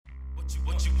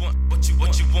What you want? What you want?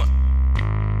 What you want?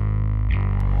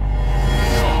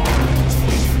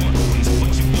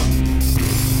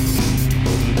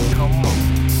 Come on.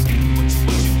 What you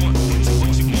want?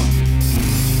 What you want?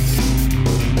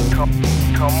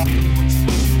 Come on.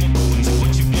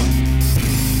 What you want?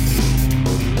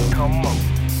 Come on.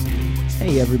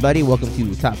 Hey everybody, welcome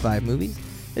to Top 5 Movies.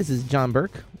 This is John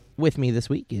Burke. With me this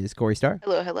week is Corey Starr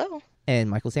Hello, hello. and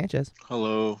Michael Sanchez.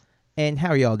 Hello. And how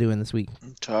are y'all doing this week?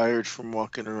 I'm tired from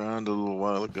walking around a little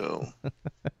while ago.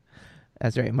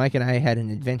 That's right. Mike and I had an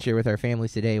adventure with our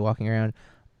families today walking around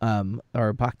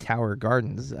our Bach Tower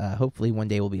Gardens. Hopefully one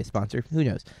day we'll be a sponsor. Who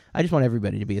knows? I just want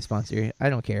everybody to be a sponsor. I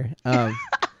don't care. I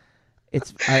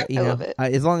love it.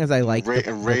 As long as I like the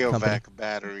company. Rayovac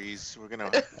batteries. We're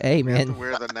gonna Hey, we have to man.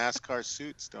 wear the NASCAR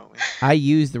suits, don't we? I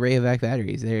use the Rayovac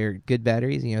batteries. They're good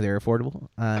batteries. They're affordable.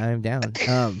 I'm down.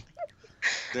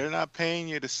 They're not paying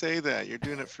you to say that. You're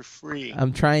doing it for free.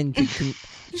 I'm trying to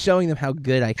showing them how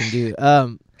good I can do.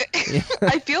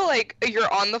 I feel like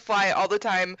you're on the fly all the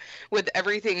time with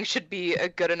everything should be a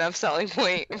good enough selling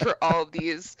point for all of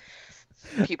these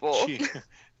people.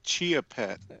 Chia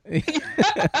pet. You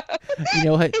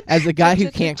know what? As a guy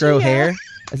who can't grow hair,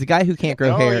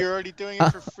 No, hair, you're already doing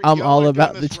it for free. I'm Y'all all are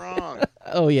about doing this the. wrong.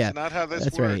 Oh yeah, That's not how this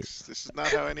that's works. right. This is not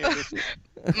how any of this.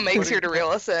 Mike's here to reel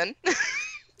us in.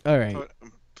 All right.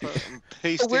 I'm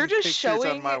pasting We're just pictures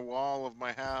showing- on my wall of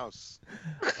my house.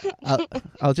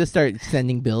 I'll just start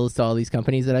sending bills to all these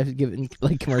companies that I've given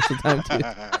like commercial time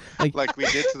to. Like we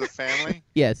did to the family.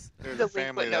 Yes. There's The a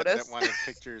family frequent that notice. wanted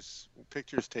pictures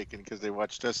taken because they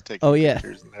watched us take Oh, yeah.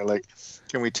 pictures, and they're like,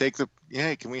 "Can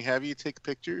we have you take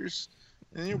pictures?"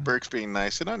 And Burke's being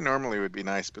nice, and I normally would be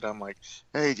nice, but I'm like,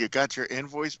 "Hey, you got your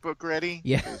invoice book ready?"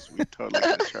 Yeah. Because we totally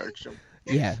could have charged them.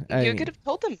 Yeah. You could have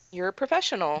told them you're a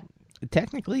professional.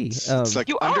 Technically. It's like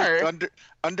You are.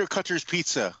 Undercutter's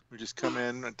Pizza. We just come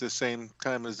in at the same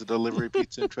time as the delivery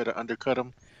pizza and try to undercut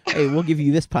them. Hey, we'll give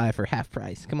you this pie for half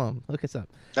price. Come on, look us up.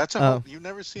 That's a you've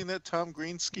never seen that Tom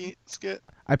Green skit?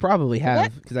 I probably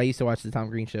have because I used to watch the Tom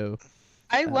Green show.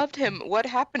 I loved him. What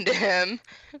happened to him?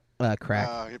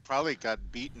 Crack He probably got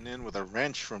beaten in with a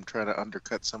wrench from trying to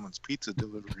undercut someone's pizza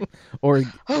delivery. or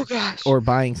Oh gosh. or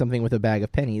buying something with a bag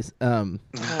of pennies. Oh,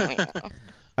 yeah.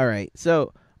 All right,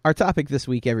 so our topic this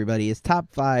week, everybody, is top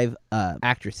 5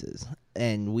 actresses.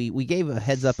 And we gave a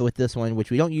heads up with this one, which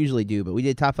we don't usually do, but we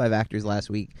did top 5 actors last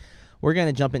week. We're going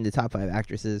to jump into top 5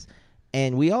 actresses.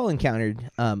 And we all encountered,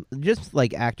 just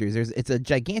like actors, it's a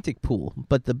gigantic pool.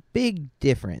 But the big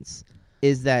difference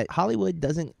is that Hollywood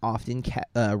doesn't often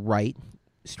write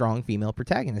strong female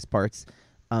protagonist parts.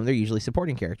 They're usually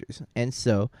supporting characters. And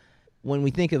so when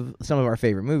we think of some of our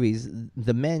favorite movies,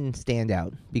 the men stand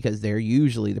out because they're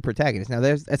usually the protagonists. Now,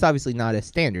 that's obviously not a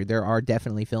standard. There are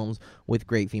definitely films with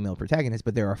great female protagonists,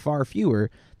 but there are far fewer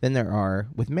than there are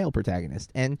with male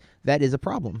protagonists, and that is a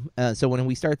problem. So when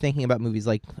we start thinking about movies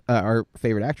like our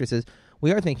favorite actresses,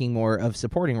 we are thinking more of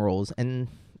supporting roles, and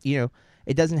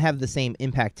it doesn't have the same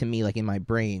impact to me, like in my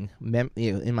brain,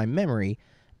 in my memory,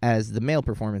 as the male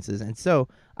performances. And so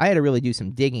I had to really do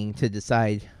some digging to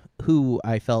decide who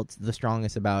I felt the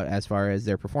strongest about as far as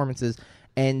their performances,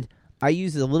 and I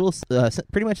used a little,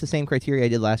 pretty much the same criteria I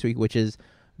did last week, which is,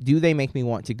 do they make me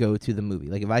want to go to the movie?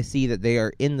 Like, if I see that they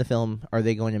are in the film, are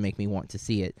they going to make me want to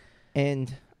see it?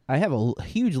 And I have a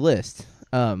huge list,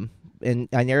 and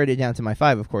I narrowed it down to my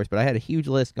 5, of course, but I had a huge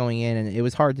list going in, and it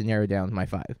was hard to narrow down to my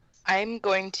 5. I'm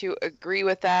going to agree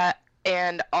with that.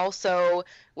 And also,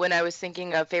 when I was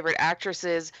thinking of favorite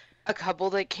actresses, a couple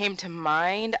that came to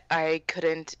mind I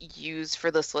couldn't use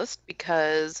for this list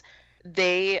because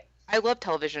I love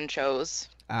television shows.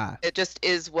 It just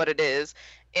is what it is.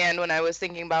 And when I was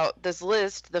thinking about this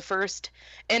list,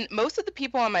 and most of the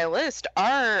people on my list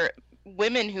are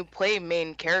women who play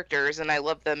main characters, and I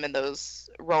love them in those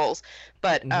roles.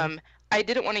 But I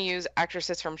didn't want to use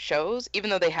actresses from shows, even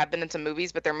though they have been in some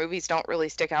movies, but their movies don't really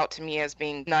stick out to me as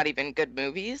being not even good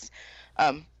movies,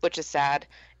 which is sad.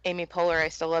 Amy Poehler, I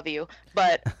still love you.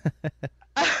 But,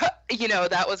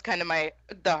 that was kind of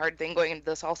the hard thing going into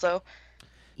this also.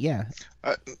 Yeah.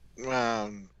 I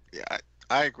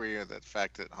agree with the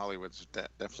fact that Hollywood's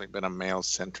definitely been a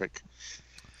male-centric.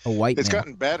 A white It's male.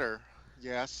 gotten better.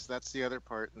 Yes, that's the other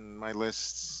part, and my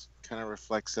list kind of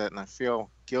reflects that, and I feel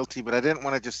guilty, but I didn't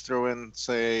want to just throw in,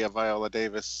 say, a Viola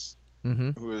Davis,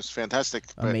 who is fantastic,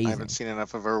 but Amazing. I haven't seen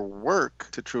enough of her work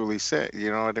to truly say,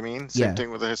 you know what I mean? Yeah. Same thing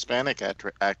with a Hispanic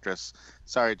actress.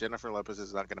 Sorry, Jennifer Lopez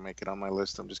is not going to make it on my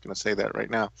list. I'm just going to say that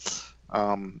right now.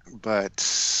 But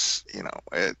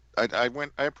I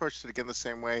approached it again the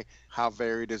same way. How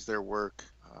varied is their work?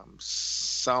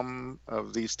 Some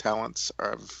of these talents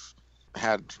have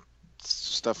had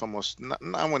stuff almost,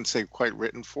 I wouldn't say quite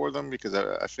written for them, because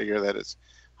I figure that it's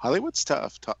Hollywood's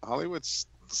tough. Hollywood's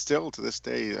still to this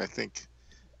day, I think,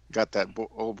 got that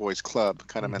old boys club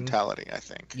kind of mentality, I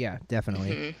think. Yeah,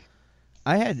 definitely.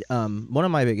 I had one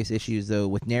of my biggest issues, though,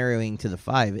 with narrowing to the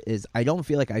 5 is I don't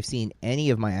feel like I've seen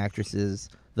any of my actresses,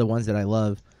 the ones that I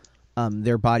love,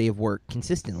 their body of work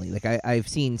consistently. Like I've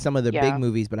seen some of the big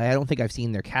movies, but I don't think I've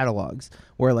seen their catalogs.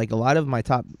 Where like a lot of my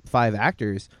top 5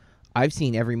 actors, I've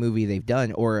seen every movie they've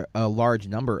done, or a large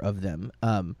number of them.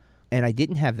 And I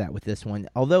didn't have that with this one.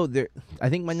 Although I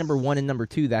think my number 1 and number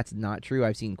 2, that's not true.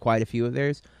 I've seen quite a few of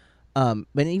theirs. But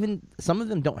even some of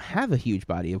them don't have a huge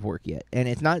body of work yet, and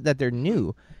it's not that they're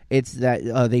new; it's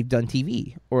that they've done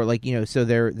TV, or like so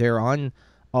they're on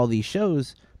all these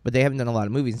shows, but they haven't done a lot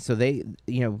of movies. So they,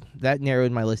 that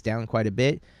narrowed my list down quite a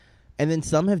bit. And then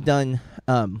some have done,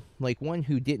 like one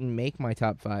who didn't make my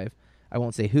top 5. I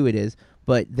won't say who it is,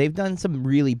 but they've done some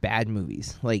really bad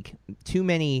movies, like too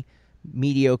many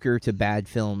mediocre to bad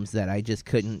films that I just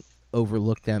couldn't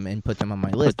overlook them and put them on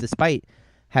my list, despite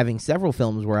having several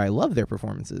films where I love their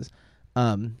performances.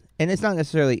 And it's not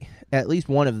necessarily, at least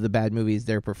one of the bad movies,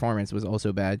 their performance was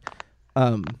also bad.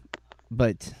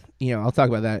 But, I'll talk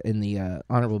about that in the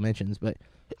honorable mentions. But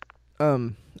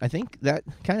I think that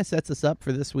kind of sets us up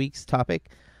for this week's topic.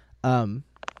 And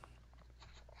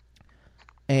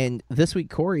this week,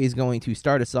 Corey is going to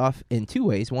start us off in 2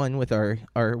 ways. One, with our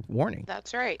warning.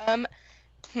 That's right.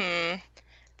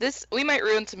 We might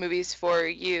ruin some movies for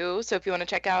you, so if you want to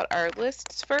check out our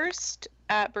lists first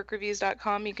at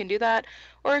BurkeReviews.com, you can do that.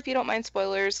 Or if you don't mind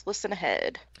spoilers, listen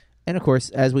ahead. And of course,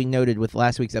 as we noted with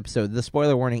last week's episode, the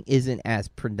spoiler warning isn't as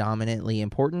predominantly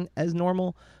important as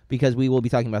normal, because we will be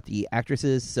talking about the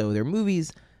actresses, so their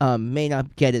movies may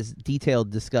not get as detailed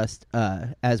discussed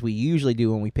as we usually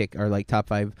do when we pick our top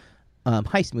 5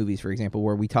 heist movies, for example,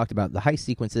 where we talked about the heist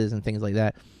sequences and things like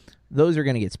that. Those are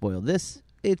going to get spoiled.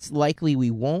 It's likely we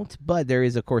won't, but there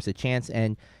is, of course, a chance.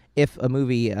 And if a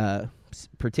movie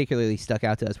particularly stuck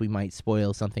out to us, we might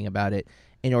spoil something about it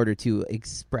in order to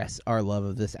express our love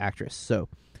of this actress. So,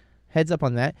 heads up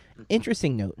on that.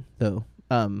 Interesting note, though.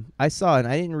 I saw, and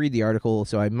I didn't read the article,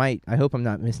 so I hope I'm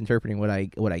not misinterpreting what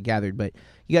I gathered. But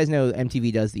you guys know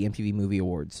MTV does the MTV Movie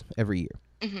Awards every year.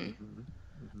 Mm-hmm.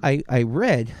 I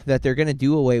read that they're going to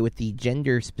do away with the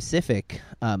gender-specific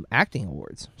acting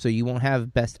awards. So you won't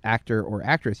have Best Actor or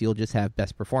Actress. You'll just have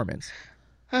Best Performance.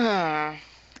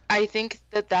 I think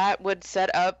that would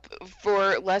set up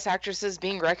for less actresses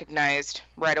being recognized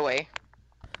right away.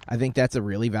 I think that's a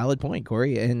really valid point,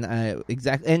 Corey. And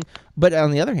but on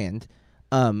the other hand,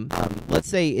 let's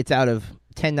say it's out of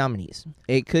 10 nominees.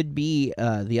 It could be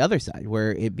the other side,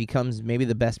 where it becomes maybe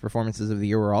the best performances of the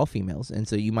year were all females, and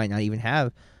so you might not even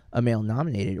have a male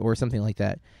nominated or something like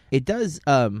that. It does.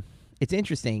 It's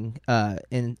interesting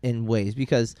in ways,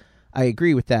 because I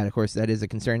agree with that. Of course, that is a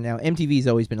concern. Now, MTV's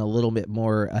always been a little bit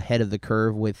more ahead of the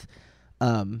curve with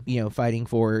fighting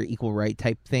for equal right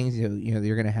type things.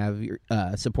 You're going to have your,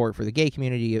 support for the gay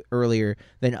community earlier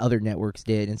than other networks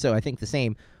did, and so I think the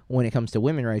same when it comes to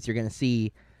women's rights. You're going to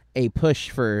see a push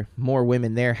for more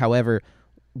women there. However,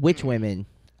 which women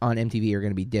on MTV are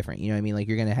going to be different? You know what I mean? Like,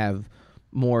 you're going to have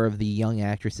more of the young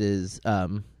actresses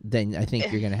than I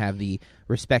think you're going to have the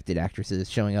respected actresses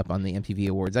showing up on the MTV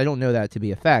Awards. I don't know that to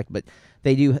be a fact, but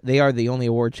they are the only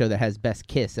award show that has Best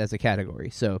Kiss as a category.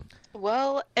 So,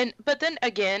 well, but then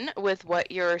again, with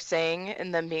what you're saying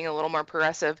and them being a little more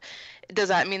progressive, does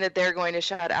that mean that they're going to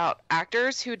shout out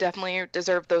actors who definitely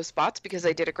deserve those spots because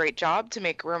they did a great job to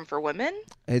make room for women?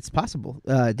 It's possible.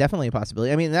 Definitely a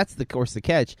possibility. I mean, that's the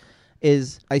catch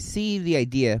is I see the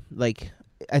idea, like,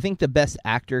 I think the Best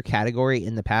Actor category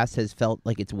in the past has felt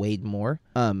like it's weighed more.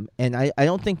 And I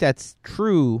don't think that's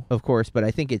true, of course, but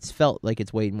I think it's felt like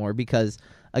it's weighed more because,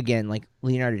 again, like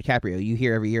Leonardo DiCaprio, you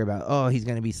hear every year about, oh, he's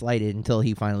going to be slighted until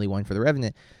he finally won for The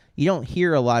Revenant. You don't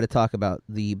hear a lot of talk about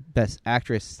the Best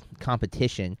Actress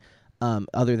competition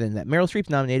other than that. Meryl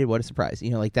Streep's nominated. What a surprise.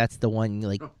 That's the one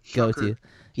you, go to.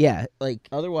 Yeah,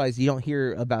 otherwise you don't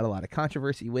hear about a lot of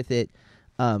controversy with it.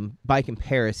 By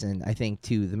comparison, I think,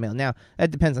 to the male. Now, that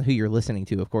depends on who you're listening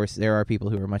to. Of course, there are people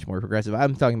who are much more progressive.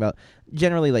 I'm talking about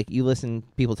generally, you listen,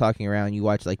 people talking around, you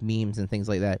watch, memes and things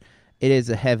like that. It is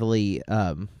a heavily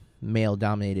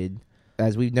male-dominated,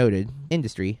 as we've noted,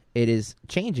 industry. It is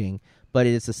changing, but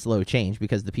it is a slow change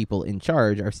because the people in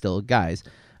charge are still guys.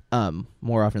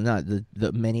 More often than not,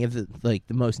 the many of the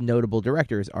most notable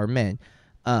directors are men.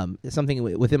 Something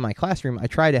within my classroom, I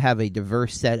try to have a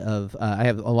diverse set of, I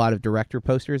have a lot of director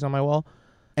posters on my wall,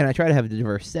 and I try to have a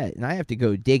diverse set, and I have to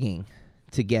go digging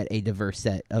to get a diverse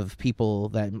set of people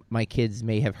that my kids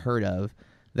may have heard of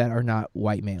that are not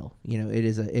white male. You know, it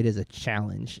is a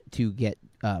challenge to get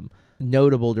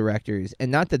notable directors,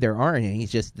 and not that there aren't any,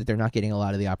 it's just that they're not getting a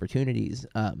lot of the opportunities.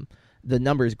 The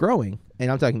number is growing,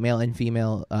 and I'm talking male and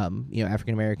female,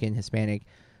 African American, Hispanic,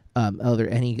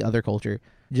 any other culture,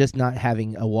 just not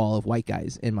having a wall of white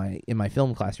guys in my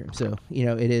film classroom. So, you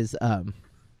know, it is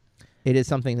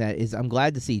something that is, I'm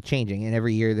glad to see changing, and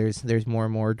every year there's more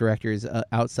and more directors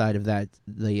outside of that,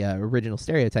 the original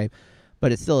stereotype,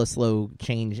 but it's still a slow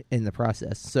change in the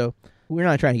process. So we're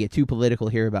not trying to get too political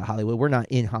here about Hollywood. We're not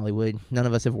in Hollywood. None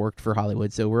of us have worked for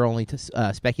Hollywood, so we're only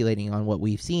speculating on what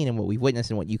we've seen and what we've witnessed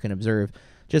and what you can observe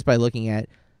just by looking at,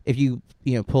 if you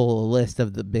pull a list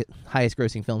of the highest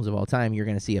grossing films of all time, you're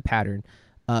going to see a pattern,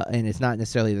 and it's not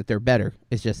necessarily that they're better.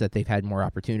 It's just that they've had more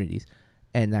opportunities,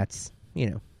 and that's,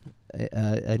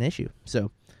 an issue. So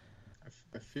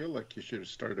I feel like you should have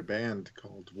started a band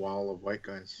called Wall of White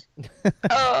Guys.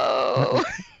 Oh.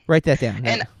 Write that down.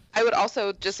 And I would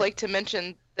also just like to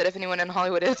mention that if anyone in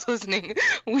Hollywood is listening,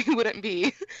 we wouldn't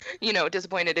be,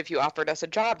 disappointed if you offered us a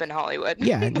job in Hollywood.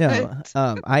 Yeah, no.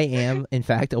 I am, in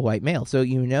fact, a white male. So,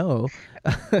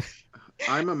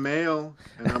 I'm a male,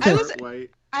 and I'm part white.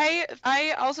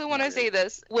 I also want to say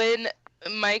this. When,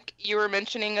 Mike, you were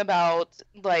mentioning about,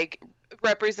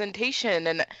 representation,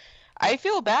 and I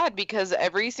feel bad because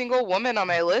every single woman on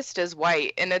my list is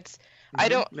white, and it's, I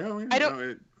don't,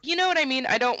 you know what I mean?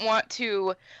 I don't want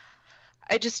to,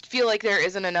 I just feel like there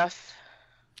isn't enough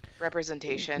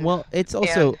representation. Well, it's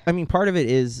also, part of it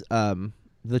is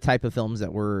the type of films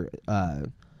that we're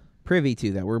privy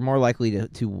to, that we're more likely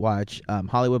to watch.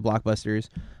 Hollywood blockbusters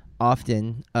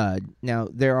often, now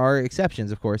there are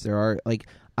exceptions, of course. There are,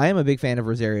 I am a big fan of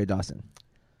Rosario Dawson.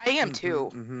 I am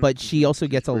too. But she also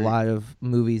gets a lot of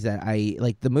movies that I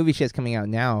like. The movie she has coming out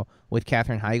now with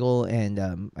Katherine Heigl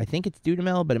and I think it's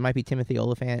Dudamel, but it might be Timothy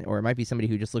Olyphant, or it might be somebody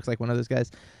who just looks like one of those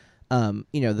guys.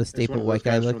 The staple white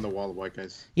guy look from the Wall of White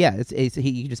Guys. Yeah,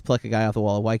 you just pluck a guy off the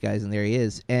Wall of White Guys, and there he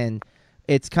is. And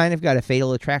it's kind of got a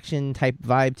Fatal Attraction type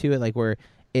vibe to it, where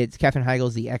it's Katherine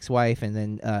Heigl's the ex-wife, and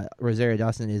then Rosario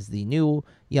Dawson is the new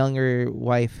younger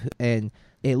wife, and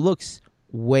it looks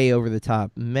way over the top,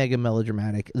 mega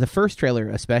melodramatic. The first trailer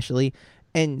especially,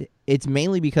 and it's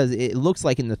mainly because it looks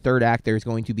like in the third act there's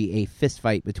going to be a fist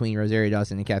fight between Rosario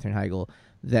Dawson and Katherine Heigl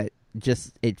that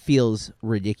just, it feels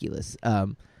ridiculous.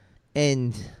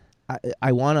 And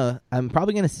I'm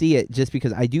probably going to see it just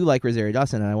because I do like Rosario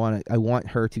Dawson, and I want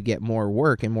her to get more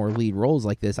work and more lead roles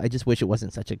like this. I just wish it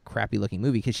wasn't such a crappy looking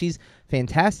movie, because she's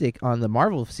fantastic on the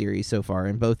Marvel series so far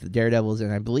in both the Daredevils,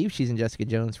 and I believe she's in Jessica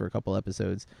Jones for a couple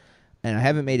episodes. And I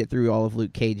haven't made it through all of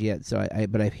Luke Cage yet,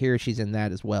 but I hear she's in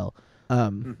that as well.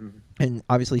 And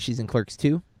obviously she's in Clerks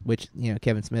 2, which,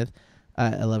 Kevin Smith,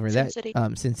 I love her.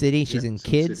 Sin City. She's in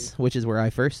Kids, City, which is where I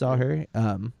first saw her.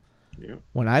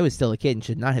 When I was still a kid and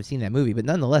should not have seen that movie, but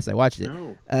nonetheless I watched it.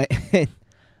 No.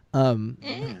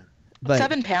 But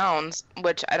 7 Pounds,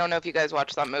 which I don't know if you guys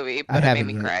watched that movie, but it made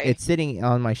me cry. It's sitting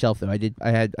on my shelf though.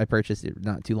 I purchased it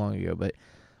not too long ago, but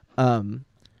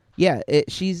yeah,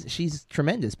 she's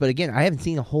tremendous. But again, I haven't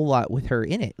seen a whole lot with her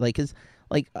in it.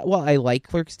 I like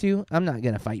Clerks 2. I'm not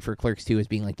going to fight for Clerks 2 as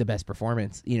being the best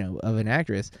performance, of an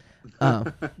actress.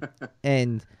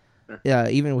 And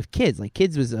even with Kids,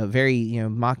 Kids was a very,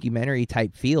 mockumentary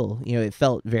type feel. It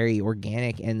felt very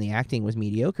organic, and the acting was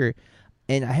mediocre.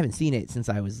 And I haven't seen it since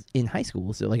I was in high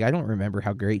school, so I don't remember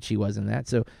how great she was in that.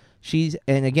 So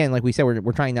and again, like we said,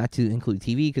 we're trying not to include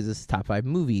TV because this is top 5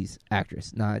 movies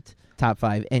actress, not top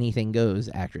 5 anything goes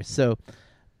actress. So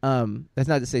that's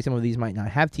not to say some of these might not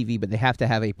have TV, but they have to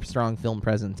have a strong film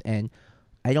presence, and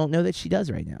I don't know that she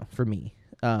does right now for me,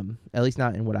 at least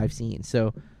not in what I've seen.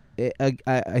 So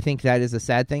I think that is a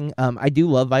sad thing. I do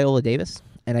love Viola Davis,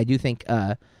 and I do think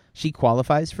she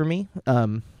qualifies for me.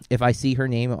 If I see her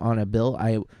name on a bill,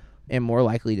 I am more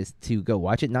likely to go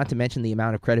watch it, not to mention the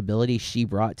amount of credibility she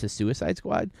brought to Suicide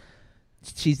Squad.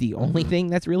 She's the only thing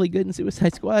that's really good in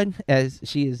Suicide Squad, as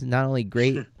she is not only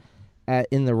great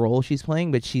in the role she's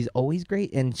playing, but she's always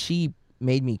great, and she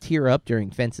made me tear up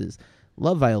during Fences.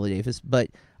 Love Viola Davis, but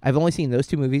I've only seen those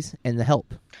 2 movies and The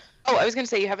Help. Oh, I was going to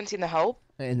say you haven't seen The Help?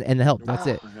 And The Help, that's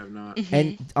it. I have not. Mm-hmm.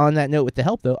 And on that note with The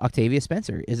Help, though, Octavia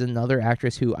Spencer is another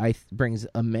actress who brings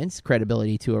immense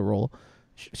credibility to a role.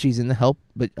 She's in The Help,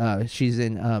 but she's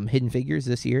in Hidden Figures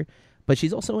this year. But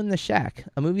she's also in The Shack,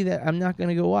 a movie that I'm not going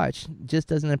to go watch. Just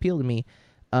doesn't appeal to me.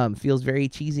 Feels very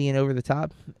cheesy and over the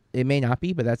top. It may not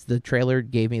be, but that's the trailer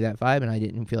gave me that vibe, and I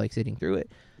didn't feel like sitting through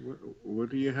it. What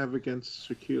do you have against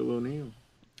Shaquille O'Neal?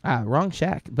 Wrong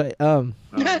Shack. But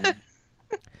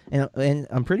and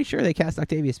I'm pretty sure they cast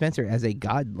Octavia Spencer as a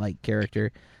god-like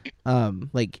character,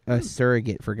 like a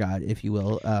surrogate for God, if you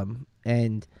will.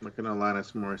 And Like an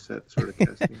Alanis Morissette sort of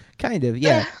casting. kind of,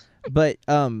 yeah. But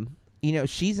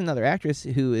she's another actress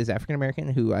who is African American.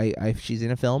 Who if she's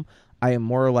in a film, I am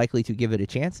more likely to give it a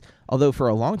chance. Although for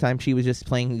a long time she was just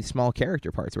playing these small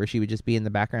character parts where she would just be in the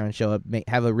background, show up,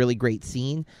 have a really great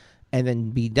scene, and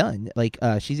then be done. Like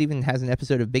she's even has an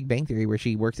episode of Big Bang Theory where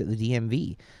she works at the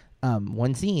DMV.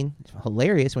 One scene,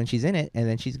 hilarious when she's in it, and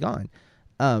then she's gone.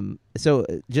 So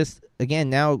just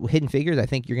again, now Hidden Figures, I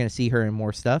think you're going to see her in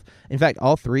more stuff. In fact,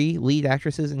 all 3 lead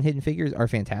actresses in Hidden Figures are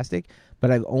fantastic,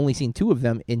 but I've only seen 2 of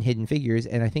them in Hidden Figures,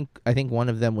 and I think one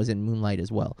of them was in Moonlight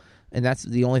as well, and that's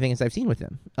the only things I've seen with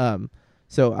them.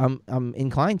 So I'm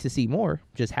inclined to see more,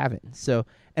 just haven't. So,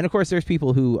 and of course, there's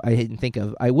people who I didn't think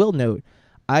of. I will note,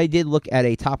 I did look at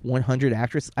a top 100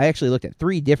 actress. I actually looked at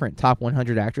 3 different top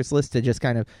 100 actress lists to just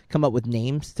kind of come up with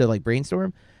names to like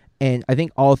brainstorm. And I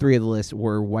think all 3 of the lists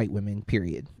were white women,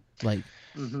 period. Like,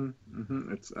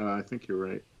 It's I think you're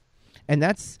right. And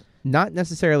that's not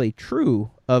necessarily true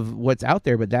of what's out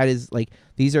there, but that is like,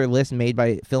 these are lists made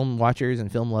by film watchers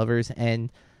and film lovers.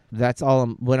 And that's all.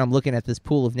 When I'm looking at this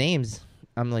pool of names,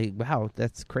 I'm like, wow,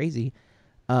 that's crazy.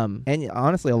 And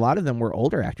honestly, a lot of them were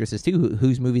older actresses too,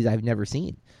 whose movies I've never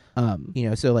seen.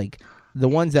 So like the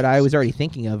ones that I was already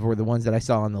thinking of were the ones that I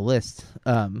saw on the list.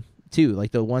 Too,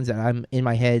 like the ones that I'm in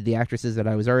my head, the actresses that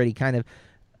I was already kind of,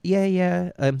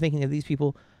 I'm thinking of these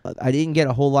people. I didn't get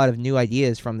a whole lot of new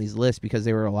ideas from these lists because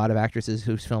there were a lot of actresses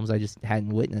whose films I just hadn't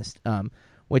witnessed.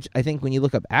 Which I think when you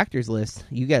look up actors lists,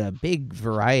 you get a big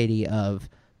variety of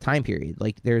time period.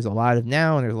 Like there's a lot of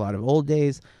now and there's a lot of old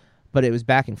days, but it was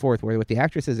back and forth. Where with the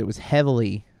actresses, it was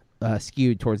heavily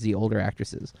skewed towards the older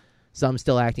actresses. Some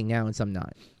still acting now and some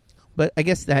not. But I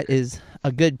guess that is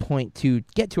a good point to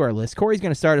get to our list. Corey's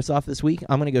going to start us off this week.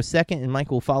 I'm going to go second, and Mike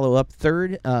will follow up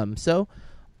third. So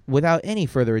without any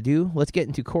further ado, let's get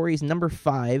into Corey's number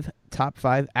 5, top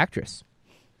 5 actress.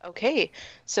 Okay,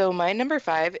 so my number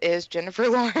 5 is Jennifer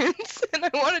Lawrence, and I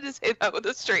wanted to say that with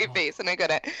a straight face, and I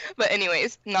couldn't. But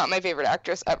anyways, not my favorite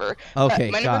actress ever.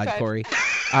 Okay, my God, number 5... Corey.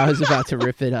 I was about to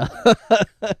rip it up.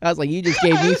 I was like, you just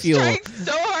gave me fuel. I was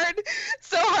trying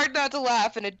so hard not to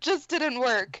laugh, and it just didn't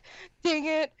work. Dang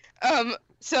it.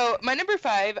 So my number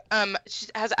 5, she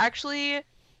has actually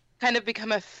kind of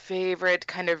become a favorite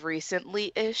kind of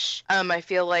recently-ish. I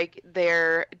feel like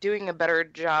they're doing a better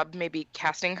job maybe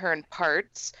casting her in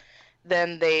parts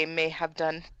than they may have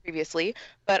done previously.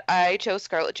 But I chose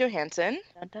Scarlett Johansson.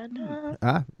 Dun, dun,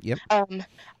 dun. Yep.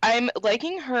 I'm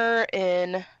liking her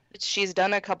in... She's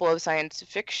done a couple of science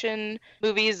fiction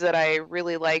movies that I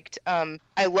really liked.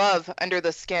 I love Under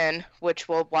the Skin, which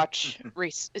we'll watch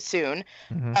soon.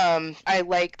 Mm-hmm. I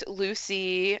liked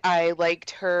Lucy. I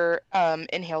liked her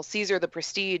in Hail Caesar, The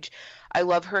Prestige. I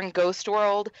love her in Ghost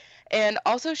World. And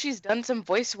also she's done some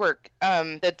voice work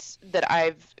that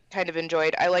I've kind of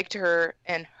enjoyed. I liked her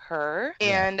in Her.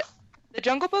 Yeah. And The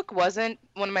Jungle Book wasn't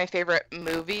one of my favorite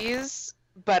movies,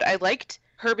 but I liked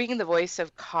her being the voice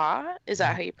of Kaa. Is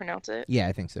that how you pronounce it? Yeah,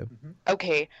 I think so.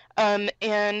 Okay. And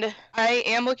I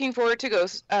am looking forward to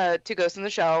Ghost in the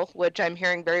Shell, which I'm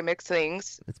hearing very mixed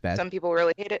things. It's bad. Some people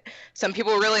really hate it. Some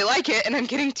people really like it, and I'm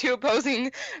getting 2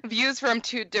 opposing views from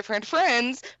 2 different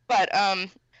friends. But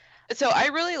so I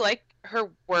really like her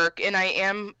work, and I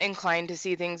am inclined to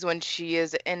see things when she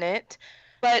is in it.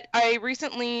 But I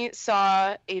recently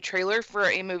saw a trailer for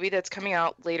a movie that's coming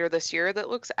out later this year that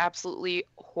looks absolutely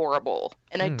horrible.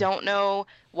 And I don't know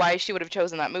why she would have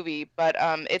chosen that movie, but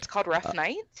it's called Rough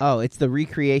Night. Oh, it's the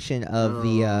recreation of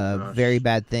the Very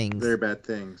Bad Things. Very Bad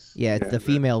Things. Yeah, it's the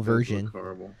female that does version. look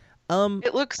horrible.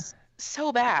 It looks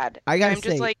so bad. I gotta I'm say,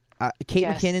 just like, Kate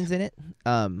yes. McKinnon's in it.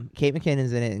 Kate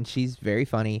McKinnon's in it, and she's very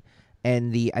funny.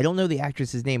 And I don't know the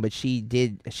actress's name, but she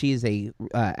is a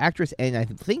actress, and I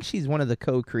think she's one of the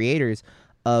co-creators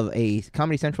of a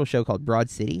Comedy Central show called Broad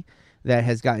City that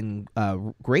has gotten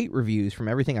great reviews from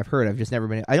everything I've heard. I've just never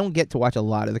been. I don't get to watch a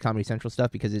lot of the Comedy Central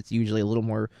stuff because it's usually a little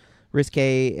more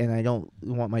risque, and I don't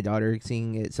want my daughter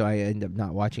seeing it, so I end up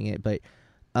not watching it. But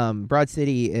Broad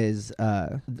City is,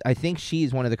 I think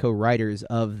she's one of the co-writers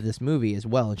of this movie as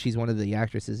well, and she's one of the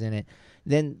actresses in it.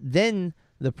 Then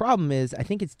the problem is, I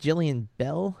think it's Jillian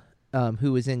Bell,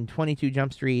 who was in 22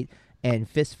 Jump Street and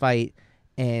Fist Fight,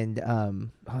 and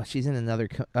she's in another.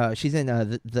 She's in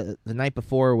the Night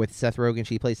Before with Seth Rogen.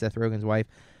 She plays Seth Rogen's wife.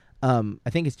 I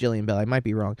think it's Jillian Bell. I might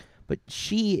be wrong, but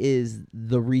she is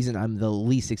the reason I'm the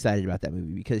least excited about that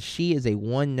movie because she is a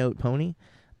one-note pony.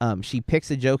 She picks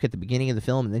a joke at the beginning of the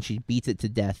film and then she beats it to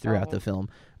death throughout the film.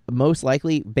 Most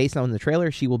likely, based on the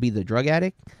trailer, she will be the drug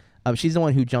addict. She's the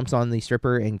one who jumps on the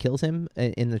stripper and kills him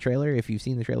in the trailer. If you've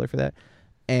seen the trailer for that,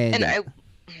 and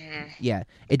yeah,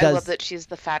 it does. I love that she's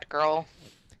the fat girl.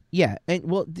 Yeah, and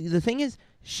well, the thing is,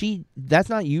 that's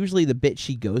not usually the bit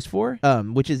she goes for.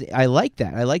 Which is, I like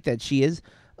that. I like that she is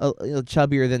a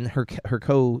chubbier than her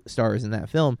co-stars in that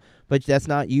film, but that's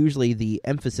not usually the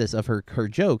emphasis of her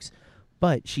jokes.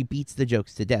 But she beats the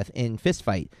jokes to death in Fist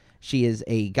Fight. She is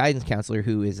a guidance counselor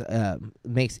who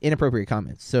makes inappropriate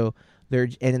comments. So they're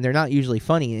not usually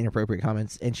funny inappropriate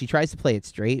comments, and she tries to play it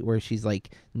straight, where she's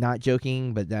like not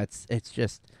joking, but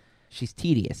she's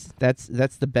tedious. That's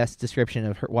the best description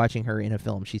of her watching her in a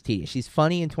film. She's tedious. She's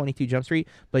funny in 22 Jump Street,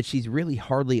 but she's really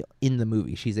hardly in the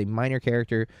movie. She's a minor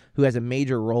character who has a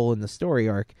major role in the story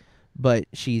arc, but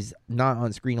she's not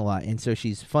on screen a lot, and so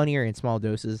she's funnier in small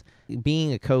doses.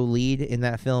 Being a co-lead in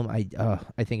that film, I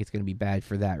think it's going to be bad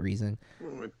for that reason.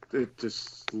 It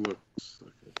just looks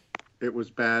like it was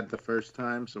bad the first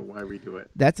time, so why redo it?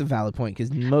 That's a valid point,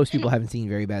 because most people haven't seen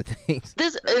very bad things.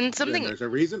 There's a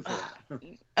reason for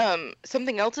it.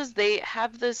 Something else is they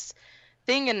have this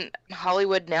thing in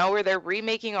Hollywood now where they're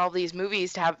remaking all these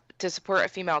movies to support a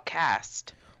female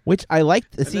cast. Which I like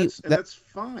to see. That's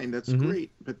fine. That's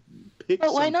great. But pick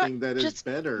why something not that is just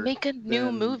better. make a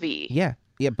new movie? Yeah,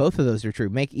 both of those are true.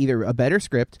 Make either a better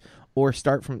script or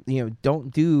start from,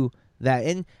 don't do that.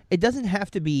 And it doesn't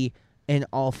have to be an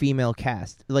all-female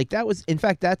cast. Like,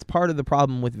 that's part of the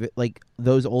problem with, like,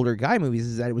 those older guy movies,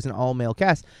 is that it was an all-male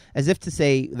cast, as if to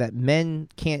say that men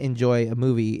can't enjoy a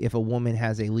movie if a woman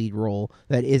has a lead role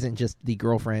that isn't just the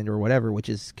girlfriend or whatever, which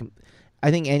is... I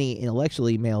think any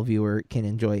intellectually male viewer can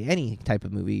enjoy any type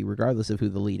of movie, regardless of who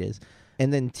the lead is.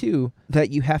 And then, two, that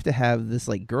you have to have this,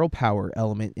 like, girl power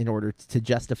element in order to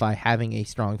justify having a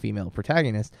strong female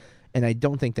protagonist. And I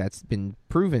don't think that's been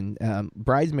proven.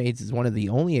 Bridesmaids is one of the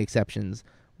only exceptions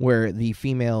where the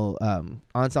female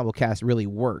ensemble cast really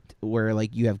worked. Where,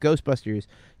 like, you have Ghostbusters,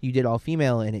 you did all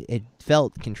female, and it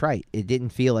felt contrite. It didn't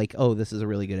feel like, oh, this is a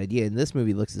really good idea. And this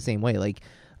movie looks the same way. Like,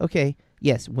 okay,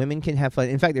 yes, women can have fun.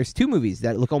 In fact, there's two movies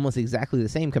that look almost exactly the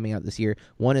same coming out this year.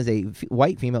 One is a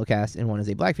white female cast, and one is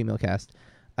a black female cast.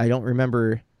 I don't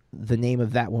remember the name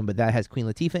of that one, but that has Queen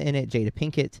Latifah in it, Jada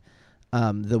Pinkett.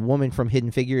 The woman from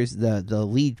Hidden Figures, the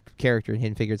lead character in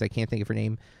Hidden Figures, I can't think of her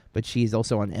name, but she's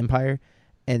also on Empire.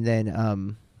 And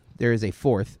then there is a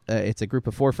fourth. It's a group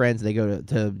of 4 friends. They go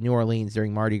to New Orleans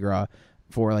during Mardi Gras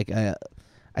for, like, I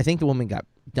think the woman got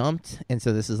dumped, and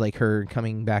so this is like her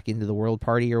coming back into the world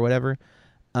party or whatever.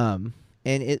 And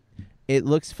it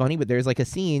looks funny, but there's like a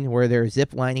scene where they're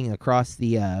zip lining across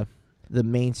the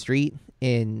main street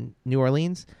in New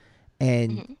Orleans,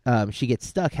 and she gets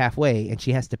stuck halfway and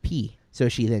she has to pee. So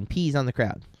she then pees on the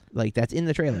crowd. Like, that's in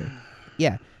the trailer.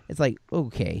 Yeah, it's like,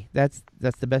 okay, that's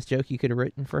the best joke you could have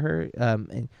written for her.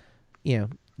 And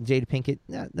Jada Pinkett,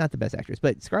 not the best actress,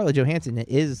 but Scarlett Johansson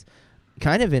is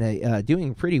kind of in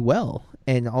doing pretty well,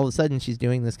 and all of a sudden she's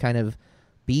doing this kind of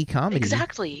B comedy.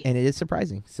 Exactly. And it is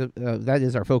surprising. So that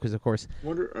is our focus, of course.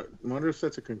 Wonder if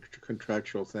that's a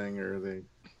contractual thing, or they...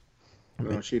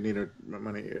 she needed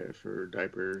money for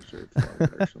diapers or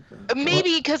something.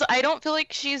 Maybe, because I don't feel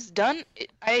like she's done...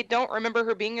 I don't remember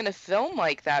her being in a film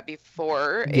like that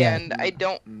before, and I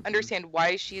don't understand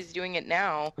why she's doing it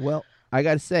now. Well, I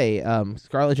got to say,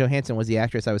 Scarlett Johansson was the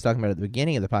actress I was talking about at the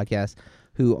beginning of the podcast,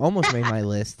 who almost made my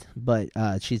list, but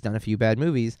she's done a few bad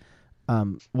movies.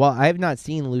 Well, I have not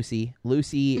seen Lucy.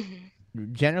 Lucy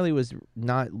generally was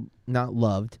not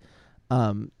loved.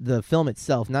 The film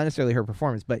itself, not necessarily her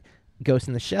performance, but Ghost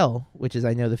in the Shell, which is,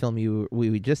 I know, the film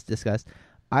we just discussed,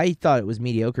 I thought it was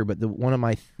mediocre, but one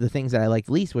of the things that I liked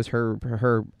least was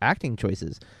her acting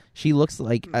choices. She looks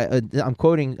like, I'm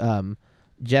quoting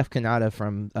Jeff Kanata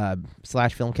from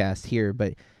Slash Filmcast here,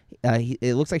 but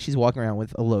it looks like she's walking around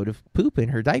with a load of poop in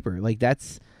her diaper. Like,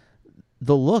 that's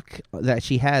the look that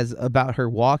she has about her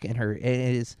walk, and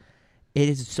it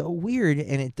is so weird,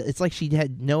 and it's like she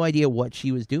had no idea what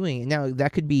she was doing. And now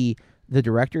that could be the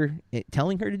director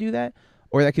telling her to do that,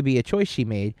 or that could be a choice she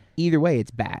made. Either way,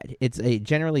 it's bad. It's a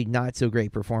generally not so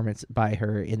great performance by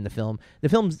her in the film. The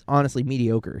film's honestly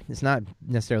mediocre. It's not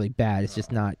necessarily bad. It's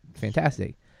just not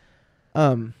fantastic.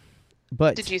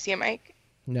 But did you see it, Mike?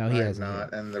 No, he has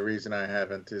not. And the reason I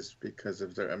haven't is because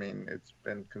of it's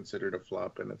been considered a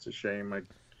flop, and it's a shame.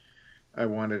 I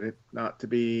wanted it not to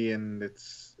be, and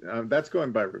it's that's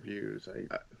going by reviews.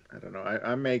 I don't know.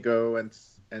 I may go and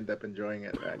end up enjoying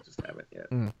it. I just haven't yet.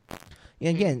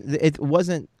 Again, it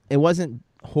wasn't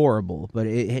horrible, but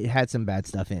it had some bad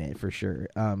stuff in it for sure.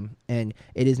 And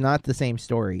it is not the same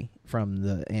story from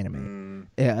the anime.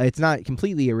 It's not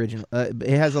completely original.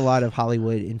 It has a lot of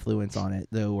Hollywood influence on it,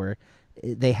 though, where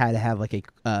they had to have like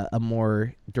a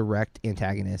more direct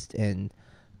antagonist, and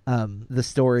the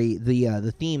story,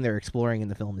 the theme they're exploring in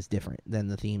the film is different than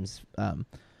the themes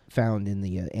found in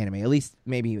the anime. At least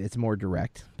maybe it's more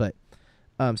direct. But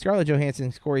Scarlett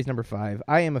Johansson, Corey's number 5.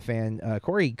 I am a fan.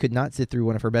 Corey could not sit through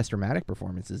one of her best dramatic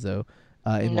performances though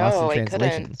in Lost in No, I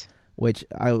Translation, couldn't. which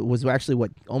I was actually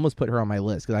what almost put her on my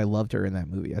list because I loved her in that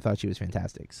movie. I thought she was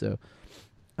fantastic. So,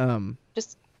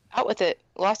 Just out with it.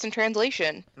 Lost in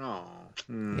Translation. Oh,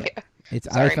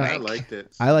 it's Sorry, I Mike. liked it.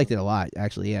 I liked it a lot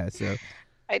actually. Yeah. So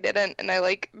I didn't, and I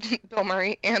like Bill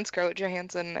Murray and Scarlett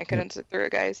Johansson. And I couldn't sit through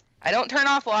it, guys. I don't turn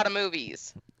off a lot of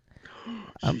movies.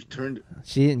 She turned.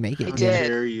 she didn't make it. I How did.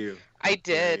 dare you? I How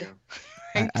dare did.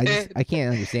 you. I just I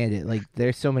can't understand it. Like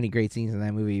there's so many great scenes in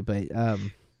that movie, but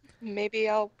Maybe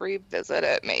I'll revisit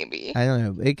it. Maybe I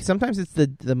don't know. Sometimes it's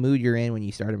the mood you're in when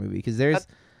you start a movie because there's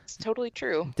it's totally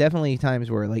true. definitely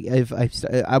times where like if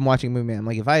I'm watching a movie, I'm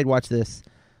like if I had watched this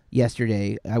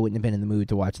yesterday, I wouldn't have been in the mood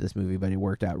to watch this movie, but it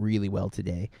worked out really well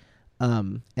today.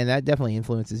 And that definitely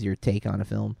influences your take on a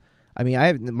film. I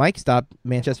mean, Mike stopped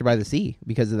Manchester by the Sea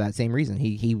because of that same reason.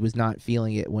 He was not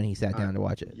feeling it when he sat down to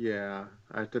watch it. Yeah,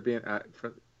 I have to be.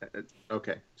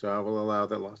 Okay, so I will allow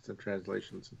that Lost in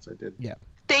Translation since I did. Yeah.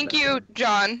 Thank you,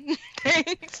 John.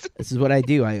 Thanks. This is what I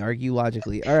do. I argue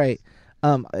logically. All right.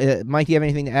 Mike, do you have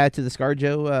anything to add to the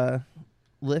ScarJo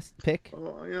list pick?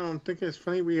 Well, I'm thinking it's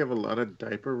funny we have a lot of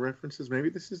diaper references. Maybe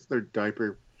this is their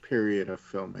diaper period of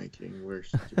filmmaking, where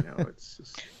it's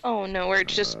just. Oh no, we're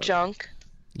just junk.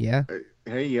 Yeah.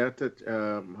 Hey, you have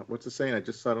to. What's the saying? I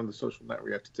just saw it on the social network.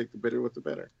 You have to take the bitter with the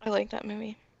better. I like that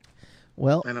movie.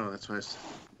 Well, I know that's why I was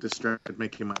distracted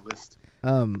making my list.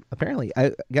 apparently,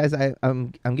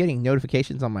 I'm getting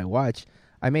notifications on my watch.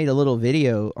 I made a little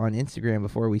video on Instagram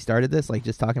before we started this, like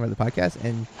just talking about the podcast,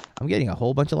 and I'm getting a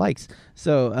whole bunch of likes.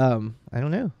 So, I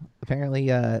don't know. Apparently,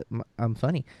 I'm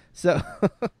funny. So,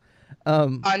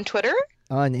 On Twitter?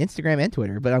 on Instagram and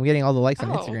Twitter, but I'm getting all the likes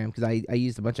on Oh. Instagram because I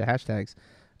used a bunch of hashtags.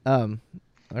 All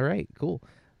right, cool.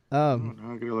 Now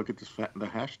I gotta look at the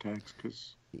hashtags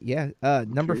because Yeah.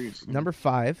 Number curious. number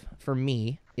 5 for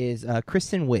me is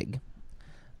Kristen Wiig.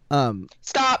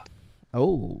 Stop.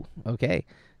 Oh, okay.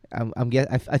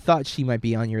 I thought she might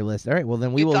be on your list. All right. Well,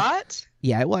 then we You will. thought?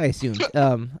 Yeah. Well, I assumed.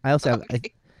 I also have.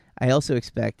 Okay. I also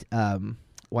expect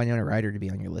Winona Ryder to be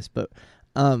on your list, but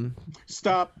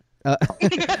stop.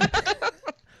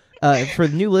 for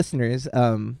new listeners,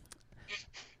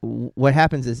 what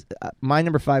happens is my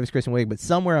number 5 is Kristen Wiig, but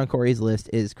somewhere on Corey's list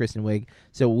is Kristen Wiig.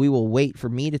 So we will wait for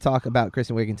me to talk about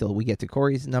Kristen Wiig until we get to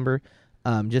Corey's number,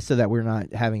 just so that we're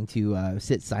not having to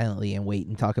sit silently and wait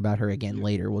and talk about her again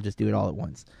later. We'll just do it all at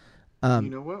once. You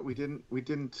know what? We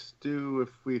didn't do if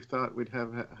we thought we'd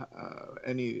have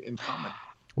any in common.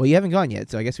 Well, you haven't gone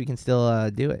yet, so I guess we can still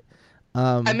do it.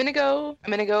 I'm gonna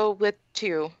go with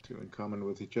 2. Two in common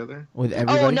with each other. With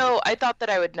everybody. Oh no, I thought that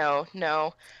I would know.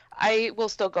 No, I will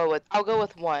still go with. I'll go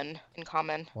with 1 in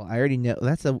common. Well, I already know.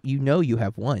 You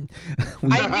have one.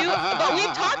 I knew, but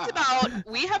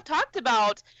we have talked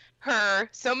about her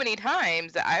so many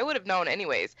times that I would have known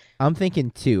anyways. I'm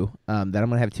thinking 2. That I'm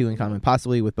gonna have 2 in common,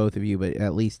 possibly with both of you, but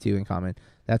at least 2 in common.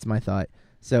 That's my thought.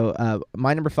 So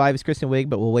my number 5 is Kristen Wiig,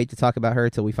 but we'll wait to talk about her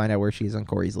until we find out where she is on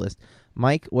Corey's list.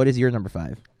 Mike, what is your number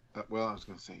 5? Well, I was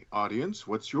going to say, audience,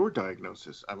 what's your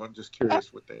diagnosis? I'm just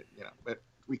curious what they, but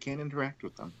we can't interact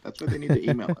with them. That's why they need to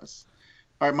email us.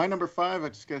 All right, my number 5, I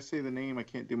just got to say the name. I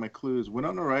can't do my clues.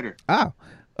 Winona Ryder. Oh,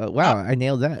 wow, I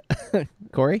nailed that.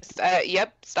 Corey?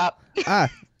 Yep. Stop. I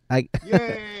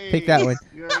Yay! pick that one.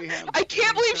 You already have I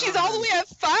can't believe she's all the way at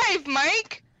 5,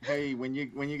 Mike. Hey, when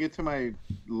you get to my,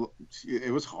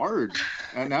 it was hard.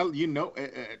 And now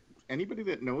anybody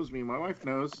that knows me, my wife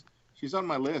knows. She's on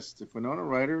my list. If Winona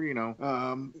Ryder,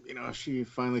 if she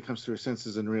finally comes to her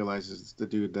senses and realizes it's the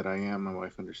dude that I am, my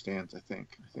wife understands. I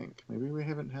think maybe we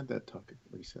haven't had that talk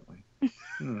recently.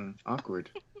 Awkward.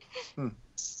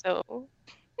 So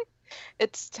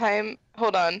it's time.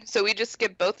 Hold on. So we just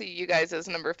skipped both of you guys as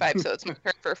number 5. So it's my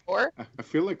turn for 4. I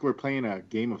feel like we're playing a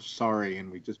game of sorry,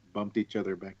 and we just bumped each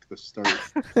other back to the start.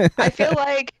 I feel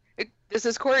like this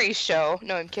is Corey's show.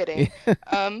 No, I'm kidding.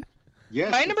 Yes,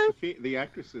 My it's number- the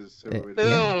actresses. Boom.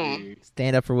 The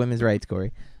Stand up for women's rights,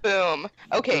 Corey. Boom.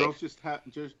 Okay. girls just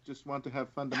want to have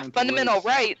Fundamental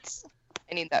rights.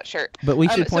 I need that shirt. But we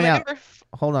should so point my out. number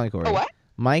Hold on, Corey. Oh, what?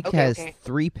 Mike Okay, has okay.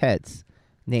 3 pets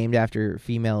named after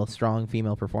strong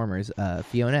female performers: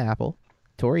 Fiona Apple,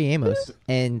 Tori Amos,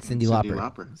 and Cyndi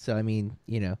Lauper. So I mean,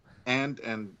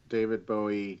 And David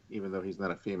Bowie, even though he's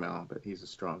not a female, but he's a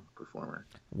strong performer.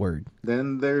 word.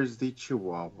 Then there's the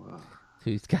Chihuahua.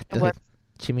 Who's got the What?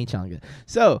 chimichanga?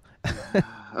 So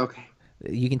Okay.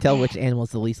 You can tell which animal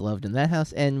is the least loved in that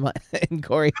house. And and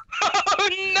Corey. Oh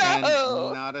And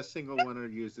no! not a single one are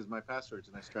used as my passwords.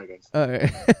 Nice try, guys. All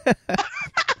right.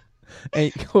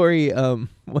 And Corey,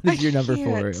 what is your number 4?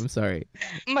 can't. I'm sorry.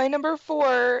 My number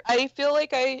 4, I feel like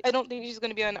I don't think she's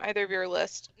going to be on either of your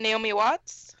list. Naomi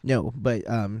Watts. No, but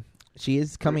she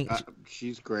is coming.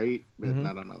 She's great, but Mhm.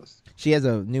 not on my list. She has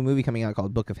a new movie coming out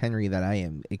called Book of Henry that I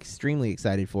am extremely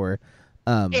excited for.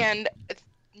 And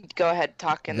go ahead,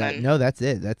 talk, and then No, that's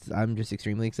it. I'm just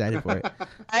extremely excited for it.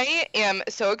 I am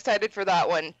so excited for that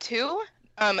one too.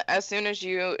 As soon as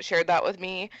you shared that with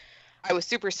me, I was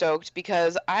super stoked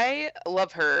because I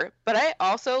love her, but I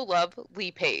also love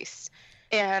Lee Pace,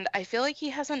 and I feel like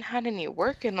he hasn't had any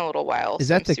work in a little while. Is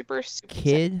so that I'm the super, super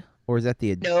Kid or is that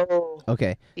the excited. No,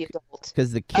 Okay, the adult.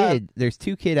 because the kid, there's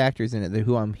 2 kid actors in it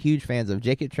who I'm huge fans of.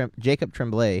 Jacob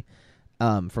Tremblay,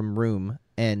 from Room,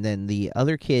 and then the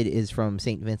other kid is from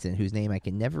St. Vincent, whose name I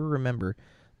can never remember,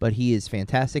 but he is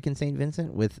fantastic in St.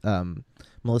 Vincent with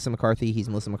Melissa McCarthy. He's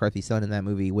Melissa McCarthy's son in that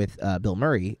movie with Bill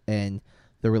Murray, and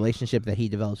the relationship that he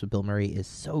develops with Bill Murray is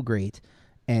so great.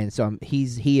 And so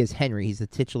he is Henry. He's the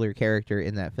titular character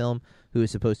in that film who is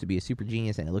supposed to be a super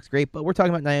genius, and it looks great. But we're talking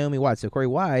about Naomi Watts. So, Corey,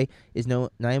 why is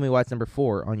Naomi Watts number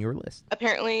 4 on your list?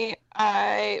 Apparently,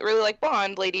 I really like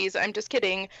Bond, ladies. I'm just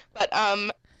kidding. But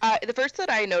the first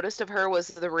that I noticed of her was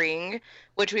The Ring,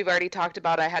 which we've already talked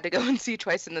about. I had to go and see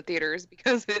twice in the theaters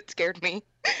because it scared me.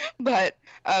 But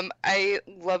I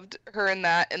loved her in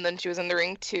that, and then she was in The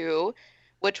Ring 2,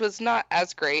 which was not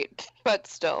as great, but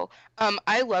still.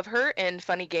 I love her in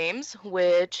Funny Games,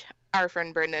 which our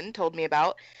friend Brendan told me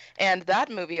about, and that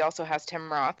movie also has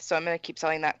Tim Roth, so I'm going to keep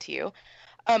selling that to you.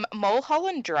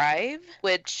 Mulholland Drive,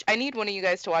 which I need one of you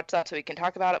guys to watch that so we can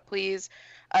talk about it, please.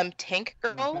 Tank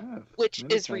Girl, have, which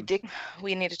many is times. ridiculous.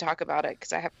 We need to talk about it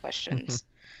because I have questions.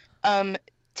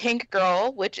 Tank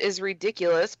Girl, which is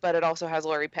ridiculous, but it also has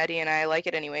Lori Petty, and I like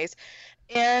it anyways.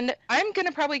 And I'm going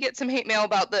to probably get some hate mail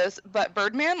about this, but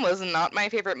Birdman was not my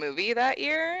favorite movie that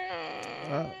year.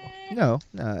 No,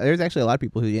 there's actually a lot of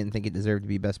people who didn't think it deserved to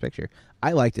be Best Picture.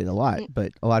 I liked it a lot,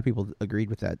 but a lot of people agreed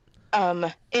with that.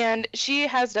 And she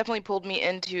has definitely pulled me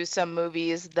into some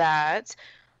movies that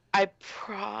I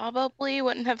probably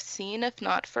wouldn't have seen if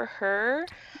not for her.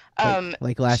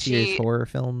 Like last year's horror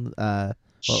film,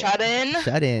 Shut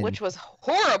In, which was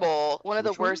horrible. One of the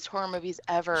Which one? worst horror movies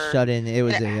ever. Shut In. It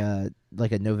was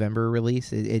like a November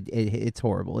release. It's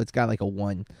horrible. It's got like a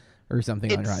 1 or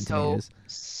something on Rotten Tomatoes.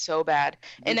 So bad.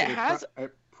 And it has. I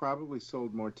probably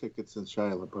sold more tickets than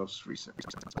Shia LaBeouf's recent.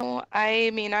 Oh, I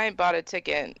mean, I bought a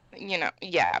ticket. Yeah.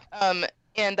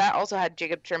 And that also had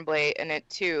Jacob Tremblay in it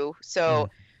too. So.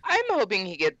 I'm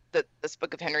hoping this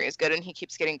Book of Henry is good and he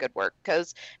keeps getting good work.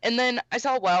 And then I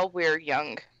saw While We're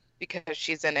Young because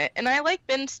she's in it. And I like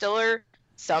Ben Stiller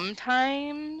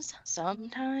sometimes. I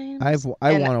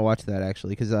want to watch that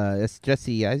actually because it's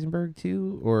Jesse Eisenberg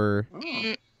too or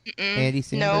Andy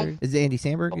Samberg. No. Is it Andy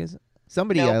Samberg? Is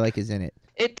somebody Nope. I like is in it?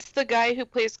 It's the guy who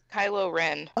plays Kylo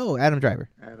Ren. Oh, Adam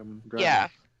Driver. Adam Driver. Yeah,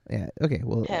 Yeah. Okay.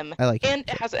 Well, him. I like him. And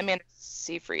it has Amanda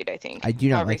Seyfried, I think. I do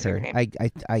not However like you say her. name.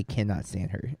 I cannot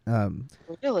stand her.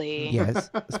 Really? Yes,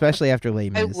 especially after Les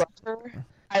I Mis. love her.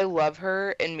 I love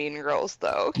her in Mean Girls,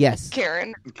 though. Yes,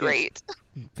 Karen, great.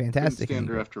 fantastic. Stand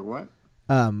her after what?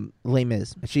 Les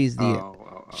Mis. She's the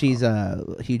she's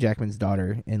oh. Hugh Jackman's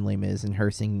daughter in Les Mis, and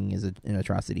her singing is an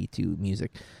atrocity to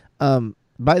music.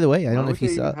 By the way, I don't know if you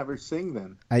saw. Have her sing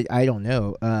then. I don't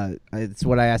know. It's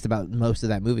what I asked about most of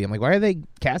that movie. I'm like, why are they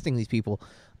casting these people?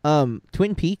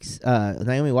 Twin Peaks.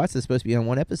 Naomi Watts is supposed to be on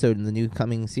one episode in the new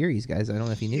coming series, guys. I don't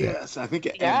know if you knew that. Yes, I think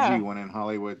Yeah. everyone in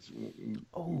Hollywood's.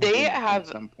 They at have.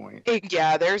 some point.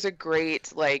 Yeah, there's a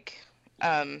great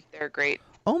they're great.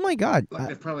 Oh my God. Like,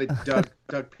 they probably dug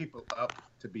people up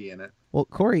to be in it. Well,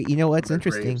 Corey, you know what's Their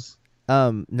interesting? graves.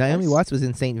 Naomi Yes. Watts was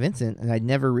in St. Vincent, and I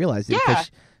never realized it Yeah.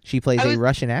 because she plays I a was-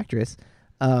 Russian actress.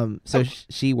 So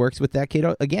she works with that kid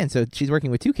again. So she's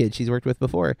working with 2 kids she's worked with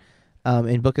before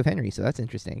in Book of Henry. So that's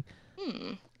interesting.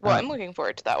 Well, I'm looking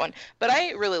forward to that one. But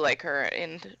I really like her,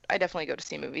 and I definitely go to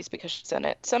see movies because she's in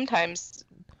it. Sometimes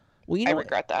Well, you I know, what?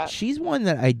 regret that. She's one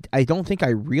that I don't think I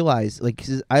realized. Like,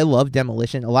 'cause I love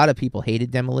Demolition. A lot of people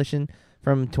hated Demolition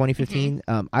from 2015.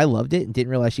 I loved it and didn't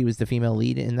realize she was the female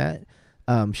lead in that.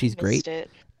 She's great. Missed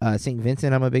it. St.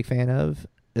 Vincent, I'm a big fan of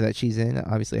that she's in.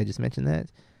 Obviously, I just mentioned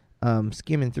that.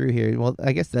 Skimming through here, well,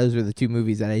 I guess those are the 2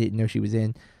 movies that I didn't know she was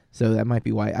in. So that might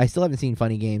be why. I still haven't seen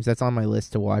Funny Games. That's on my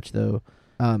list to watch, though.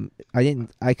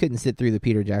 I couldn't sit through the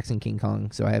Peter Jackson King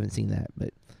Kong, so I haven't seen that.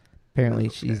 But apparently,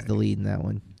 she's the lead in that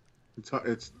one.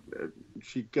 it's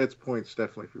she gets points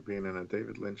definitely for being in a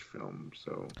David Lynch film.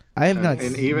 So I have not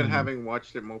and seen even having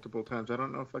watched it multiple times, I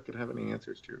don't know if I could have any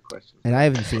answers to your questions. and I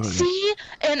haven't seen it yet. See,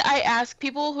 and I ask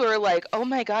people who are like, "Oh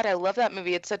my God, I love that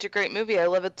movie. It's such a great movie. I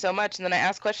love it so much." And then I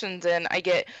ask questions, and I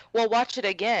get, "Well, watch it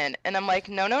again." And I'm like,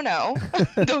 "No, no, no,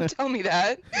 don't tell me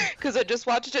that, because I just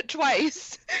watched it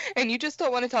twice, and you just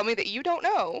don't want to tell me that you don't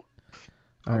know."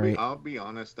 All right. I'll be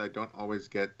honest. I don't always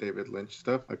get David Lynch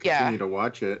stuff. I Yeah. continue to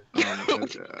watch it,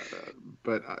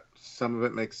 but some of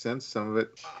it makes sense. Some of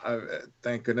it,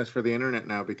 thank goodness for the internet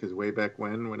now, because way back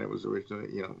when it was originally,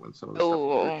 when some of the stuff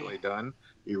was originally done,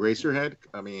 Eraserhead.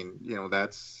 I mean,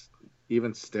 that's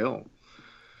even still.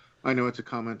 I know it's a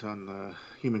comment on the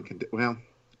human condition. Well,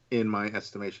 in my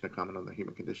estimation, a comment on the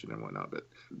human condition and whatnot, but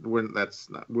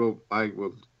I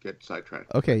will get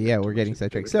sidetracked. Okay, yeah, we're getting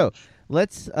sidetracked. So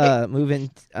let's move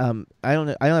in. I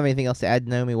don't have anything else to add to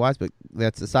Naomi Watts, but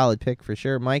that's a solid pick for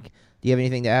sure. Mike, do you have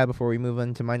anything to add before we move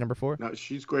on to my number 4? No,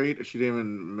 she's great. She didn't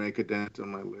even make a dent on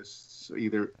my list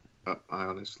either. I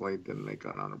honestly didn't make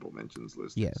an honorable mentions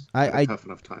list. Yeah, I had a tough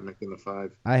enough time making the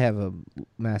 5. I have a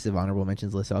massive honorable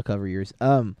mentions list, so I'll cover yours.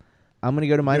 I'm going to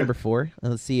go to my number 4.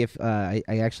 Let's see if I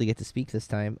actually get to speak this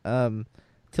time.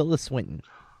 Tilda Swinton.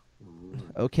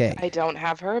 Okay. I don't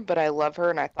have her, but I love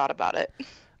her, and I thought about it.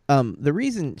 The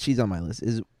reason she's on my list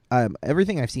is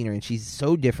everything I've seen her in, she's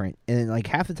so different. And like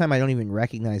half the time I don't even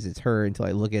recognize it's her until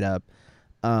I look it up.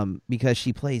 Because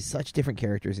she plays such different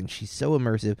characters and she's so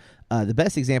immersive. The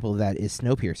best example of that is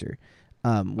Snowpiercer,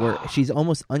 where she's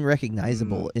almost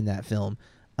unrecognizable in that film.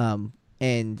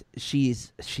 And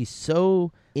she's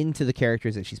so into the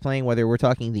characters that she's playing, whether we're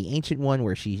talking the Ancient One,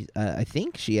 where I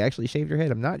think she actually shaved her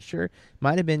head. I'm not sure.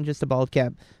 Might have been just a bald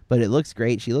cap, but it looks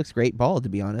great. She looks great bald, to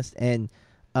be honest. And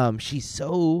she's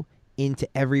so into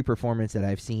every performance that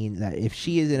I've seen that if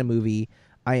she is in a movie,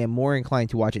 I am more inclined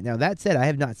to watch it. Now, that said, I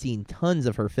have not seen tons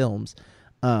of her films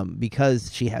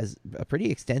because she has a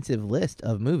pretty extensive list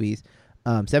of movies.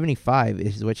 75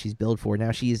 is what she's billed for.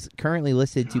 Now, she's currently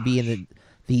listed to be in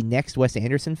the next Wes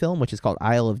Anderson film, which is called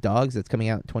Isle of Dogs, that's coming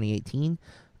out in 2018,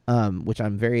 which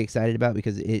I'm very excited about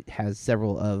because it has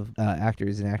several of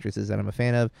actors and actresses that I'm a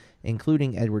fan of,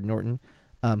 including Edward Norton,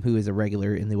 who is a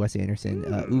regular in the Wes Anderson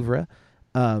oeuvre.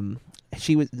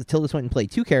 Tilda Swinton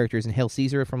played 2 characters in Hail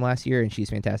Caesar from last year, and she's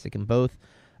fantastic in both.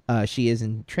 She is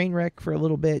in Trainwreck for a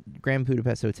little bit, Grand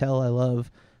Budapest Hotel I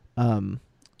love.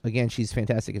 Again, she's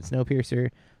fantastic in Snowpiercer,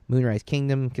 Moonrise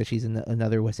Kingdom, because she's in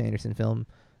another Wes Anderson film,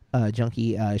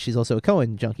 junkie. She's also a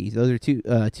Coen junkie. Those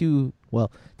are two,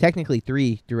 well, technically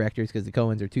 3 directors, because the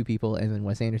Coens are 2 people, and then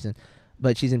Wes Anderson.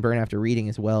 But she's in Burn After Reading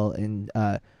as well, and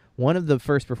one of the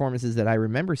first performances that I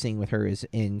remember seeing with her is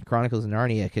in Chronicles of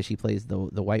Narnia, because she plays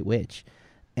the White Witch,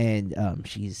 and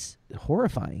she's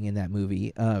horrifying in that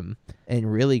movie, and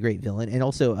really great villain. And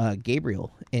also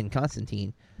Gabriel in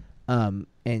Constantine,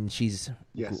 and she's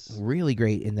really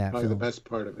great in that Probably film. the best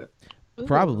part of it.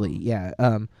 Probably, yeah.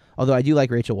 Although I do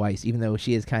like Rachel Weisz, even though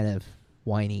she is kind of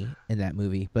whiny in that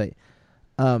movie. But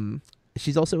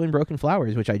she's also in Broken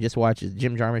Flowers, which I just watched, a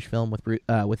Jim Jarmusch film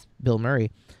with Bill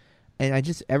Murray.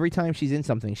 And every time she's in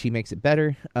something, she makes it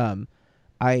better.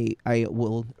 I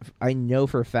know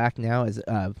for a fact now, as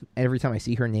every time I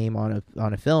see her name on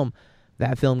a film,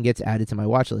 that film gets added to my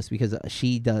watch list because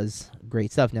she does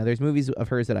great stuff. Now, there's movies of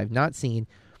hers that I've not seen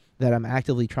that I'm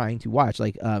actively trying to watch.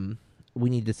 Like, we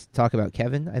need to talk about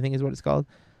Kevin, I think is what it's called,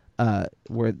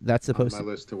 where that's supposed on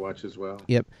my list to watch as well.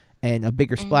 Yep, and A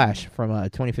Bigger Splash from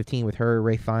 2015 with her,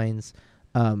 Ray Fiennes,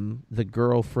 the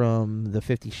girl from the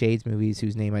 50 Shades movies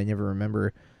whose name I never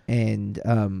remember, and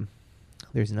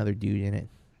there's another dude in it.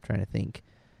 I'm trying to think,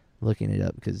 looking it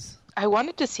up because I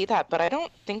wanted to see that, but I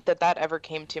don't think that ever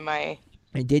came to my.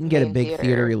 It didn't get a main big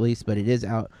theater release, but it is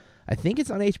out. I think it's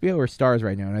on HBO or Stars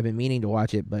right now, and I've been meaning to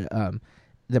watch it. But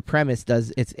the premise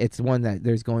it's one that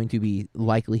there's going to be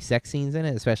likely sex scenes in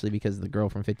it, especially because the girl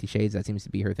from 50 Shades, that seems to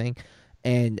be her thing,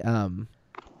 and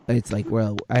it's like,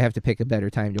 well, I have to pick a better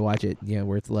time to watch it,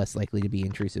 where it's less likely to be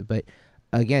intrusive. But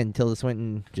again, Tilda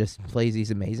Swinton just plays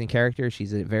these amazing characters.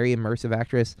 She's a very immersive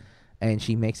actress, and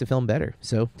she makes a film better.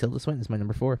 So Tilda Swinton is my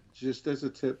number 4. Just as a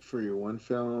tip for your one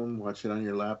film, watch it on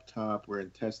your laptop. We're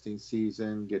in testing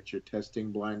season. Get your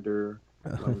testing blinders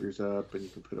up, and you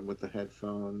can put them with the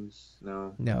headphones.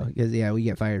 No, because we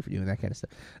get fired for doing that kind of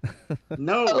stuff.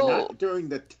 No, not during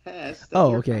the test. At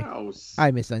your okay. House.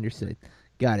 I misunderstood.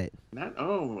 Got it. Not at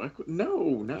your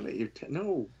no.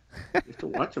 You have to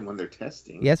watch them when they're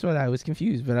testing. Yes, what I was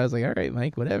confused, but I was like, all right,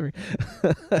 Mike, whatever.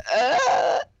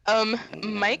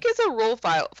 Mike is a rule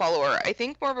follower. I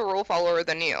think more of a rule follower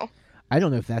than you. I don't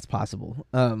know if that's possible.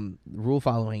 Rule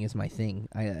following is my thing.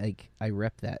 I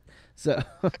rep that. So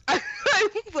I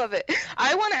love it.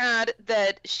 I want to add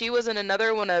that she was in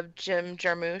another one of Jim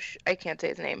Jarmusch. I can't say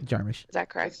his name. Jarmusch, Is that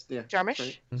correct? Yeah. Jarmusch?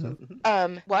 Right.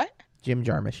 Mhm. So, What? Jim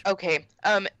Jarmusch. Okay.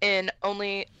 In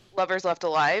Only Lovers Left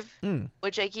Alive, Mm.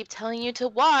 which I keep telling you to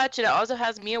watch, and it also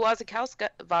has Mia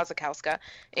Wasikowska,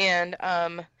 and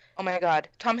oh my God,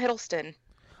 Tom Hiddleston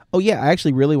Oh yeah, I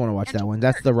actually really want to watch And that one.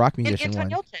 That's the rock and musician Anton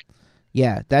one. Yelchin.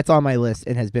 Yeah, that's on my list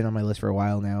and has been on my list for a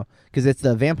while now because it's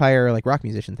the vampire like rock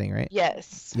musician thing, right?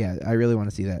 Yes. Yeah, I really want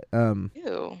to see that.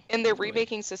 Ew. And they're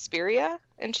remaking Suspiria,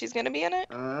 and she's gonna be in it.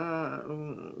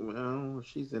 well,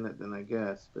 she's in it then, I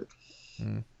guess, but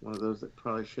Mm. one of those that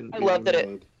probably shouldn't I be love that it-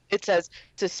 remade. It says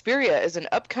Suspiria is an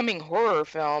upcoming horror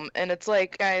film, and it's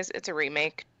like, guys, it's a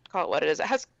remake. Call it what it is. It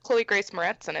has Chloe Grace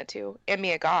Moretz in it too, and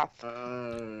Mia Goth.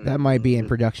 That might be in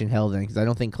production hell then because I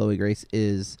don't think Chloe Grace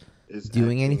is Is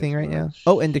doing acting anything as right now. much.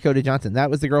 Oh, and Dakota Johnson. That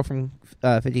was the girl from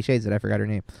 50 Shades that I forgot her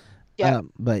name. Yeah.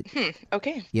 But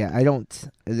Okay. yeah, I don't.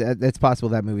 That's possible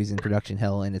that movie's in production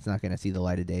hell and it's not going to see the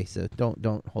light of day. So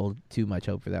don't hold too much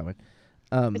hope for that one.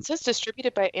 It says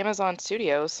distributed by Amazon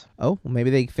Studios. Oh, well, maybe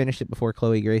they finished it before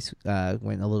Chloe Grace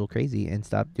went a little crazy and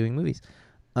stopped doing movies.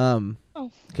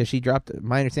 Because she dropped.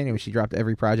 My understanding was she dropped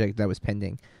every project that was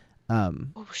pending,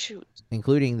 Oh shoot.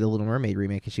 including the Little Mermaid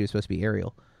remake. Because she was supposed to be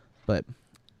Ariel, but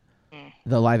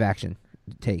the live action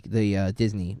the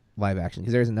Disney live action.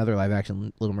 Because there's another live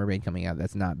action Little Mermaid coming out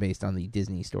that's not based on the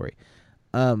Disney story.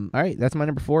 All right, that's my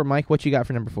number 4. Mike, what you got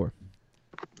for number 4?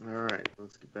 All right,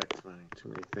 let's get back to mine. Too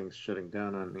many things shutting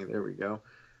down on me. There we go.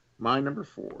 My number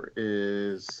 4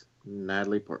 is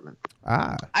Natalie Portman.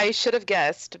 Ah, I should have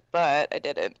guessed, but I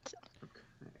didn't.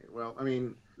 Well, I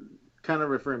mean, kind of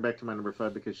referring back to my number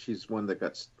 5 because she's one that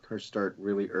got her start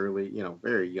really early,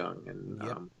 very young. And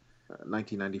Yep.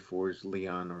 1994's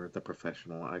Leon or The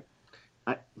Professional.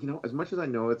 As much as I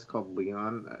know it's called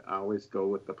Leon, I always go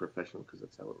with The Professional because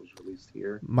that's how it was released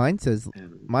here. mine says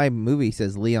And my movie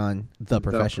says Leon the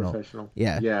Professional.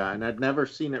 Yeah. Yeah, and I'd never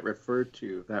seen it referred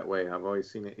to that way. I've always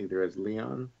seen it either as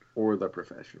Leon or The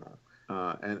Professional.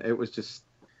 And it was just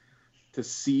to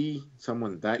see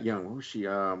someone that young. What was she?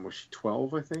 Was she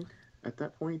 12? I think at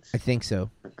that point. I think so.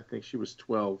 I think she was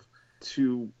 12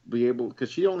 to be able because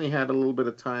she only had a little bit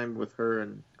of time with her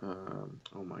and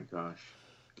oh my gosh,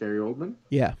 Gary Oldman.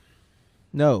 Yeah.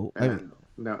 No, I mean, And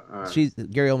no, she's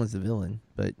Gary Oldman's the villain,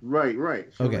 but right.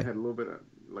 She only Okay. had a little bit of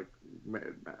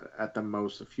at the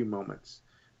most a few moments,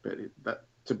 but that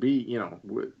to be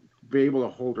be able to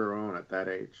hold her own at that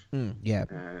age. yeah,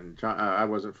 And John, I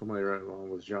wasn't familiar along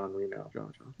with Jean Reno.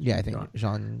 John. yeah. I think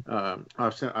John.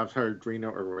 Jean. I've heard Reno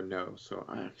or Renault, so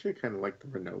I actually kind of like the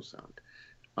Renault sound.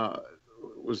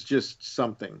 Was just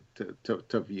something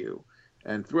to view,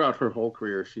 and throughout her whole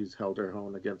career, she's held her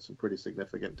own against some pretty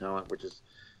significant talent. Which is,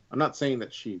 I'm not saying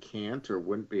that she can't or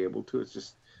wouldn't be able to. It's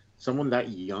just someone that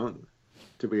young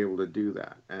to be able to do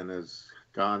that, and has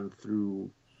gone through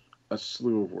a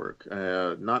slew of work.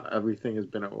 Not everything has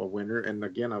been a winner. And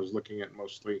again, I was looking at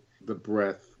mostly the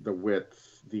breadth, the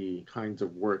width, the kinds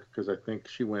of work, because I think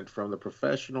she went from The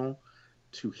Professional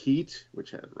to Heat,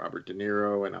 which had Robert De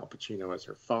Niro and Al Pacino as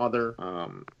her father.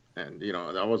 And,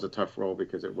 that was a tough role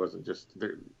because it wasn't just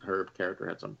her character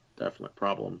had some definite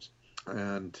problems.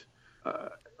 And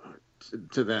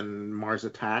to then Mars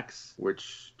Attacks,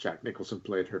 which Jack Nicholson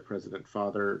played her president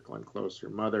father, Glenn Close her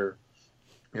mother.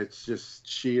 It's just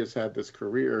she has had this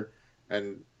career,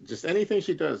 and just anything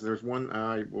she does. There's one,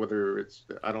 whether it's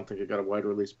I don't think it got a wide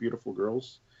release. Beautiful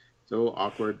Girls. It's a little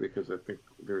awkward because I think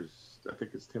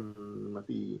it's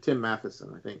Tim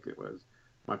Matheson. I think it was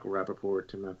Michael Rappaport,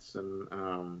 Tim Matheson.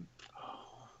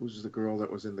 Who's the girl that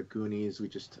was in the Goonies?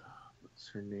 What's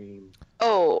her name?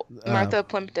 Oh, Martha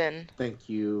Plimpton. Thank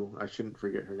you. I shouldn't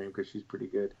forget her name because she's pretty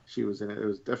good. She was in it. It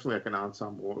was definitely like an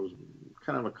ensemble. It was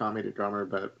kind of a comedy drama,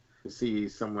 but to see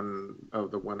someone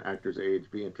of the one actor's age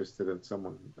be interested in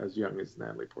someone as young as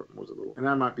Natalie Portman was a little, and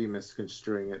I might be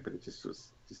misconstruing it, but it just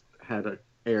had an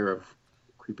air of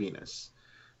creepiness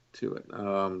to it.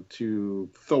 To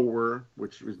Thor,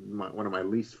 which was one of my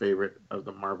least favorite of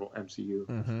the Marvel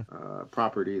MCU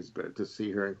properties, but to see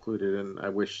her included, and I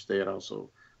wish they had also.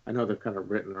 I know they've kind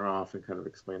of written her off and kind of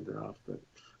explained her off, but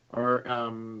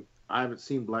I haven't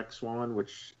seen Black Swan,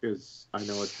 which is I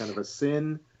know it's kind of a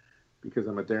sin. Because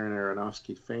I'm a Darren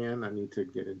Aronofsky fan, I need to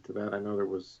get into that. I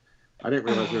didn't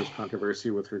realize there was controversy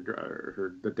with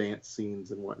the dance scenes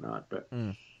and whatnot. But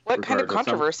What kind of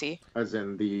controversy? As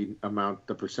in the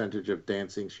percentage of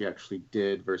dancing she actually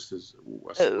did versus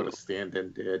what a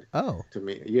stand-in did. Oh, To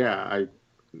me, yeah,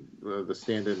 the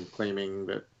stand-in claiming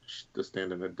that the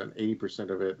stand-in had done 80%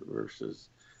 of it versus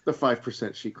the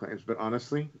 5% she claims. But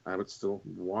honestly, I would still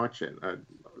watch it.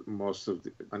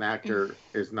 An actor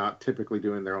is not typically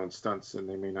doing their own stunts, and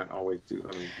they may not always do.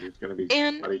 I mean, there's going to be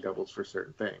And body doubles for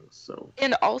certain things. So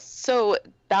and also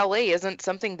ballet isn't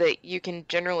something that you can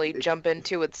generally jump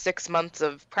into with 6 months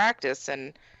of practice.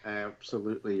 And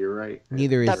absolutely, you're right.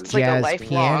 Neither is That's like a jazz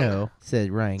lifelong- piano,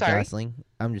 said Ryan Sorry? Gosling.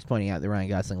 I'm just pointing out that Ryan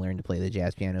Gosling learned to play the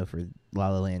jazz piano for La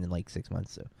La Land in like 6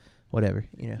 months, so whatever,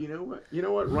 you know. You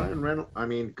know what? Ryan Reynolds. I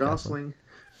mean, Gosling.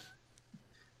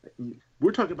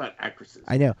 We're talking about actresses.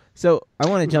 I know. So I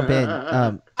want to jump in.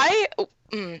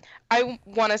 I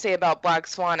want to say about Black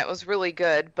Swan, it was really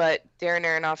good, but Darren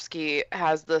Aronofsky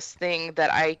has this thing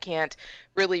that I can't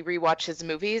really rewatch his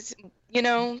movies, you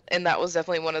know, and that was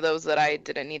definitely one of those that I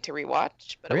didn't need to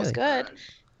rewatch, but it was Really? good.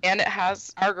 And it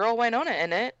has our girl Winona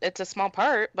in it. It's a small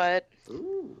part, but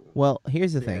Ooh. Well,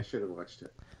 here's the Yeah, I thing. should have watched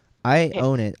it. I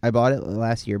own it. I bought it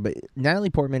last year, but Natalie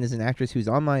Portman is an actress who's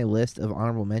on my list of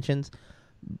honorable mentions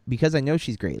because I know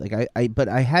she's great. Like but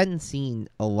I hadn't seen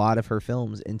a lot of her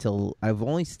films until I've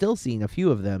only still seen a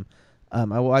few of them.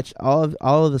 I watched all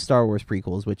of the Star Wars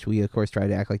prequels, which we of course try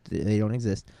to act like they don't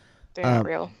exist. they're not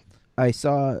real. I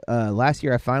saw last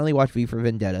year. I finally watched V for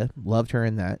Vendetta. Loved her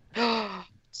in that.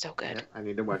 So good. Yeah, I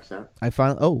need to watch that. I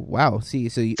finally. Oh wow! See,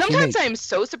 so you, she Sometimes made- I'm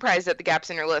so surprised at the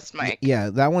gaps in your list, Mike. Yeah,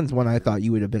 that one's one I thought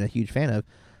you would have been a huge fan of.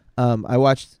 I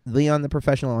watched Leon the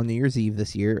Professional on New Year's Eve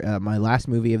this year, my last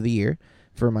movie of the year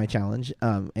for my challenge,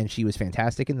 and she was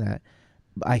fantastic in that.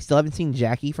 I still haven't seen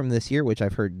Jackie from this year, which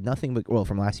I've heard nothing but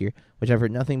from last year, which I've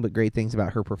heard nothing but great things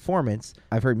about her performance.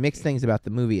 I've heard mixed things about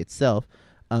the movie itself.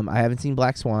 I haven't seen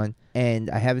Black Swan, and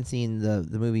I haven't seen the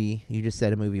movie you just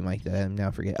said, a movie, Mike, that I'm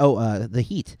now forgetting. Oh, The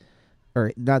Heat,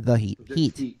 or not The Heat,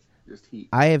 Heat. Just Heat.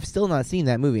 I have still not seen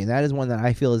that movie, and that is one that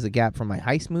I feel is a gap from my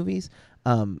heist movies.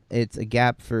 It's a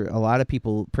gap for a lot of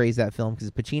people praise that film because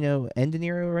Pacino and De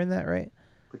Niro are in that, right?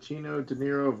 Pacino, De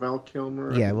Niro, Val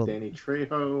Kilmer, Yeah, well- Danny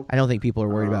Trejo. I don't think people are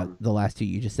worried about the last two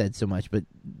you just said so much, but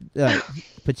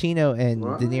Pacino and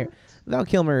De Niro. What? Val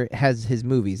Kilmer has his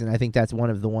movies, and I think that's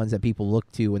one of the ones that people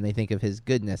look to when they think of his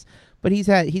goodness. But he's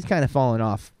kind of fallen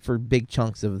off for big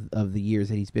chunks of the years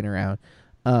that he's been around.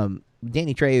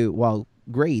 Danny Trejo, while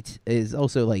great, is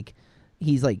also like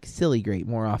he's like silly great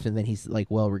more often than he's like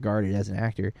well regarded as an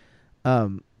actor.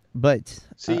 But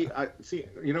See,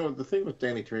 you know, the thing with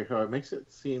Danny Trejo, it makes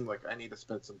it seem like I need to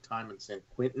spend some time in San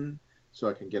Quentin so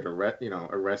I can get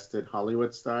arrested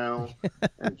Hollywood style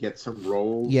and get some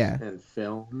roles and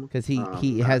film. because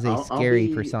he has a scary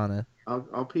persona.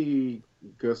 I'll be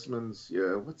Guzman's.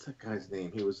 What's that guy's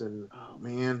name? He was in. Oh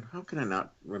man, how can I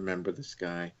not remember this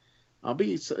guy? I'll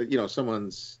be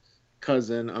someone's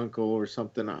cousin, uncle, or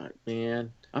something.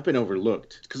 Man, I've been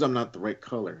overlooked because I'm not the right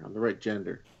color. I'm the right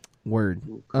gender. Word.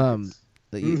 Ooh,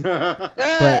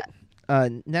 But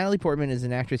Natalie Portman is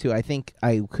an actress who I think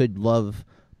I could love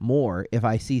more if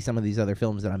I see some of these other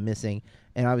films that I'm missing,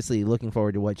 and obviously looking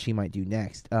forward to what she might do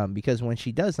next. Because when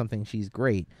she does something, she's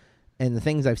great, and the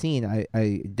things I've seen,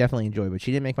 I definitely enjoy. But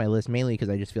she didn't make my list mainly because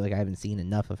I just feel like I haven't seen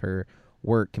enough of her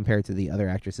work compared to the other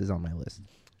actresses on my list.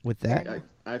 With that,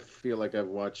 I feel like I've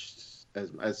watched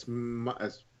as much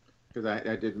as because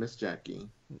I did miss Jackie.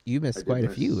 you missed quite a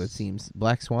few. It seems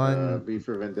Black Swan. V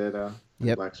for Vendetta,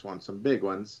 Yep. Black Swan, some big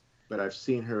ones, but I've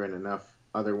seen her in enough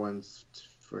other ones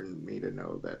for me to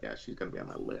know that she's gonna be on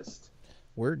my list.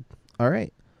 Word. All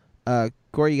right.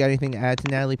 Corey, you got anything to add to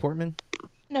Natalie Portman?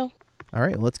 No. All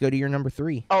right, let's go to your number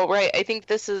 3. Oh right, I think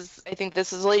this is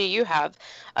a lady you have.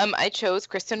 I chose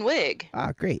Kristen Wiig.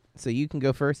 Ah, great. So you can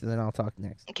go first, and then I'll talk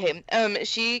next. Okay.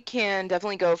 She can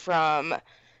definitely go from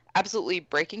absolutely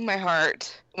breaking my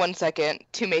heart 1 second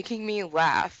to making me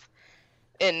laugh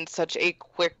in such a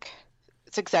quick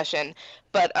succession.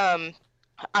 But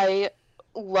I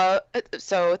love.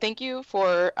 So thank you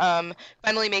for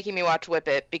finally making me watch Whip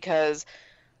It, because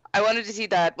I wanted to see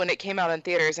that when it came out in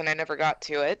theaters and I never got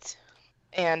to it,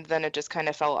 and then it just kind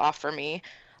of fell off for me.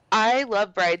 I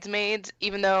love Bridesmaids,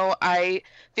 even though I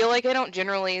feel like I don't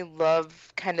generally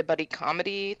love kind of buddy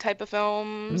comedy type of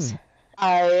films.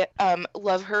 I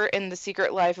love her in The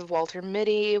Secret Life of Walter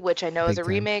Mitty, which I know is Big a time.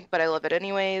 remake, but I love it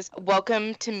anyways.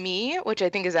 Welcome to Me, which I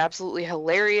think is absolutely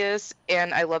hilarious,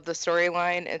 and I love the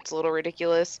storyline. It's a little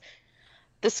ridiculous.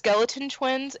 The Skeleton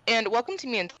Twins, and Welcome to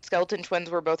Me and Skeleton Twins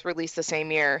were both released the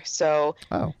same year. So,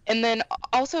 Oh, and then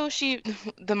also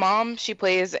the mom she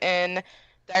plays in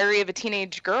Diary of a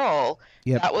Teenage Girl.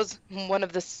 Yep. That was one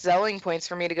of the selling points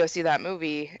for me to go see that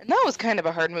movie, and that was kind of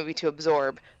a hard movie to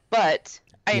absorb, but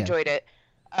I Yeah. enjoyed it.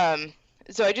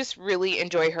 So I just really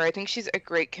enjoy her. I think she's a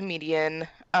great comedian.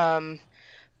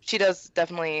 she does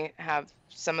definitely have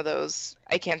some of those.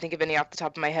 I can't think of any off the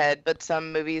top of my head, but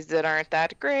some movies that aren't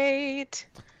that great.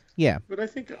 Yeah, But I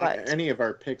think But- any of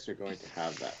our picks are going to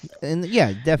have that. and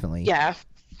yeah, definitely. Yeah.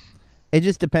 It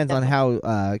just depends on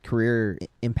how career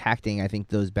impacting I think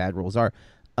those bad roles are.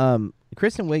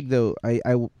 Kristen Wiig, though,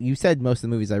 you said most of the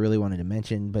movies I really wanted to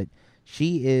mention, but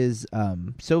she is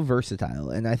so versatile,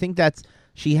 and I think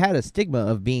she had a stigma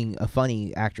of being a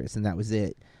funny actress, and that was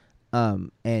it.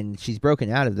 And she's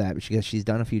broken out of that because she's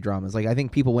done a few dramas. Like, I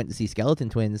think people went to see Skeleton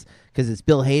Twins because it's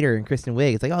Bill Hader and Kristen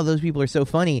Wiig. It's like, oh, those people are so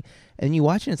funny, and you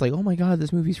watch it, and it's like, oh my god,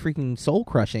 this movie's freaking soul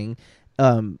crushing.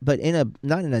 But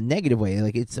not in a negative way.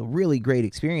 Like, it's a really great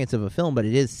experience of a film, but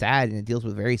it is sad and it deals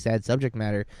with very sad subject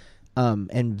matter.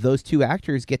 And those two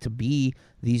actors get to be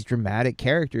these dramatic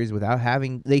characters without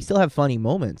having. They still have funny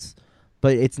moments,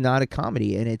 but it's not a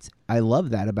comedy, and I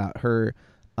love that about her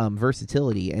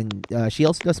versatility. And she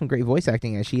also does some great voice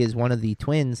acting, as she is one of the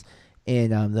twins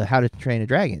in the How to Train a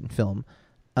Dragon film.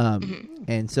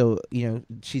 And so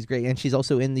she's great, and she's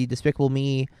also in the Despicable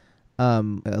Me.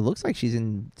 It looks like she's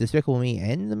in Despicable Me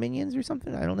and the Minions or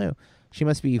something. I don't know. She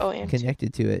must be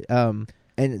connected to it.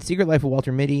 And Secret Life of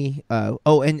Walter Mitty.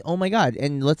 And oh my god!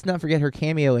 And let's not forget her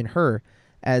cameo in Her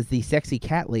as the sexy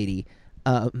cat lady,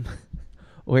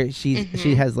 where she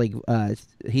has like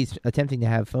he's attempting to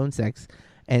have phone sex,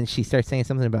 and she starts saying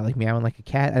something about like meowing like a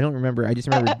cat. I don't remember. I just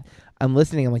remember I'm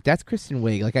listening. I'm like, that's Kristen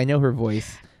Wiig. Like, I know her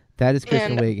voice. That is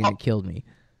Kristen Wiig, and it killed me.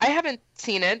 I haven't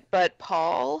seen it, but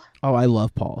Paul. Oh, I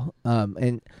love Paul.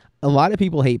 And a lot of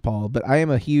people hate Paul, but I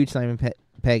am a huge Simon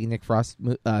Pegg and Nick Frost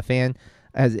fan.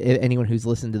 As anyone who's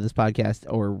listened to this podcast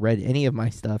or read any of my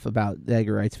stuff about the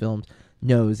Edgar Wright's films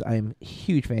knows, I'm a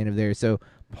huge fan of theirs. So,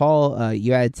 Paul,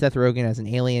 you had Seth Rogen as an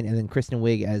alien, and then Kristen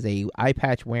Wiig as a eye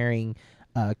patch wearing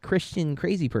Christian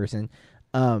crazy person.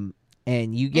 And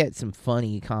you get some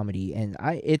funny comedy, and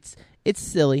it's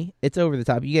silly, it's over the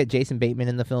top. You get Jason Bateman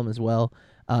in the film as well.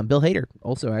 Bill Hader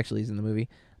also actually is in the movie.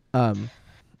 And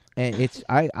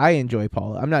I enjoy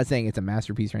Paul. I'm not saying it's a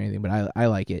masterpiece or anything, but I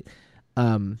like it.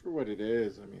 For what it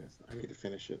is, I mean, I need to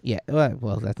finish it. Yeah,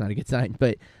 well, that's not a good sign,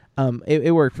 but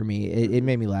it worked for me. It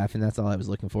made me laugh, and that's all I was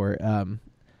looking for.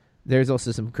 There's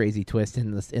also some crazy twist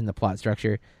in the plot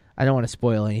structure. I don't want to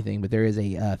spoil anything, but there is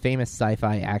a famous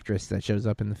sci-fi actress that shows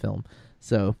up in the film.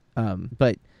 So,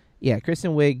 but yeah,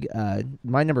 Kristen Wiig,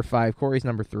 my number 5, Corey's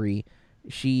number 3.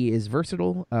 She is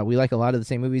versatile. We like a lot of the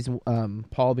same movies.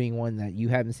 Paul being one that you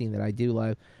haven't seen that I do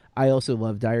love. I also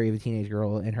love Diary of a Teenage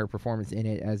Girl and her performance in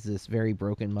it as this very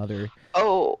broken mother.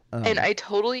 Oh, and I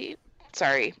totally...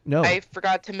 Sorry. No. I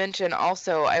forgot to mention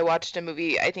also, I watched a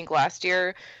movie, I think last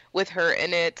year, with her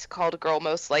in it called Girl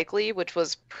Most Likely, which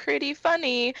was pretty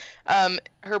funny.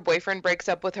 Her boyfriend breaks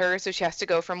up with her, so she has to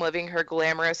go from living her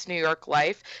glamorous New York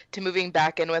life to moving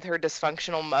back in with her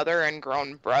dysfunctional mother and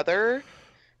grown brother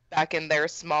back in their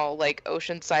small, like,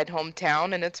 oceanside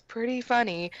hometown, and it's pretty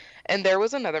funny. And there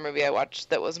was another movie I watched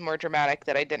that was more dramatic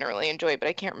that I didn't really enjoy, but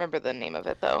I can't remember the name of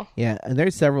it, though. Yeah, and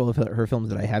there's several of her films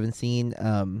that I haven't seen.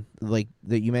 Like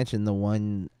that you mentioned, the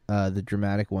one, the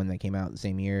dramatic one that came out the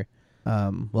same year,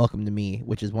 Welcome to Me,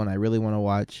 which is one I really want to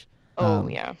watch.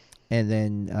 Yeah. And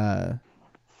then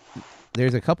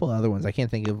there's a couple other ones. I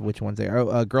can't think of which ones they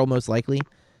are. Girl Most Likely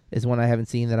is one I haven't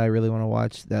seen that I really want to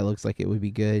watch. That looks like it would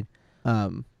be good.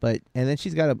 And then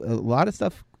she's got a lot of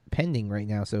stuff pending right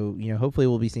now, so hopefully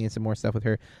we'll be seeing some more stuff with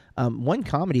her. One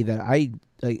comedy that I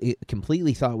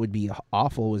completely thought would be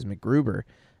awful was MacGruber,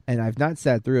 and I've not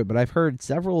sat through it, but I've heard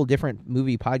several different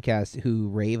movie podcasts who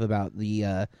rave about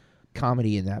the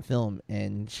comedy in that film,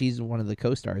 and she's one of the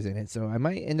co-stars in it, so I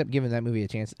might end up giving that movie a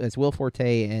chance. It's Will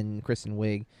Forte and Kristen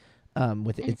Wiig.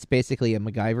 It's basically a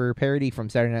MacGyver parody from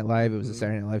Saturday Night Live. It was a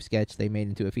Saturday Night Live sketch they made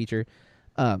into a feature.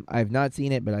 I've not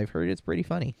seen it, but I've heard it's pretty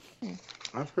funny.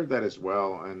 I've heard that as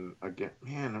well, and again,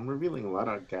 man, I'm revealing a lot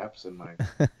of gaps in my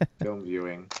film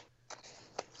viewing.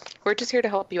 We're just here to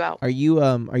help you out. Are you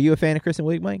a fan of Kristen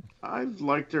Wiig, Mike? I've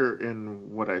liked her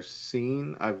in what I've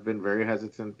seen. I've been very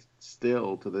hesitant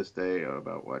still to this day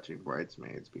about watching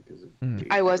Bridesmaids because of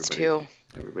I was too.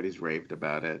 Everybody's raved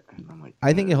about it, and I'm like,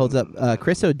 I think it holds up.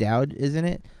 Chris O'Dowd is in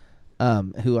it.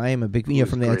 Who I am a big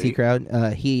from the IT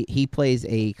crowd. He plays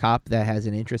a cop that has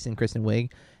an interest in Kristen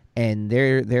Wiig, and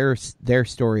their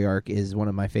story arc is one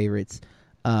of my favorites.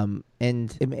 And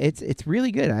it's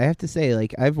really good. I have to say,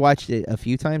 like, I've watched it a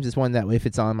few times. It's one that if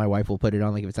it's on, my wife will put it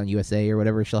on. Like if it's on USA or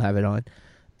whatever, she'll have it on,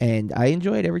 and I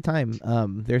enjoy it every time.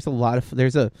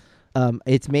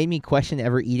 It's made me question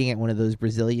ever eating at one of those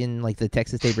Brazilian, like the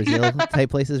Texas Day Brazil type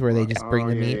places where they just bring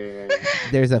the meat. Yeah.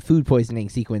 There's a food poisoning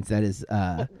sequence that is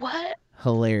What?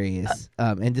 hilarious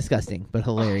and disgusting, but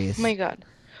hilarious. Oh my god.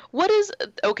 What is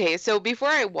okay? So before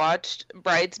I watched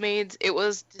Bridesmaids, it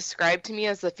was described to me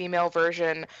as the female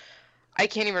version. I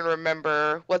can't even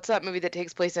remember. What's that movie that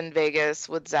takes place in Vegas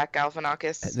with Zach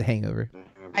Galifianakis? The Hangover.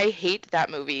 I hate that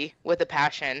movie with a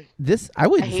passion. This I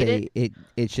wouldn't I hate say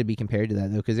it should be compared to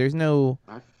that though, because there's no.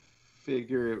 I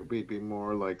figure it would be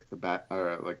more like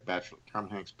like Bachelor, Tom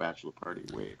Hanks' Bachelor Party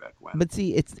way back when. But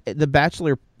see, it's the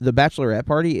Bachelorette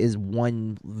party is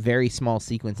one very small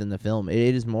sequence in the film. It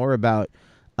is more about,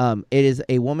 it is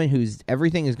a woman whose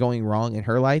everything is going wrong in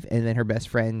her life, and then her best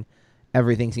friend,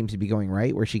 everything seems to be going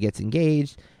right, where she gets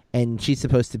engaged, and she's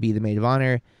supposed to be the maid of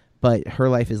honor, but her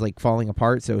life is like falling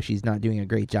apart, so she's not doing a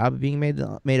great job of being maid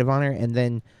of honor, and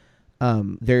then.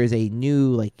 There is a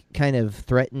new, like, kind of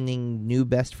threatening new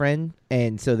best friend,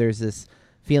 and so there's this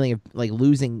feeling of, like,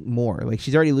 losing more. Like,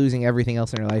 she's already losing everything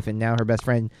else in her life, and now her best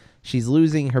friend, she's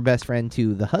losing her best friend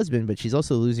to the husband, but she's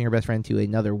also losing her best friend to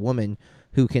another woman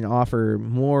who can offer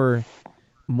more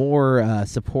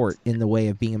support in the way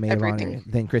of being a maid of honor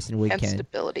than Kristen Wiig And can.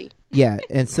 stability. Yeah,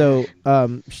 and so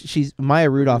she's Maya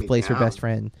Rudolph plays her best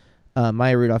friend.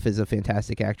 Maya Rudolph is a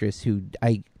fantastic actress who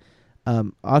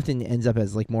often ends up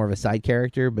as like more of a side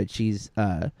character, but she's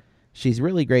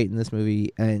really great in this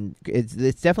movie, and it's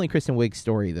definitely Kristen Wiig's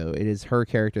story though. It is her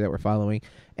character that we're following,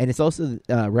 and it's also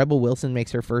Rebel Wilson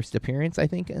makes her first appearance, I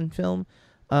think, in film,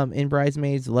 in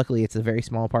Bridesmaids. Luckily, it's a very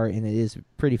small part, and it is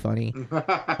pretty funny. But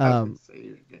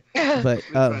But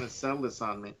trying to sell this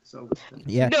on me. Sell this to me.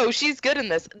 yeah, No, she's good in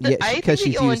this. yeah, I think because that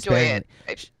she's you'll used enjoy sparingly.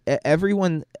 it.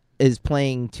 Everyone is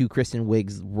playing to Kristen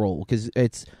Wiig's role because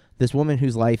it's this woman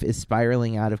whose life is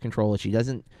spiraling out of control.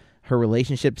 Her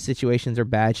relationship situations are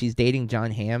bad. She's dating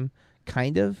John Hamm,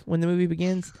 kind of, when the movie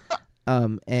begins.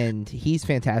 And he's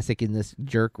fantastic in this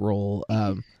jerk role.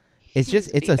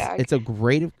 It's a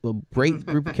great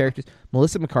group of characters.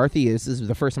 Melissa McCarthy this is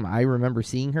the first time I remember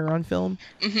seeing her on film.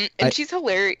 And she's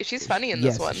hilarious. She's funny in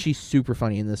this one. She's super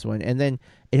funny in this one. And then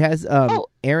it has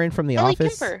Erin from The Ellie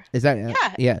Office. Kemper. Is that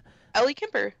yeah. Ellie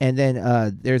Kemper. And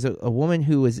then there's a woman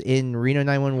who was in Reno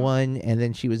 911, and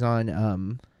then she was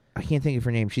on I can't think of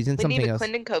her name. She's in something else.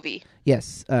 Clinton Covey.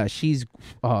 Yes, she's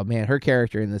her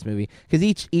character in this movie, because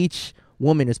each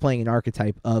woman is playing an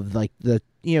archetype of like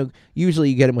usually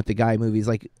you get them with the guy movies,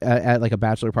 like at like a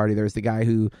bachelor party. There's the guy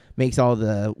who makes all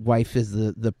the wife is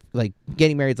the like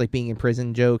getting married is like being in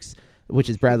prison jokes, which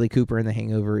is Bradley Cooper in The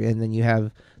Hangover, and then you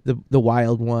have the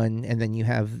wild one, and then you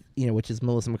have which is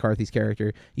Melissa McCarthy's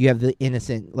character. You have the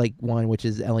innocent like one, which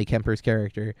is Ellie Kemper's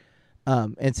character,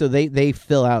 and so they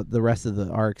fill out the rest of the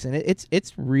arcs, and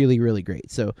it's really really great.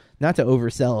 So not to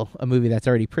oversell a movie that's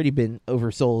already pretty been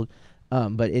oversold,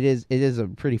 but it is a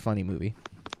pretty funny movie.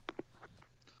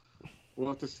 We'll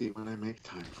have to see when I make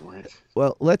time for it.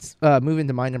 Well, let's move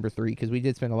into my number 3, because we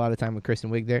did spend a lot of time with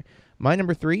Kristen Wiig there. My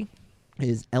number 3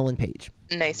 is Ellen Page.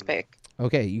 Nice pick.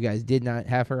 Okay, you guys did not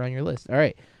have her on your list. All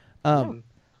right.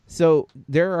 So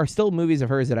there are still movies of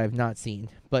hers that I've not seen,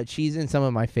 but she's in some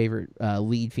of my favorite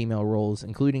lead female roles,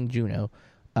 including Juno,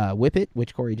 Whip It,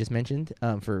 which Corey just mentioned,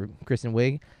 for Kristen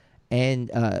Wiig, and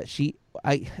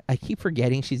I keep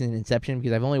forgetting she's in Inception,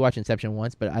 because I've only watched Inception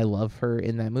once, but I love her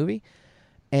in that movie.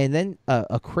 And then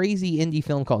a crazy indie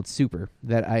film called Super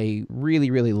that I really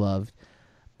really loved.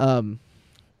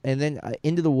 And then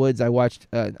Into the Woods, I watched,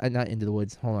 not Into the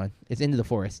Woods, hold on. It's Into the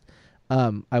Forest.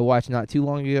 I watched not too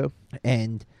long ago,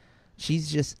 and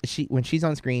when she's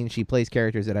on screen, she plays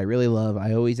characters that I really love.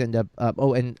 I always end up,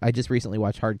 and I just recently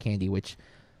watched Hard Candy, which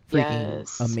freaking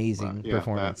amazing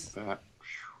performance.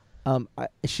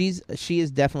 She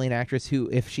is definitely an actress who,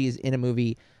 if she is in a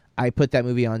movie, I put that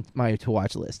movie on my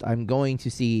to-watch list. I'm going to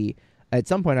see, at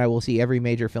some point I will see every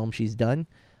major film she's done.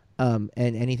 And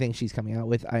anything she's coming out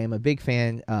with, I am a big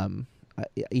fan.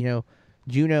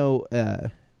 Juno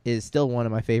is still one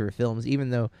of my favorite films, even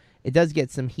though it does get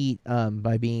some heat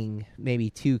by being maybe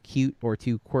too cute or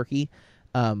too quirky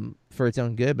for its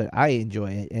own good. But I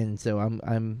enjoy it, and so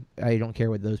I don't care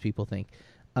what those people think.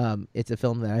 It's a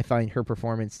film that I find her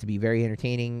performance to be very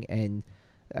entertaining, and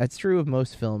that's true of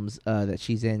most films that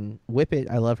she's in. Whip It,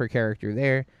 I love her character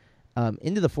there.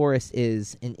 Into the Forest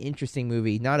is an interesting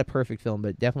movie, not a perfect film,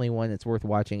 but definitely one that's worth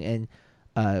watching. And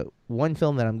one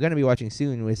film that I'm going to be watching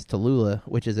soon was Tallulah,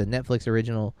 which is a Netflix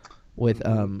original with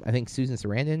I think Susan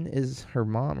Sarandon is her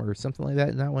mom or something like that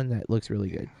in that one. That looks really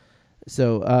good.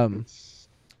 So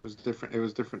it was different. It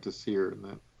was different to see her in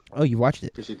that. Oh, you watched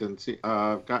it? Because she didn't see.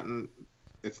 I've gotten.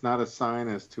 It's not a sign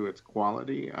as to its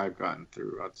quality. I've gotten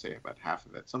through, I'd say, about half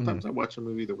of it. Sometimes I watch a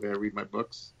movie the way I read my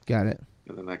books. Got it.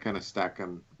 And then I kind of stack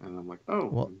them, and I'm like,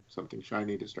 something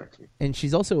shiny distracts me. And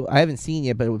she's also, I haven't seen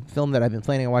yet, but a film that I've been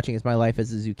planning on watching is My Life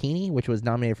as a Zucchini, which was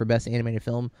nominated for Best Animated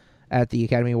Film at the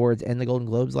Academy Awards and the Golden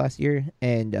Globes last year,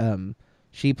 and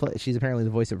she's apparently the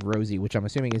voice of Rosie, which I'm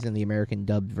assuming is in the American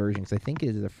dubbed version because I think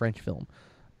it is a French film.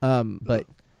 But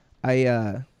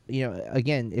I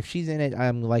again, if she's in it,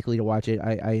 I'm likely to watch it.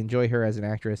 I enjoy her as an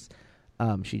actress.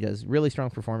 She does really strong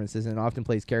performances and often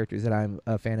plays characters that I'm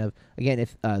a fan of. Again,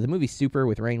 if the movie Super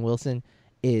with Rainn Wilson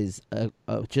is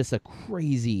just a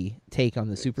crazy take on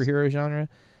the superhero genre.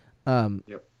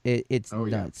 It's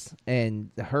nuts, and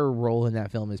her role in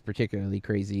that film is particularly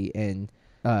crazy. And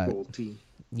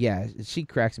yeah, she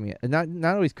cracks me.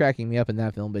 Not always cracking me up in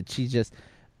that film, but she's just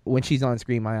when she's on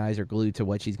screen, my eyes are glued to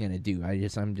what she's gonna do.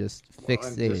 I'm just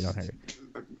fixated on her.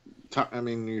 I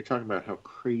mean, you're talking about how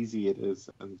crazy it is,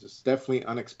 and just definitely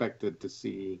unexpected to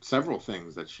see several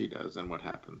things that she does and what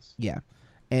happens. Yeah,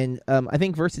 and I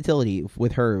think versatility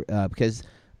with her because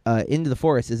Into the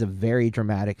Forest is a very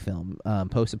dramatic film,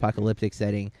 post-apocalyptic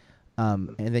setting,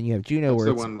 and then you have Juno, That's where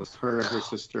the one with her and her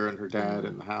sister and her dad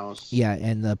in the house. Yeah,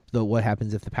 and the what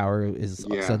happens if the power is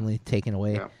suddenly taken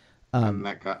away. Yeah. And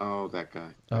that guy.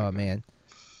 Oh, man,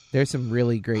 there's some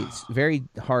really great, very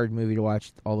hard movie to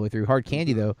watch all the way through. Hard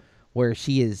Candy though, where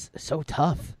she is so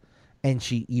tough, and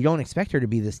you don't expect her to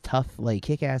be this tough, like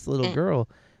kick-ass little girl,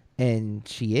 and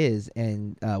she is.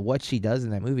 And what she does in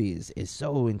that movie is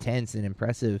so intense and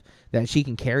impressive that she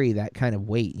can carry that kind of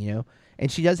weight, you know.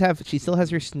 And she still has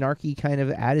her snarky kind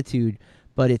of attitude,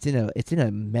 but it's in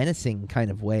a menacing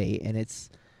kind of way, and it's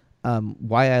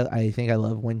why I think I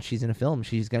love when she's in a film.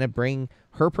 She's gonna bring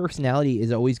her personality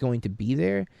is always going to be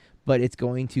there, but it's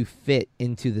going to fit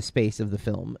into the space of the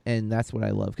film, and that's what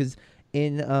I love. Because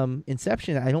in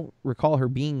Inception, I don't recall her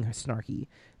being snarky.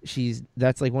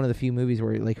 That's like one of the few movies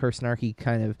where like her snarky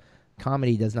kind of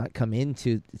comedy does not come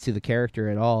into the character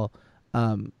at all.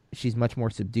 She's much more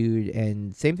subdued,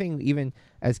 and same thing even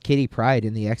as Kitty Pryde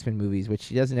in the X-Men movies, which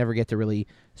she doesn't ever get to really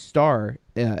star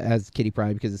as Kitty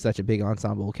Pryde because it's such a big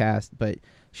ensemble cast, but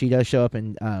she does show up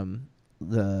in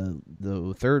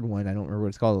the third one. I don't remember what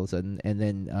it's called all of a sudden, and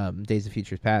then Days of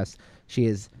Futures Past. She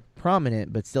is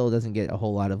prominent, but still doesn't get a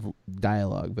whole lot of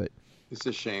dialogue. But it's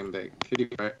a shame that Kitty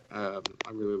Pryde, I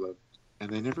really love, and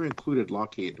they never included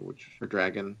Lockheed, which her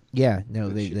dragon. Yeah, no,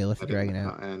 they left the dragon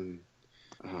out. And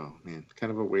oh man,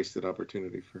 kind of a wasted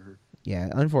opportunity for her. Yeah,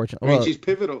 unfortunately. I mean, she's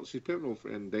pivotal. She's pivotal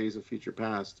in Days of Future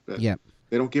Past, but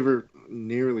they don't give her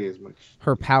nearly as much.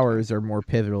 Her powers are more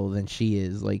pivotal than she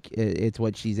is. Like it's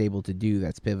what she's able to do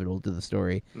that's pivotal to the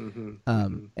story.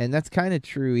 And that's kind of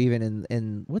true even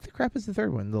in what the crap is the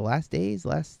third one? The Last Days.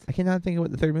 I cannot think of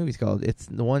what the third movie's called. It's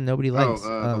the one nobody likes.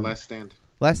 The Last Stand.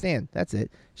 Last Stand. That's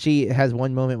it. She has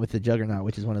one moment with the Juggernaut,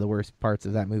 which is one of the worst parts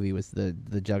of that movie. Was the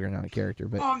Juggernaut character?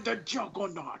 But I'm the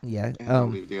Juggernaut. Yeah. And I'll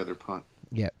leave the other part.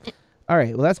 Yeah. All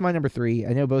right. Well, that's my number 3. I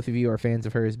know both of you are fans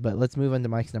of hers, but let's move on to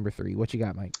Mike's number 3. What you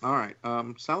got, Mike? All right.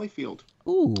 Sally Field.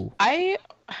 Ooh. I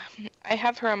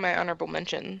have her on my honorable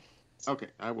mention. Okay,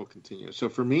 I will continue. So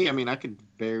for me, I mean, I can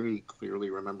very clearly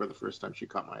remember the first time she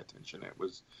caught my attention. It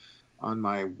was on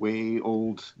my way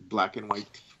old black and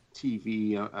white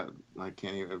TV. I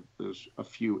can't even. It was a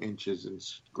few inches in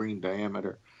screen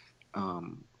diameter.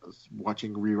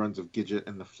 Watching reruns of Gidget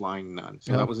and the Flying Nun.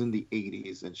 So that was in the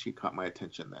 80s, and she caught my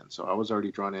attention then. So I was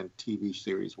already drawn in TV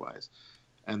series wise.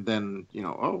 And then,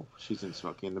 she's in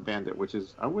Smokey and the Bandit, which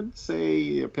is, I wouldn't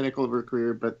say a pinnacle of her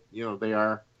career, but, they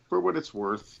are, for what it's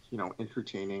worth,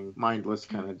 entertaining, mindless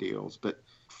kind of deals. But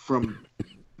from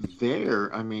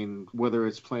there, I mean, whether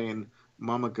it's playing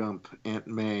Mama Gump, Aunt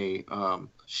May,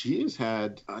 she has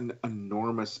had an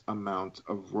enormous amount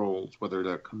of roles, whether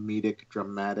they're comedic,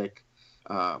 dramatic.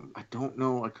 I don't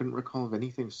know. I couldn't recall of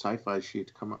anything sci-fi she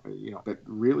had come up, but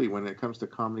really when it comes to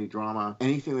comedy, drama,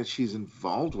 anything that she's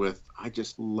involved with, I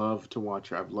just love to watch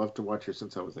her. I've loved to watch her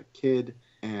since I was a kid.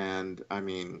 And I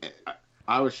mean,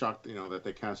 I was shocked, that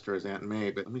they cast her as Aunt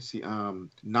May, but let me see.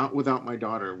 Not Without My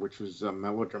Daughter, which was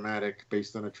melodramatic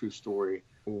based on a true story.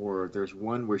 Or there's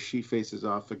one where she faces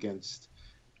off against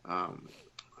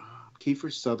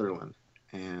Kiefer Sutherland.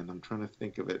 And I'm trying to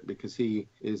think of it because he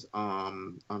is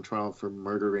on trial for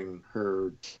murdering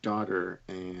her daughter.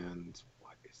 And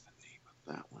what is the name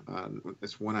of that one?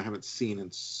 It's one I haven't seen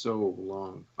in so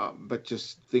long. But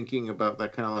just thinking about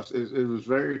that kind of loss, it was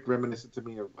very reminiscent to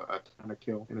me of A Time to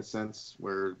Kill in a sense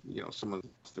where, someone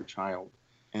lost their child.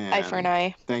 And Eye for an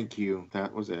Eye. Thank you.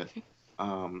 That was it.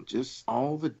 Just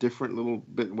all the different little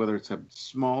bit, whether it's a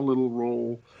small little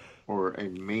role or a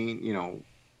main,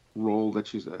 role that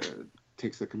she's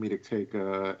takes the comedic take,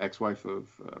 ex-wife of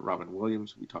Robin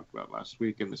Williams, we talked about last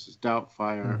week, and Mrs.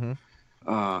 Doubtfire.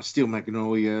 Steel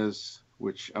Magnolias,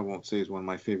 which I won't say is one of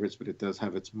my favorites, but it does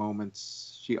have its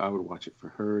moments. I would watch it for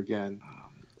her again.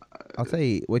 I'll tell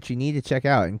you what you need to check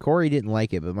out. And Corey didn't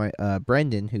like it, but my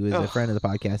Brendan, who is a friend of the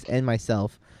podcast, and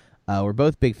myself, we're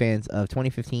both big fans of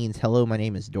 2015's Hello, My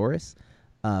Name is Doris.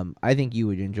 I think you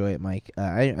would enjoy it, Mike.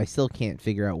 I still can't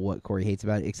figure out what Corey hates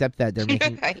about it, except that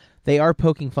they are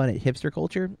poking fun at hipster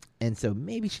culture, and so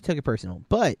maybe she took it personal.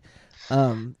 But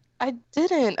I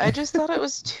didn't. I just thought it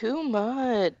was too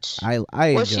much. I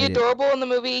Was she enjoyed it. adorable in the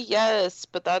movie? Yes,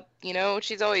 but that,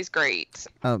 she's always great.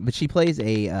 But she plays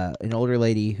an older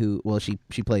lady who, well, she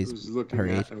plays Who's looking her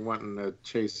at age. and wanting to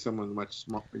chase someone much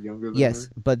younger than Yes,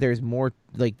 her? but there's more.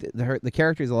 Like the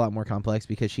character is a lot more complex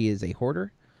because she is a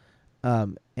hoarder,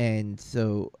 and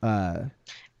so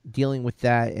dealing with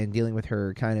that and dealing with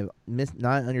her kind of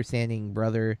not understanding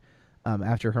brother.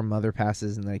 After her mother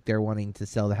passes, and like they're wanting to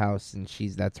sell the house, and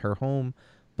that's her home,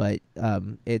 but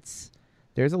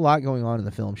there's a lot going on in the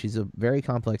film. She's a very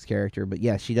complex character, but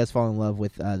yes, she does fall in love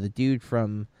with the dude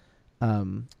from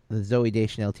the Zooey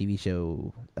Deschanel TV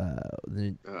show.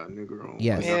 New Girl.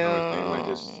 Yes. I don't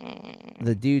know her name.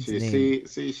 The dude's name.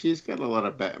 See, she's got a lot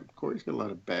of Corey's got a lot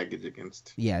of baggage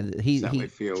against Yeah, Sally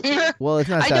Field. well, it's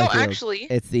not I Sally don't Field. actually.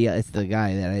 It's the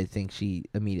guy that I think she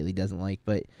immediately doesn't like,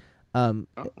 but. Oh.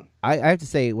 I have to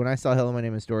say, when I saw Hello, My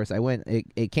Name is Doris,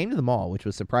 it came to the mall, which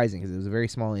was surprising because it was a very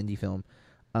small indie film.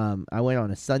 I went on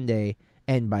a Sunday,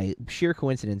 and by sheer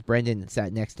coincidence, Brendan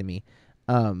sat next to me.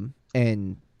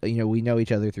 And, we know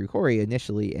each other through Corey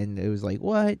initially, and it was like,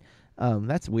 what?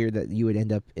 That's weird that you would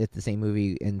end up at the same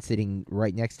movie and sitting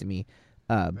right next to me.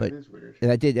 But That is weird.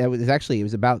 it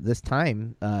was about this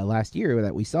time last year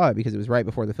that we saw it because it was right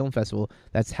before the film festival.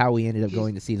 That's how we ended up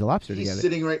going to see The Lobster He's together.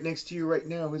 sitting right next to you right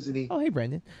now, isn't he? Oh, hey,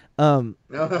 Brendan. No.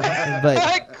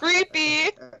 But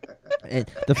Creepy. and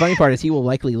the funny part is he will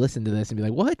likely listen to this and be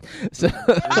like, "What?" So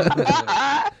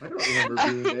I don't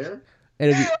remember being there.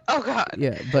 it'd be, Oh God.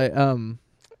 yeah, but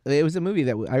it was a movie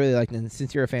that I really liked, and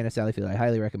since you're a fan of Sally Field, I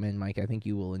highly recommend, Mike. I think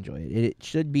you will enjoy it. It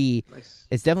should be. Nice.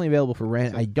 It's definitely available for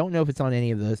rent. I don't know if it's on any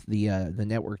of the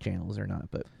network channels or not,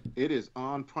 but It is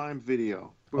on Prime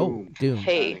Video. oh, Boom. Doom,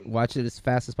 Hey. watch it as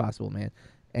fast as possible, man,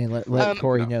 and let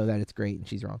Corey know that it's great and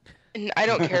she's wrong. I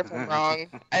don't care if I'm wrong.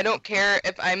 I don't care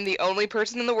if I'm the only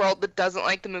person in the world that doesn't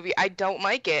like the movie. I don't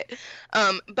like it.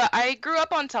 But I grew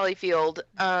up on Sally Field.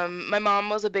 My mom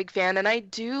was a big fan, and I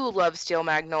do love Steel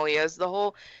Magnolias. The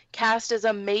whole cast is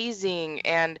amazing,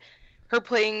 and her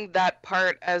playing that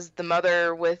part as the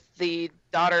mother with the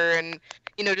daughter, and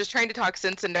just trying to talk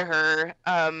sense into her,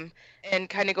 and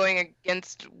kind of going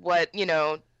against what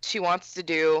she wants to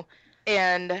do,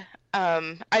 and.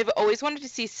 I've always wanted to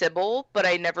see Sybil, but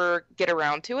I never get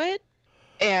around to it.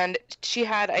 And she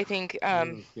had, I think,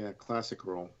 Yeah, classic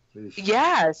role.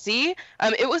 yeah. See,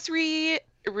 it was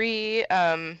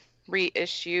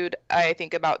reissued, I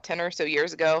think, about 10 or so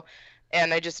years ago,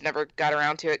 and I just never got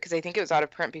around to it because I think it was out of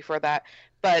print before that.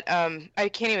 But I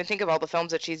can't even think of all the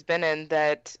films that she's been in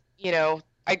that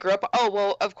I grew up. Oh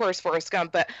well, of course, Forrest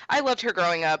Gump. But I loved her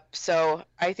growing up, so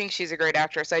I think she's a great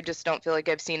actress. I just don't feel like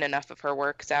I've seen enough of her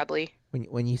work, sadly.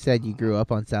 When you said you grew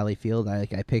up on Sally Field, I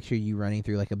pictured you running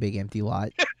through like a big empty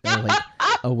lot, and, like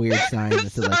a weird sign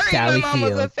that said like Sorry, Sally my mom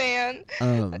was a Field. fan.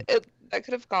 That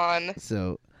could have gone.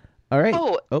 So, all right.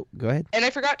 Oh, Go ahead. and I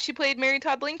forgot she played Mary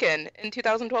Todd Lincoln in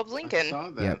 2012's I Lincoln. saw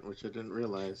that, Yep. which I didn't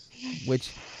realize.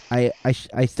 Which I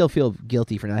still feel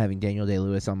guilty for not having Daniel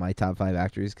Day-Lewis on my top 5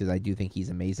 actors because I do think he's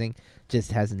amazing.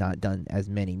 Just has not done as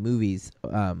many movies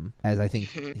as I think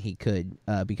he could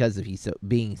because of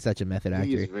being such a method actor.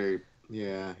 He's very,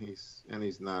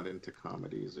 he's not into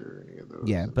comedies or any of those.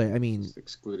 Yeah, but I mean, Just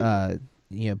excluded.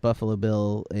 Buffalo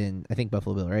Bill and I think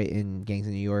Buffalo Bill, right, in Gangs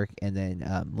of New York, and then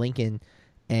Lincoln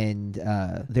and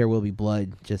There Will Be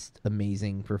Blood, just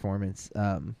amazing performance.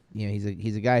 He's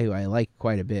a guy who I like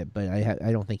quite a bit, but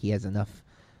I don't think he has enough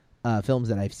films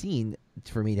that I've seen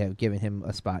for me to have given him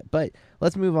a spot. But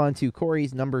let's move on to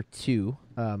Corey's number 2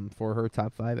 for her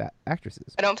top 5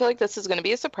 actresses. I don't feel like this is going to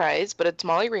be a surprise, but it's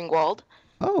Molly Ringwald.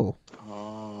 Oh,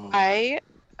 I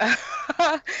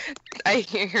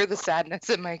hear the sadness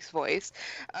in Mike's voice.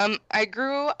 I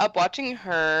grew up watching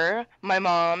her. My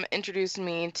mom introduced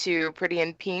me to Pretty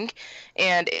in Pink,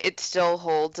 and it still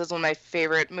holds as one of my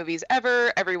favorite movies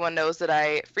ever. Everyone knows that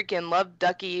I freaking love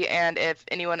Ducky, and if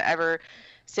anyone ever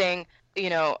sang,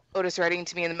 Otis Redding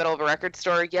to me in the middle of a record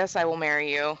store, yes, I will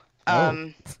marry you.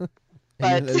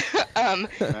 But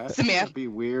That's Samantha, gonna be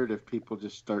weird if people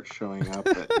just start showing up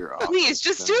at your office. please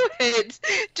just do it.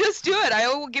 Just do it. I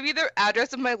will give you the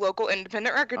address of my local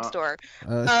independent record store.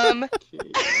 Okay.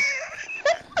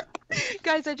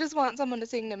 Guys, I just want someone to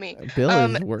sing to me. Bill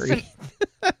is worried.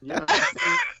 Yeah.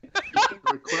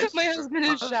 My husband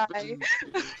is shy.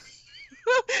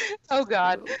 Oh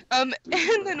God. And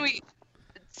then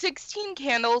 16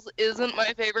 Candles isn't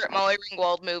my favorite Molly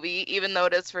Ringwald movie, even though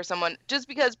it is for someone, just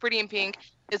because Pretty in Pink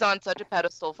is on such a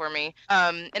pedestal for me.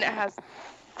 And it has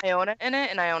Iona in it,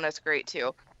 and Iona's great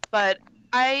too. But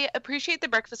I appreciate The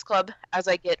Breakfast Club as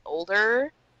I get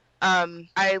older.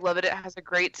 I love it. It has a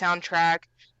great soundtrack.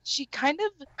 She kind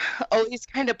of always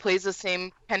kind of plays the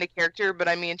same kind of character, but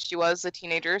I mean, she was a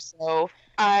teenager, so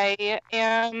I'm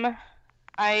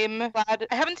glad.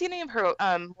 I haven't seen any of her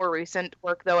more recent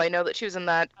work, though. I know that she was in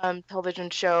that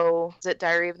television show. Is it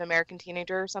Diary of an American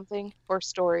Teenager or something? Or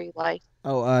Story Life?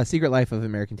 Oh, Secret Life of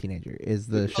American Teenager is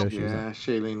the show she was in. Yeah,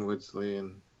 Shailene Woodley,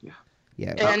 and yeah.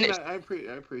 Yeah. And I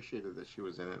appreciated that she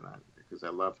was in it, not because I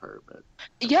love her, but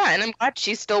yeah, and I'm glad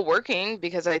she's still working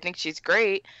because I think she's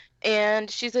great. And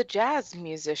she's a jazz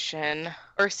musician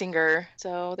or singer,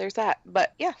 so there's that.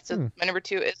 But yeah, so my number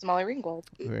 2 is Molly Ringwald.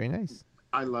 Very nice.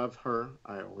 I love her.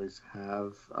 I always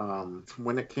have.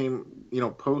 When it came,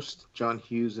 post John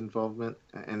Hughes involvement,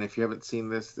 and if you haven't seen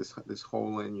this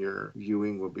hole in your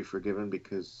viewing will be forgiven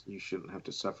because you shouldn't have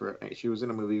to suffer. She was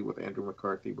in a movie with Andrew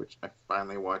McCarthy, which I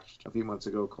finally watched a few months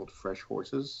ago, called Fresh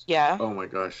Horses. Yeah. Oh my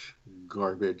gosh,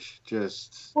 garbage. And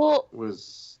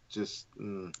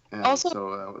Also,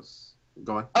 so that was.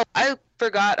 Go on. Oh, I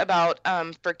forgot about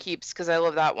For Keeps because I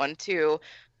love that one too,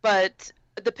 but.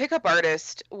 The Pickup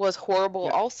Artist was horrible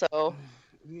also.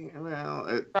 Yeah, well,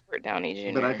 Robert Downey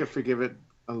Jr. But I could forgive it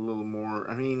a little more.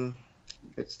 I mean,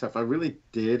 it's tough. I really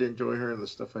did enjoy her and the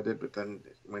stuff I did, but then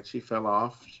when she fell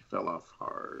off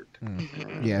hard.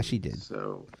 Yeah, she did.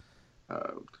 So,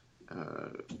 I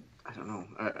don't know.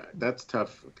 That's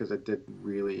tough because I did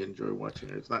really enjoy watching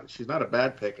her. She's not a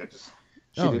bad pick.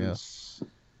 She didn't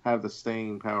have the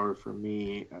staying power for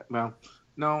me. Well.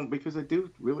 No, because I do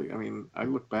really. I mean, I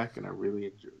look back and I really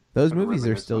enjoy those movies.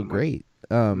 Are still great.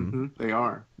 They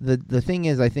are. The thing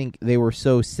is, I think they were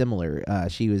so similar.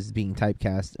 She was being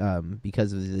typecast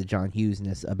because of the John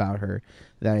Hughesness about her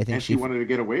that I think she wanted to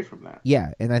get away from that.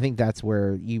 Yeah, and I think that's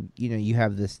where you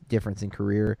have this difference in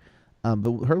career.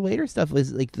 But her later stuff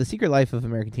was like The Secret Life of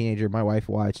American Teenager. My wife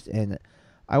watched, and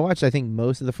I watched I think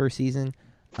most of the first season,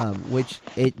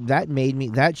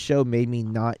 that show made me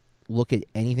not look at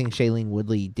anything Shailene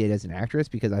Woodley did as an actress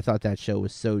because I thought that show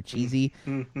was so cheesy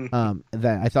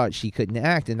that I thought she couldn't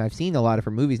act. And I've seen a lot of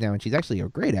her movies now, and she's actually a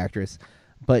great actress.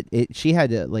 But she had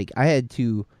to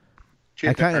She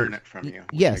had to earn it from you.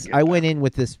 Yes, I went in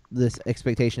with this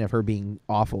expectation of her being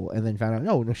awful, and then found out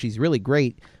no, she's really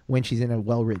great when she's in a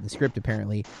well written script.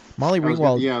 Apparently, Molly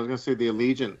Ringwald. I was gonna say the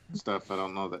Allegiant stuff. I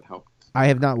don't know that helped. I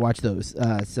have not watched those,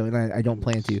 and I don't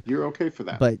plan to. You're okay for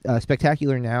that. But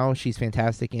Spectacular Now, she's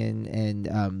fantastic in,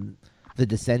 and The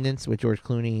Descendants with George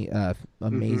Clooney,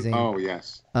 amazing. Oh,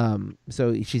 yes.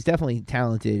 So she's definitely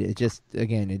talented. It just,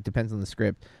 again, it depends on the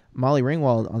script. Molly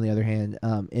Ringwald, on the other hand,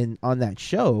 on that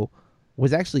show,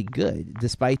 was actually good,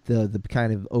 despite the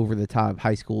kind of over-the-top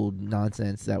high school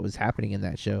nonsense that was happening in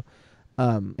that show.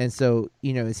 And so,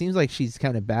 it seems like she's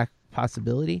kind of back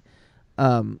possibility.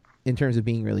 In terms of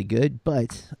being really good,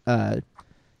 but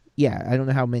yeah, I don't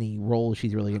know how many roles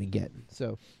she's really going to get.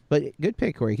 So, but good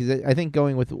pick, Corey, because I think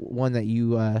going with one that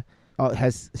you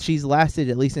she's lasted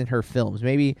at least in her films.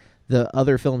 Maybe the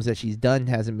other films that she's done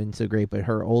hasn't been so great, but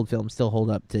her old films still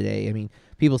hold up today. I mean,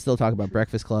 people still talk about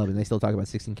Breakfast Club, and they still talk about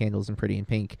 16 Candles and Pretty in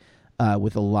Pink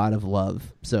with a lot of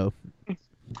love. So,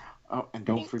 oh, and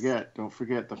don't forget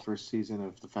the first season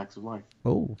of The Facts of Life.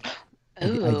 Oh.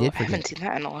 Ooh, I haven't seen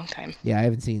that in a long time. Yeah, I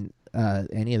haven't seen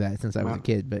any of that since I was a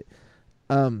kid. But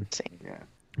yeah.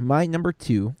 My number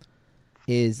 2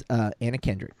 is Anna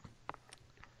Kendrick.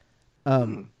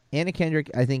 Anna Kendrick,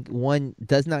 I think, one,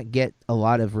 does not get a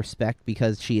lot of respect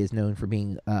because she is known for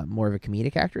being more of a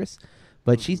comedic actress.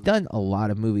 But she's done a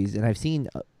lot of movies, and I've seen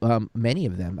many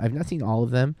of them. I've not seen all of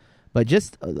them, but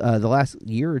just the last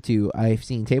year or two, I've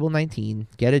seen Table 19,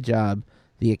 Get a Job,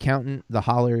 The Accountant, The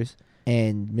Hollers,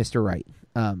 and Mr. Right.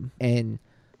 And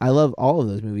I love all of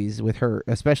those movies with her,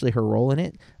 especially her role in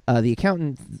it. The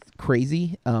Accountant's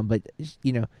crazy, but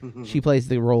she plays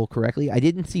the role correctly. I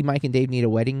didn't see Mike and Dave Need a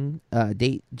Wedding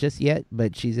Date just yet,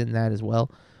 but she's in that as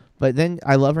well. But then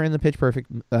I love her in the Pitch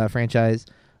Perfect franchise.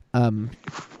 And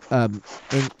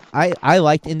I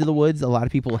liked Into the Woods. A lot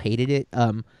of people hated it.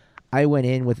 I went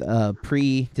in with a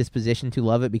predisposition to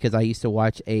love it because I used to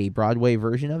watch a Broadway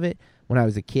version of it when I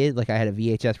was a kid. Like, I had a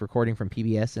VHS recording from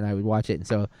PBS, and I would watch it. And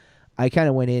so I kind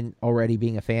of went in already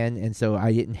being a fan, and so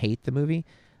I didn't hate the movie.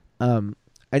 I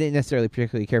didn't necessarily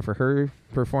particularly care for her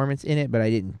performance in it, but I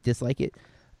didn't dislike it.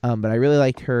 But I really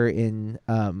liked her in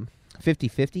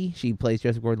 50-50. She plays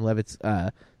Joseph Gordon-Levitt's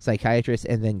psychiatrist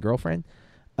and then girlfriend.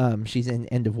 She's in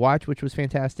End of Watch, which was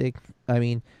fantastic. I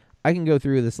mean, I can go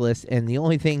through this list, and the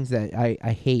only things that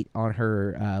I hate on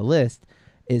her list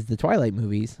is the Twilight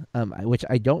movies, which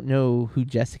I don't know who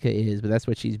Jessica is, but that's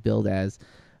what she's billed as.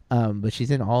 But she's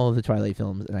in all of the Twilight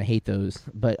films, and I hate those.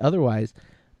 But otherwise,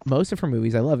 most of her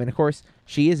movies I love. And, of course,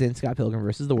 she is in Scott Pilgrim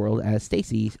vs. the World as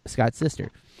Stacy, Scott's sister.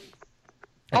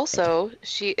 Also,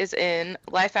 she is in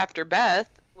Life After Beth,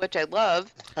 which I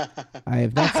love. I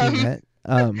have not seen that.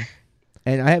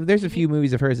 And there's a few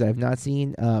movies of hers that I've not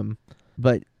seen.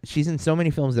 But she's in so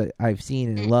many films that I've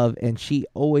seen and love, and she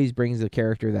always brings a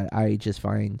character that I just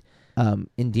find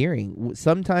endearing.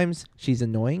 Sometimes she's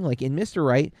annoying. Like in Mr.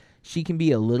 Right, she can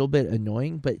be a little bit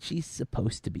annoying, but she's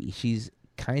supposed to be. She's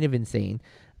kind of insane.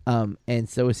 And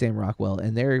so is Sam Rockwell,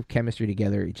 and their chemistry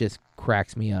together just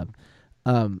cracks me up.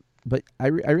 But I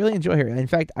really enjoy her. In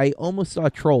fact, I almost saw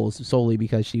Trolls solely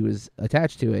because she was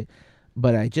attached to it,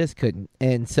 but I just couldn't,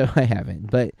 and so I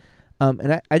haven't. But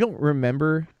and I don't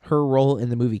remember her role in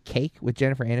the movie Cake with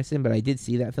Jennifer Aniston, but I did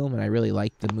see that film, and I really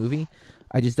liked the movie.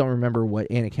 I just don't remember what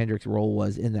Anna Kendrick's role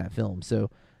was in that film.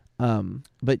 So,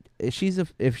 but if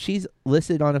she's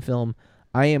listed on a film,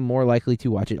 I am more likely to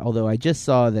watch it. Although I just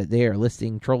saw that they are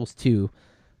listing Trolls 2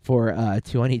 for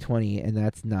 2020, and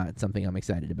that's not something I'm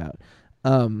excited about.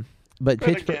 But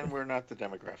again, we're not the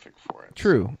demographic for it.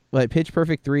 True, so. but Pitch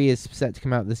Perfect 3 is set to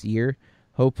come out this year.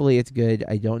 Hopefully it's good.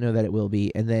 I don't know that it will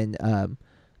be. And then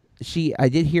I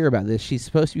did hear about this. She's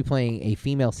supposed to be playing a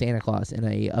female Santa Claus in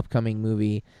a upcoming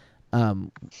movie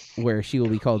where she will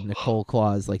be called Nicole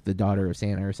Claus, like the daughter of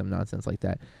Santa or some nonsense like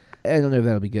that. I don't know if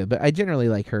that'll be good, but I generally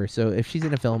like her. So if she's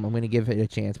in a film, I'm going to give it a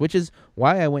chance, which is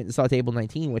why I went and saw Table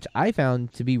 19, which I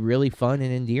found to be really fun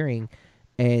and endearing.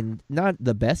 And not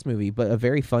the best movie, but a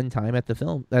very fun time at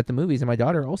the movies, and my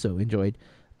daughter also enjoyed.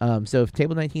 So if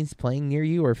Table 19 is playing near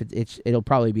you, or if it'll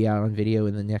probably be out on video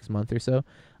in the next month or so,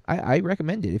 I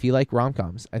recommend it. If you like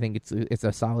rom-coms, I think it's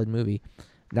a solid movie.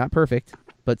 Not perfect,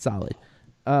 but solid.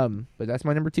 But that's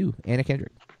my number 2, Anna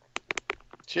Kendrick.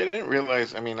 See, I didn't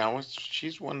realize. I mean,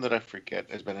 she's one that I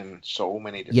forget has been in so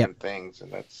many different things,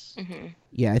 and that's. Mm-hmm.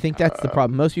 Yeah, I think that's the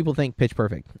problem. Most people think Pitch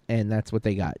Perfect, and that's what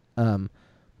they got.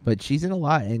 But she's in a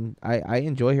lot, and I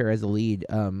enjoy her as a lead.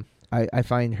 I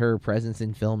find her presence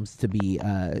in films to be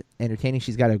entertaining.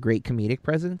 She's got a great comedic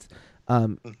presence.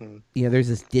 There's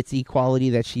this ditzy quality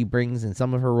that she brings in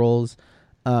some of her roles,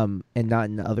 and not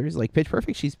in others. Like Pitch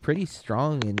Perfect, she's pretty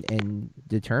strong and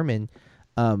determined,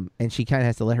 and she kind of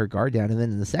has to let her guard down. And then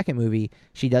in the second movie,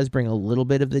 she does bring a little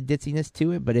bit of the ditziness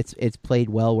to it, but it's played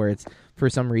well, where it's, for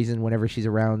some reason, whenever she's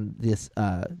around this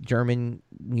German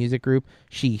music group,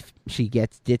 she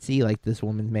gets ditzy. Like this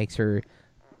woman makes her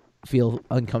feel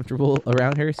uncomfortable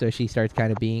around her, so she starts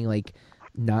kind of being like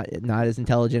not as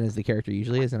intelligent as the character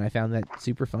usually is, and I found that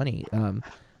super funny.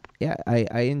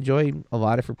 I enjoy a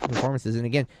lot of her performances. And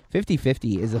again,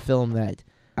 50-50 is a film that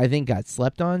I think got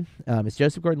slept on. It's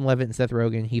Joseph Gordon-Levitt and Seth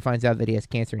Rogen. He finds out that he has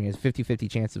cancer, and he has a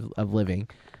 50-50 chance of living.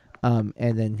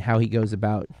 And then how he goes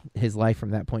about his life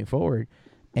from that point forward.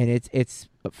 And it's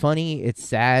funny, it's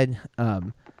sad.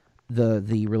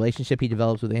 The relationship he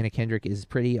develops with Anna Kendrick is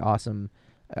pretty awesome.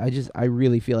 I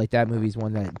really feel like that movie is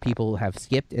one that people have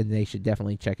skipped, and they should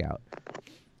definitely check out.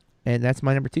 And that's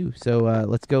my number 2. So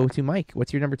let's go to Mike.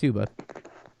 What's your number 2, bud?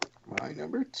 My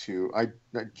number 2,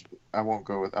 I won't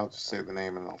go with. I'll just say the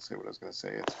name and I'll say what I was going to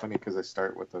say. It's funny because I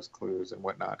start with those clues and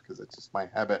whatnot because it's just my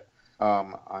habit.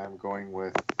 I'm going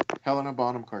with Helena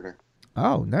Bonham Carter.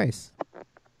 Oh, nice.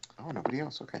 Oh, nobody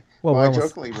else. Okay. Well, I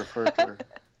jokingly refer to her.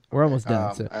 We're almost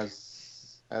done. So.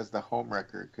 As the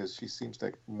homewrecker, because she seems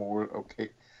like more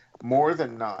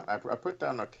than not. I put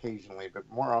down occasionally, but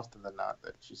more often than not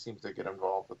that she seems to get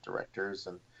involved with directors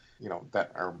and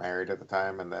that are married at the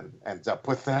time and then ends up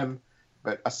with them.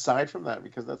 But aside from that,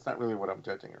 because that's not really what I'm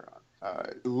judging her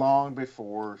on. Long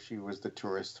before she was the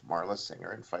tourist Marla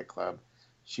Singer in Fight Club,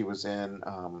 she was in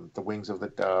The Wings of the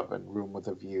Dove and Room with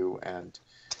a View, and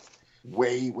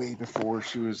way before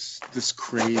she was this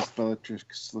crazed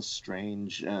Bellatrix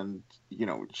Lestrange, and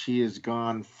she has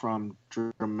gone from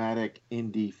dramatic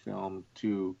indie film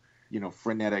to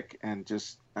frenetic and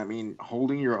just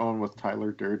holding your own with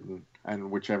Tyler Durden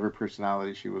and whichever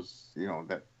personality she was,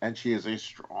 and she is a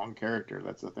strong character.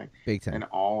 That's the thing. Big time. In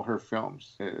all her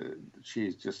films,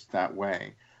 she's just that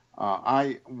way.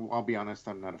 I'll be honest,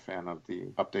 I'm not a fan of the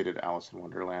updated Alice in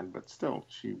Wonderland, but still,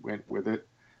 she went with it.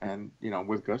 And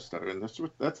with gusto, and that's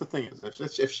the thing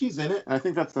is, if she's in it, and I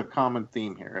think that's the common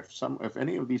theme here. If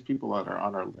any of these people that are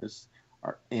on our list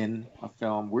are in a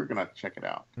film, we're gonna check it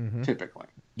out. Mm-hmm. Typically,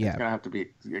 it's gonna have to be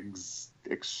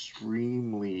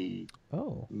extremely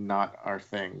not our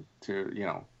thing to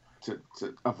to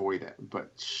avoid it.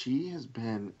 But she has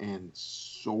been in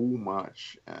so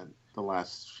much in the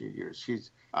last few years.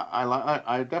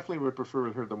 I definitely would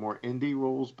prefer her the more indie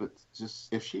roles, but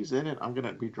just if she's in it, I'm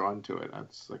gonna be drawn to it.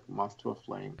 It's like moth to a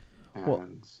flame. And Well,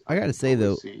 I gotta say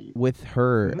though, with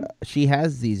her, she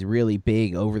has these really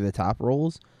big over the top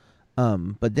roles,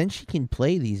 but then she can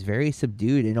play these very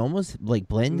subdued and almost like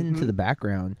blend into the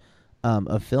background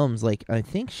of films. Like I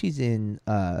think she's in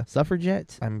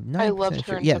Suffragette. I'm not. I loved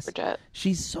her in Suffragette.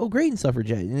 She's so great in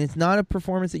Suffragette, and it's not a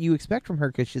performance that you expect from her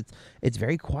because it's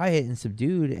very quiet and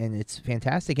subdued, and it's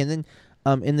fantastic. And then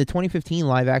in the 2015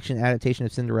 live action adaptation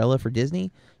of Cinderella for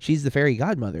Disney, she's the fairy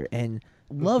godmother, and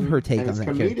love her take and on it's that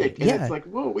comedic, character. and Yeah, it's like,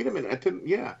 whoa, wait a minute, I didn't.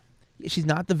 Yeah, she's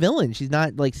not the villain. She's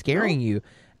not like scaring you,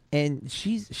 and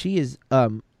she is. I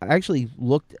actually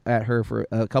looked at her for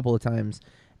a couple of times,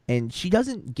 and she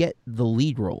doesn't get the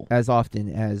lead role as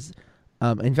often as.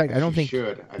 In fact, I don't think.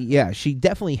 Yeah, she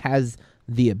definitely has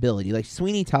the ability. Like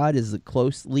Sweeney Todd is the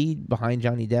close lead behind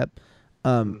Johnny Depp,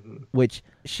 which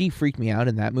she freaked me out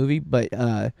in that movie, but.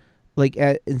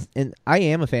 And I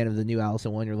am a fan of the new Alice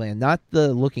in Wonderland, not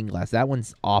the Looking Glass. That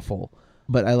one's awful,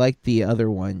 but I like the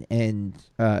other one. And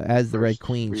as the Red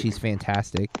Queen, she's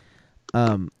fantastic.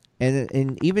 And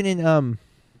even in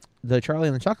the Charlie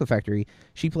and the Chocolate Factory,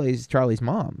 she plays Charlie's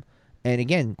mom. And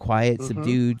again, quiet,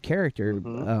 subdued character,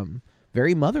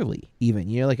 very motherly.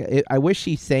 Even I wish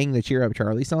she sang the Cheer Up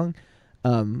Charlie song.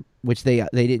 Which they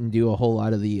didn't do a whole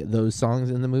lot of those songs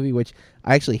in the movie, which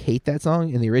I actually hate that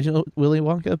song in the original Willy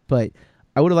Wonka, but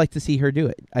I would have liked to see her do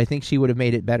it. I think she would have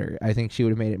made it better. I think she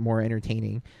would have made it more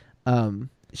entertaining.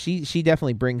 She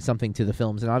definitely brings something to the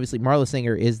films, and obviously Marla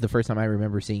Singer is the first time I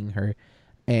remember seeing her,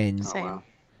 and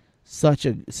such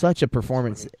a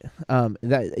performance.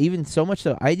 That even so much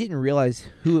so I didn't realize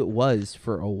who it was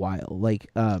for a while,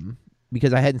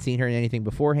 because I hadn't seen her in anything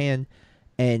beforehand.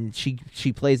 And she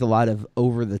plays a lot of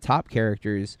over the top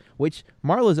characters, which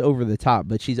Marla's over the top,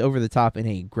 but she's over the top in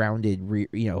a grounded,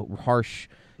 harsh,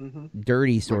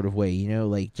 dirty sort of way.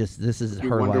 Like just this is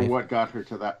her life. You wonder what got her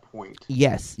to that point.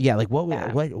 Yes, yeah. Like what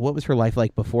was her life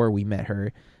like before we met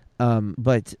her?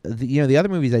 But the other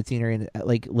movies I'd seen her in,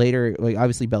 like later, like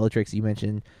obviously Bellatrix you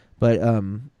mentioned, but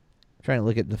trying to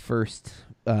look at the first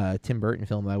Tim Burton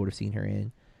film I would have seen her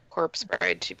in. Corpse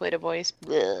Bride, she played a voice.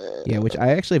 Yeah, which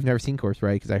I actually have never seen Corpse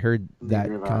Bride because I heard that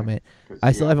comment.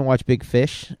 I still haven't watched Big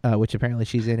Fish, which apparently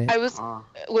she's in it. I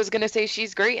was gonna say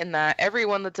she's great in that.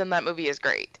 Everyone that's in that movie is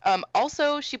great.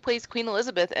 Also, she plays Queen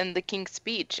Elizabeth in The King's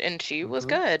Speech, and she was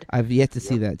good. I've yet to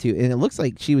see that too, and it looks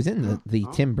like she was in the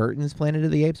Tim Burton's Planet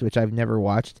of the Apes, which I've never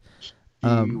watched.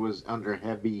 She was under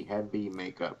heavy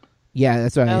makeup. Yeah,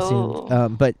 that's what I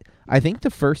assumed. But I think the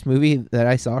first movie that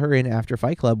I saw her in after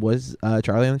Fight Club was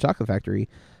Charlie and the Chocolate Factory.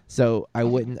 So I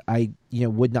would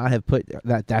not have put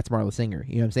that's Marla Singer.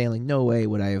 You know what I'm saying? Like, no way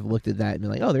would I have looked at that and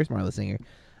been like, oh, there's Marla Singer.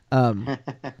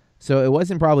 So it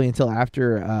wasn't probably until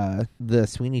after the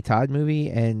Sweeney Todd movie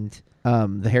and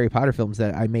the Harry Potter films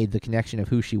that I made the connection of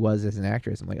who she was as an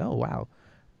actress. I'm like, oh, wow.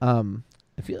 I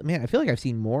feel like I've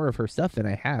seen more of her stuff than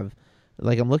I have.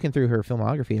 Like, I'm looking through her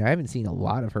filmography, and I haven't seen a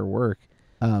lot of her work.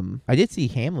 I did see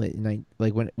Hamlet, and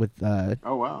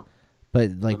oh wow!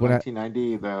 But like the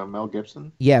 1990, the Mel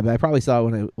Gibson. Yeah, but I probably saw it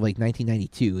when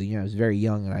 1992. I was very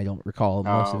young, and I don't recall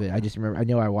most of it. I just remember I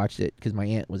know I watched it because my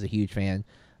aunt was a huge fan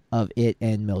of it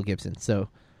and Mel Gibson, so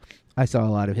I saw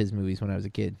a lot of his movies when I was a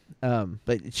kid.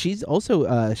 But she's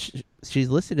also she's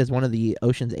listed as one of the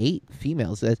Ocean's 8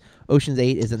 females. Ocean's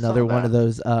 8 is another one of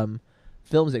those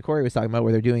films that Corey was talking about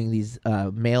where they're doing these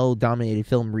male-dominated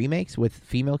film remakes with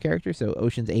female characters. So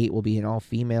Ocean's 8 will be an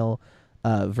all-female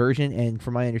version, and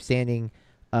from my understanding,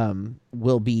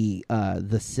 will be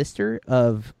the sister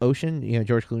of Ocean,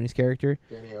 George Clooney's character.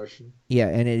 Danny Ocean. Yeah,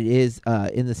 and it is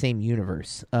in the same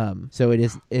universe. So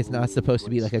it's not supposed to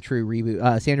be like a true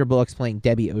reboot. Sandra Bullock's playing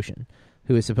Debbie Ocean,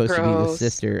 who is supposed to be the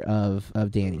sister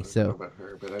of Danny. So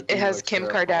it has Kim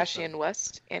Kardashian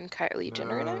West and Kylie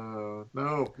Jenner in it.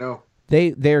 No.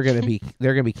 They're gonna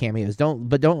be cameos.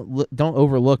 Don't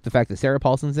overlook the fact that Sarah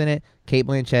Paulson's in it, Cate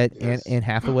Blanchett, and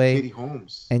Hathaway, Katie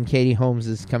Holmes, and Katie Holmes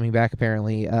is coming back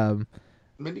apparently.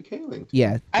 Mindy Kaling.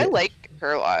 Yeah, I like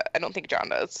her a lot. I don't think John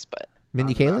does, but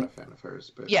Mindy Kaling. I'm not a fan of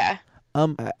hers, but yeah.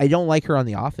 I don't like her on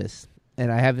The Office,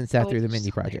 and I haven't sat through the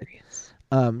Mindy Project.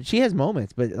 She has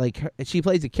moments, but she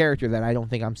plays a character that I don't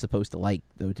think I'm supposed to like,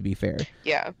 though. To be fair.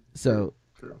 Yeah. So,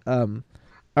 True.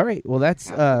 All right. Well, that's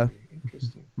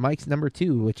Mike's number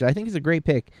 2, which I think is a great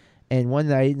pick. and one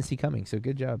that I didn't see coming. So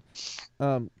good job,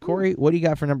 Corey. What do you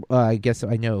got for number? I guess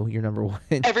I know your number one.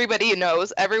 Everybody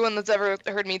knows. Everyone that's ever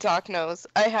heard me talk knows.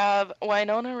 I have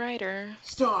Winona Ryder.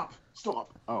 Stop. Oh.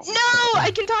 No,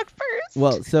 I can talk first.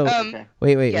 Well, so Okay.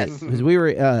 wait, Yes. because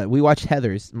we watched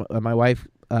Heathers. My wife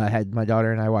had my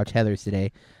daughter and I watched Heathers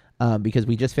today, because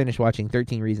we just finished watching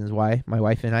 13 Reasons Why. My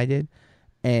wife and I did,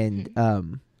 and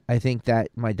I think that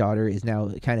my daughter is now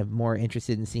kind of more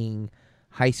interested in seeing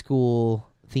high school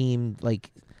themed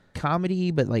like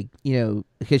comedy, but like, you know,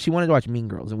 because she wanted to watch Mean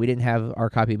Girls and we didn't have our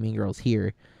copy of Mean Girls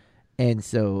here. And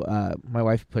so my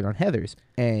wife put on Heathers,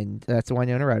 and that's a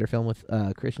Winona Ryder film with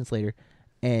Christian Slater.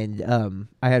 And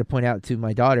I had to point out to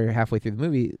my daughter halfway through the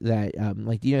movie that,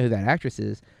 like, do you know who that actress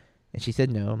is? And she said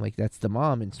no. I'm like, that's the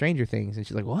mom in Stranger Things. And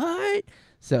she's like, what?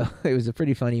 So it was a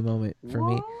pretty funny moment for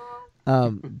me.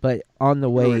 But on the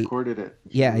You way, recorded it.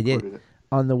 Yeah, I did. It.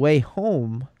 on the way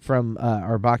home from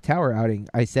our Bach Tower outing,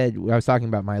 I was talking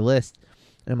about my list,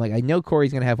 and I'm like, I know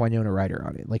Corey's gonna have Winona Ryder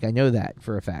on it. Like, I know that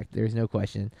for a fact. There's no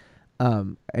question.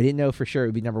 I didn't know for sure it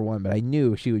would be number one, but I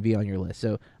knew she would be on your list.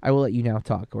 So I will let you now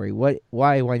talk, Corey.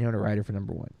 Why Winona Ryder for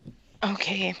number one?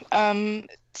 Okay.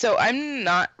 So I'm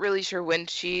not really sure when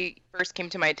she first came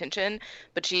to my attention,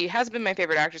 but she has been my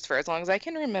favorite actress for as long as I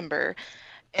can remember.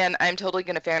 And I'm totally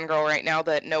going to fangirl right now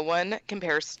that no one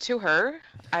compares to her.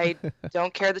 I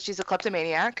don't care that she's a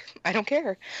kleptomaniac. I don't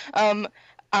care.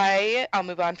 I'll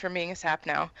move on from being a sap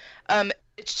now.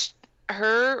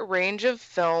 Her range of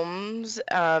films,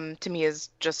 to me, is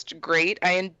just great.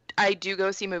 I do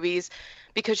go see movies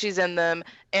because she's in them,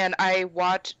 and I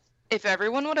watch. If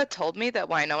everyone would have told me that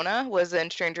Winona was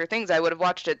in Stranger Things, I would have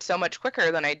watched it so much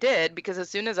quicker than I did, because as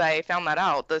soon as I found that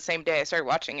out, the same day I started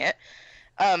watching it.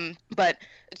 But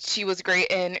she was great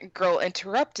in Girl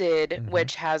Interrupted,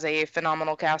 which has a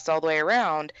phenomenal cast all the way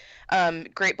around.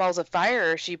 Great Balls of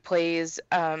Fire, she plays,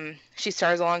 she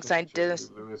stars alongside Dennis.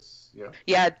 Lewis, yeah.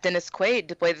 Yeah, Dennis Quaid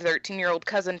to play the 13-year-old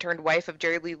cousin turned wife of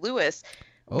Jerry Lee Lewis,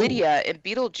 Oh. Lydia in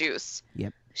Beetlejuice.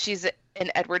 Yep. She's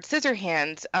in Edward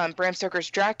Scissorhands, Bram Stoker's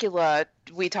Dracula.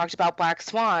 We talked about Black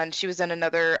Swan. She was in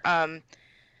another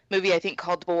movie, I think,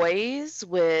 called Boys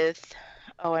with,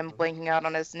 I'm blanking out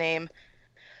on his name.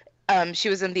 She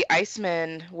was in The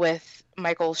Iceman with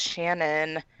Michael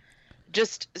Shannon.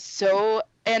 Just so,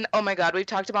 and oh my God, we've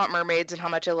talked about mermaids and how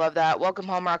much I love that. Welcome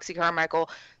Home, Roxy Carmichael.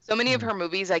 So many of her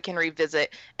movies I can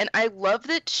revisit. And I love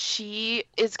that she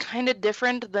is kind of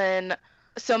different than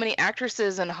so many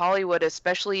actresses in Hollywood,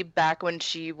 especially back when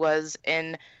she was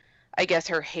in, I guess,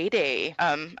 her heyday.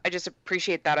 I just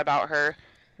appreciate that about her.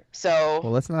 So,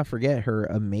 Well, let's not forget her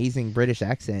amazing British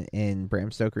accent in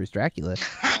Bram Stoker's Dracula.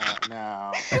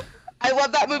 No. I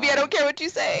love that movie. I don't care what you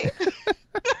say.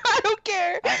 I don't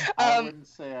care. I wouldn't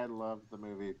say I love the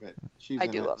movie, but she's I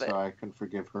in do it, love it. so I can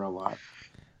forgive her a lot.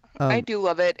 I do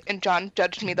love it. And John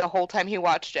judged me the whole time he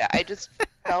watched it. I just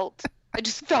felt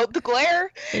the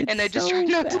glare, and I just tried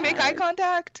not to make eye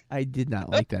contact. I did not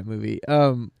like that movie.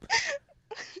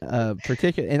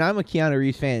 Particular, and I'm a Keanu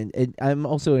Reeves fan, and I'm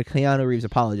also a Keanu Reeves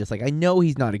apologist. Like, I know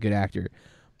he's not a good actor,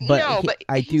 but, No, but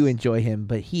I do he's- enjoy him.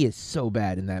 But he is so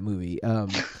bad in that movie.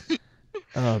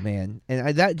 Oh man,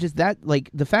 and that like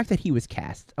the fact that he was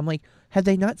cast. I'm like, have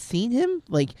they not seen him?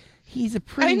 Like, he's a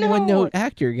pretty know. one-note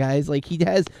actor, guys. Like, he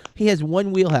has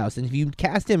one wheelhouse, and if you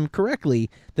cast him correctly,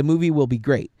 the movie will be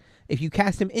great. If you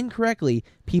cast him incorrectly,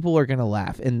 people are gonna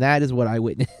laugh, and that is what I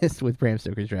witnessed with Bram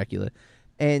Stoker's Dracula.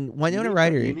 And Winona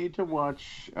Ryder, You need to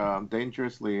watch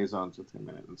Dangerous Liaisons with him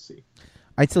and see.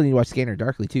 I still need to watch Scanner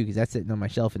Darkly too, because that's sitting on my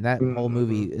shelf, and that whole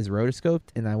movie is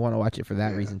rotoscoped, and I want to watch it for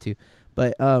that Yeah. reason too.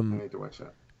 But I need to watch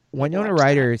that. Winona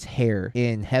Ryder's hair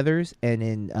in Heathers and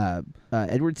in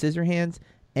Edward Scissorhands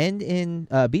and in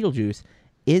Beetlejuice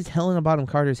is Helena Bonham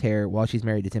Carter's hair while she's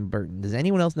married to Tim Burton. Does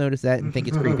anyone else notice that and think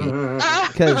it's creepy?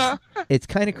 Because it's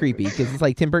kind of creepy, because it's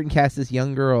like Tim Burton cast this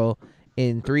young girl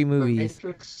in 3 The movies.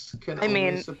 Matrix can I only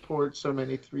mean, support so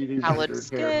many 3D pallid rendered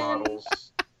skin, hair models.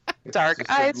 It's dark just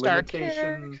a eyes, dark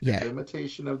hair. limitation- Yeah.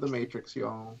 Limitation of the Matrix,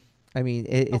 y'all. I mean,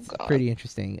 it's God. pretty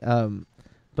interesting.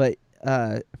 But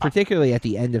particularly at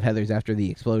the end of Heathers after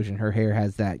the explosion, her hair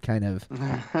has that kind of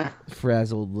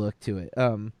frazzled look to it.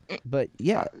 But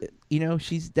yeah,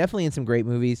 she's definitely in some great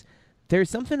movies. There's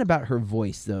something about her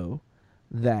voice though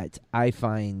that I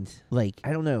find, like,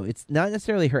 I don't know, it's not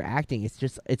necessarily her acting,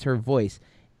 it's her voice.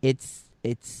 It's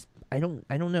I don't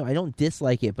know, I don't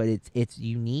dislike it, but it's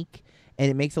unique,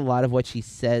 and it makes a lot of what she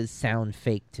says sound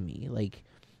fake to me,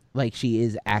 like she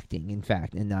is acting, in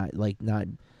fact, and not.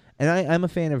 And I'm a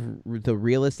fan of the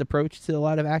realist approach to a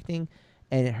lot of acting,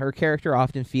 and her character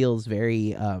often feels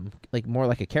very more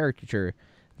like a caricature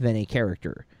than a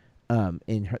character.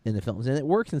 in the films, and it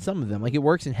works in some of them. Like it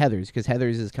works in Heathers because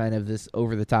Heathers is kind of this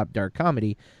over the top dark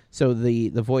comedy, so the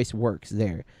voice works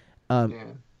there.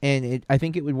 And I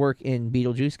think it would work in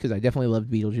Beetlejuice because I definitely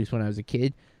loved Beetlejuice when I was a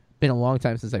kid. Been a long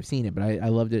time since I've seen it, but I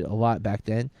loved it a lot back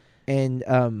then. And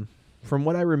from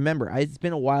what I remember, it's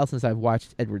been a while since I've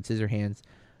watched Edward Scissorhands,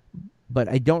 but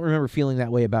I don't remember feeling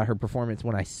that way about her performance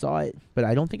when I saw it. But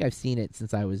I don't think I've seen it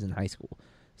since I was in high school.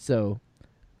 So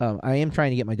I am trying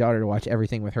to get my daughter to watch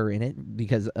everything with her in it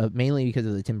mainly because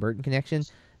of the Tim Burton connection,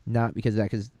 not because of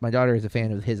that. Because my daughter is a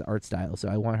fan of his art style, so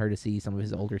I want her to see some of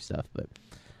his older stuff. But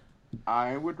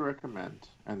I would recommend,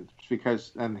 and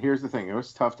here's the thing: it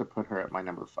was tough to put her at my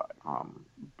number 5.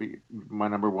 My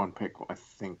number 1 pick, I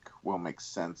think, will make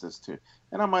sense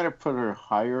and I might have put her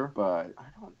higher, but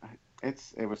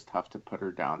it was tough to put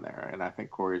her down there, and I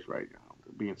think Corey's right,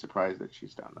 being surprised that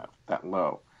she's down that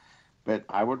low. But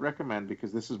I would recommend,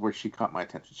 because this is where she caught my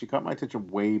attention. She caught my attention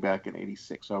way back in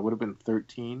 '86, so I would have been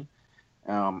 13.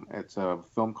 It's a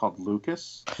film called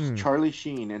Lucas. Charlie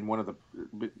Sheen in one of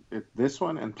this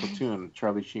one and Platoon.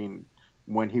 Charlie Sheen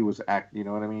when he was acting, you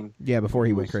know what I mean? Yeah, before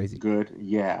he went crazy. Good,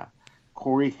 yeah.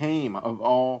 Corey Haim, of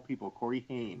all people, Corey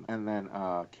Haim, and then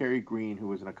Carrie Green, who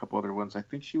was in a couple other ones. I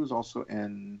think she was also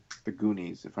in The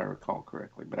Goonies, if I recall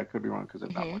correctly, but I could be wrong because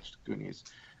I've not watched The Goonies.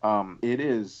 It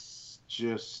is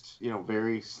just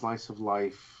very slice of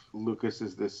life. Lucas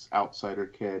is this outsider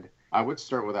kid. I would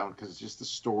start with that one because it's just the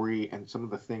story and some of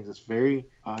the things. It's very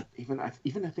even I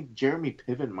think Jeremy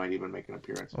Piven might even make an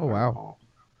appearance. Oh wow!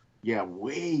 Yeah,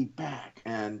 way back,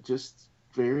 and just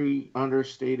very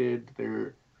understated.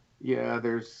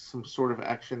 There's some sort of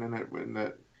action in it when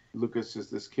that Lucas is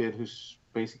this kid who's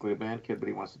basically a band kid, but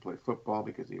he wants to play football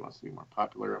because he wants to be more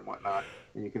popular and whatnot.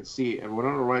 And you can see, and one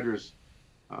of the writers'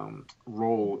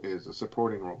 role is a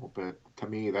supporting role, but to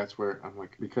me, that's where I'm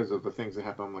like, because of the things that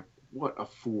happen, I'm like, what a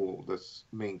fool this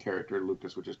main character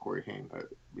Lucas, which is Corey Haim,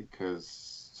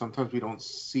 because sometimes we don't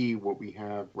see what we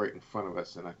have right in front of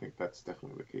us, and I think that's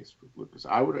definitely the case for Lucas.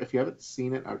 If you haven't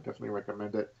seen it, I would definitely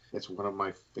recommend it. It's one of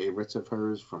my favorites of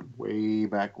hers from way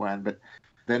back when. But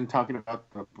then talking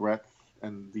about the breadth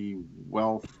and the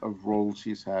wealth of roles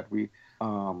she's had,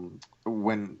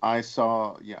 when I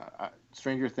saw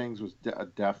Stranger Things was a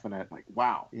definite like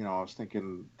wow. I was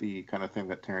thinking the kind of thing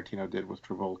that Tarantino did with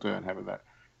Travolta and having that.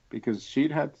 Because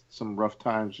she'd had some rough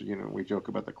times, we joke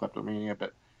about the kleptomania,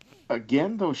 but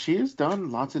again, though, she has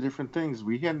done lots of different things.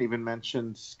 We hadn't even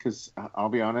mentioned, because I'll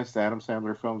be honest, Adam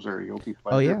Sandler films are a guilty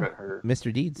pleasure. Oh, yeah, but her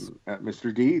Mr. Deeds.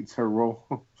 Mr. Deeds, her role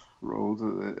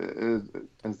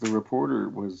as the reporter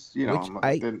was,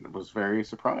 was very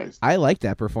surprised. I like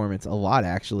that performance a lot,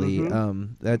 actually.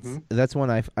 That's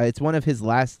one it's one of his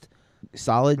last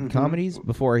solid comedies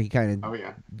before he kind of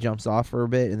jumps off for a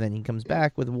bit, and then he comes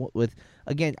back with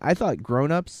again. I thought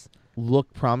Grown Ups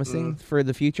looked promising for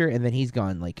the future, and then he's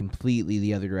gone like completely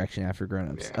the other direction after Grown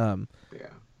Ups.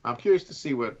 I'm curious to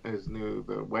see what his new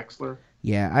the Wexler.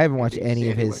 Yeah, I haven't watched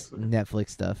any of his Netflix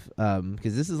stuff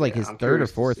because this is like his third or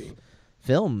fourth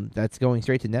film that's going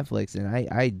straight to Netflix, and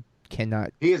I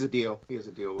cannot. He has a deal.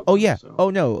 With oh them, yeah. So. Oh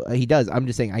no, he does. I'm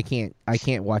just saying I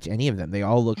can't watch any of them. They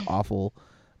all look awful.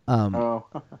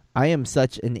 I am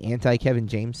such an anti Kevin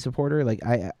James supporter. Like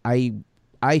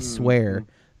I swear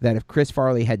that if Chris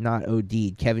Farley had not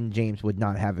OD'd, Kevin James would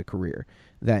not have a career.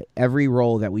 That every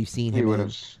role that we've seen him in, he would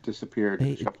have disappeared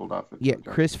and shuffled off. Yeah,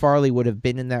 Chris Farley would have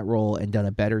been in that role and done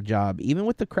a better job. Even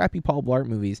with the crappy Paul Blart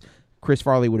movies, Chris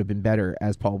Farley would have been better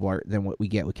as Paul Blart than what we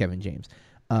get with Kevin James.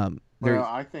 Well,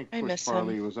 I think Chris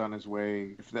Farley was on his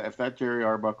way. If that Jerry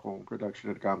Arbuckle production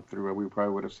had gone through, we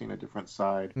probably would have seen a different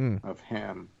side of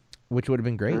him. Which would have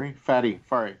been great. Very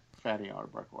Fatty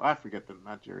Arbuckle. I forget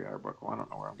not Jerry Arbuckle. I don't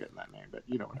know where I'm getting that name, but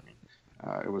you know what I mean.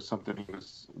 It was something he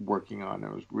was working on.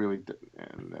 It was really,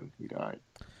 and then he died.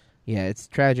 Yeah, it's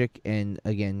tragic. And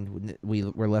again,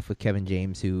 we're left with Kevin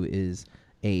James, who is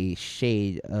a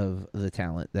shade of the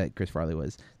talent that Chris Farley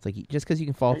was. It's like just because you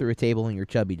can fall through a table and you're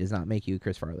chubby does not make you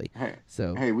Chris Farley.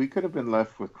 Hey, we could have been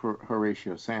left with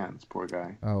Horatio Sands, poor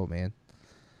guy. Oh man.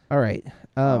 All right.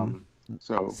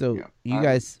 So yeah. You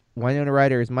guys, Winona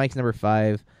Ryder is Mike's number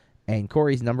 5, and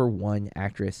Corey's number 1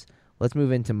 actress. Let's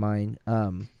move into mine.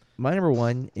 My number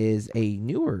 1 is a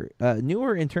newer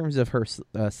in terms of her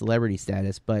celebrity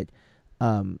status, but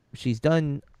she's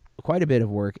done quite a bit of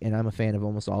work, and I'm a fan of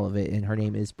almost all of it, and her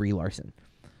name is Brie Larson.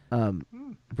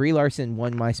 Brie Larson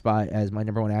won my spot as my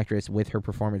number 1 actress with her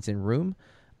performance in Room.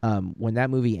 When that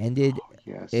movie ended,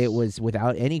 it was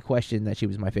without any question that she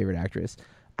was my favorite actress.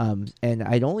 And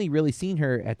I'd only really seen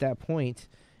her at that point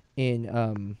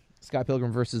in Scott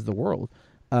Pilgrim vs. the World,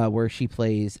 where she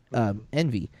plays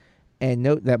Envy. And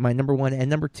note that my number 1 and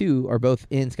number 2 are both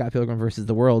in Scott Pilgrim versus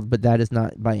the World, but that is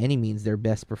not by any means their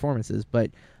best performances.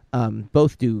 But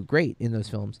both do great in those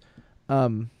films.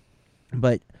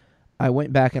 But I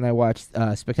went back and I watched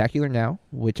Spectacular Now,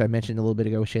 which I mentioned a little bit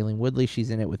ago with Shailene Woodley. She's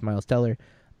in it with Miles Teller.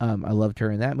 I loved her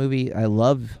in that movie. I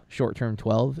love Short Term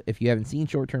 12. If you haven't seen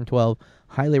Short Term 12,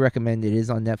 highly recommend it. It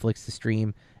is on Netflix to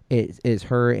stream. It is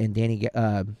her and Danny.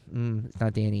 It's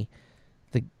not Danny.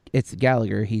 It's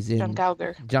Gallagher. He's in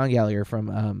John Gallagher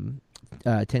from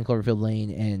 10 Cloverfield Lane,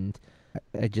 and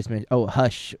I just mentioned. Oh,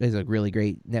 Hush is a really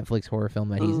great Netflix horror film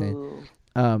that he's in.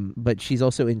 But she's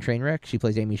also in Trainwreck. She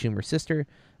plays Amy Schumer's sister.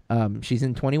 She's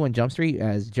in 21 Jump Street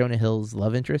as Jonah Hill's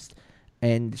love interest,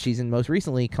 and she's in most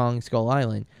recently Kong Skull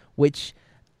Island, which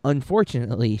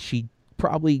unfortunately she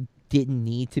probably didn't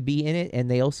need to be in it.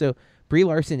 And they also. Brie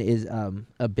Larson is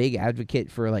a big advocate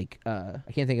for I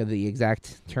can't think of the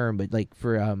exact term, but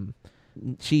for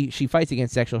she fights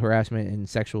against sexual harassment and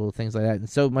sexual things like that, and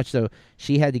so much so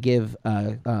she had to give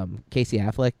Casey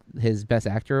Affleck his Best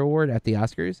Actor award at the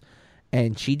Oscars,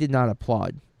 and she did not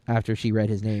applaud after she read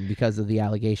his name because of the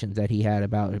allegations that he had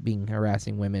about being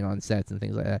harassing women on sets and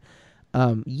things like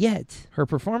that. Yet her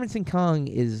performance in Kong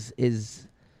is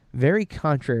very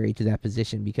contrary to that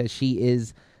position because she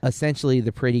is essentially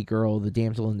the pretty girl, the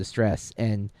damsel in distress,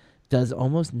 and does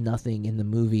almost nothing in the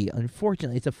movie.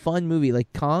 Unfortunately, it's a fun movie.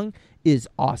 Like, Kong is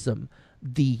awesome.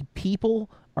 The people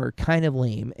are kind of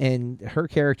lame, and her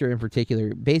character in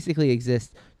particular basically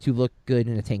exists to look good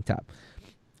in a tank top.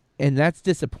 And that's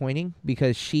disappointing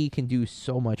because she can do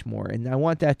so much more. And I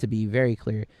want that to be very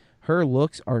clear. Her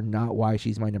looks are not why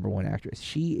she's my number 1 actress.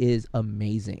 She is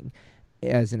amazing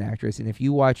as an actress, and if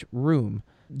you watch Room,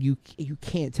 you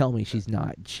can't tell me she's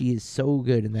not. She is so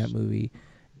good in that movie.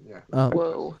 Yeah.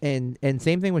 Whoa. And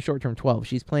same thing with Short Term 12.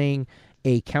 She's playing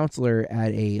a counselor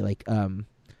at a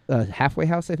halfway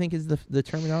house, I think is the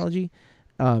terminology.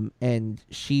 And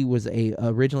she was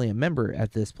originally a member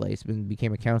at this place and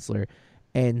became a counselor.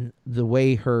 And the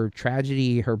way her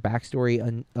tragedy, her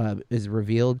backstory is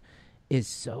revealed is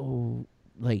so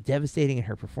devastating, and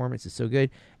her performance is so good.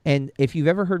 And if you've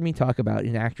ever heard me talk about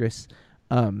an actress,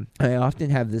 I often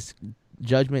have this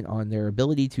judgment on their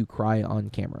ability to cry on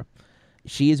camera.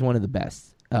 She is one of the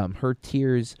best. Her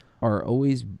tears are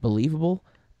always believable,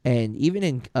 and even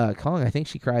in Kong, I think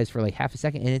she cries for half a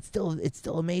second, and it's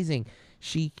still amazing.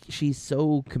 She's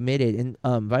so committed.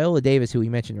 And Viola Davis, who we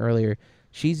mentioned earlier,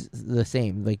 she's the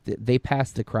same. They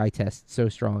passed the cry test so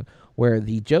strong. Where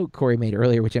the joke Corey made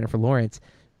earlier with Jennifer Lawrence,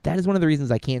 that is one of the reasons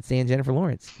I can't stand Jennifer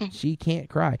Lawrence. She can't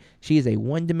cry. She is a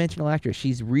one-dimensional actress.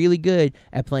 She's really good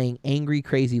at playing angry,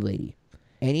 crazy lady.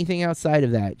 Anything outside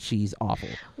of that, she's awful.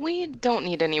 We don't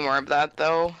need any more of that,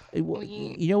 though.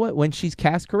 You know what? When she's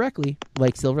cast correctly,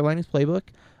 like Silver Linings Playbook,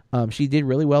 she did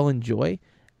really well in Joy.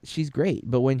 She's great.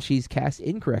 But when she's cast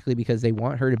incorrectly because they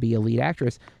want her to be a lead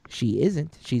actress, she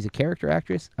isn't. She's a character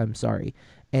actress. I'm sorry.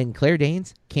 And Claire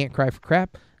Danes can't cry for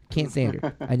crap. Can't stand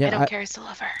her. I know. I don't care. I still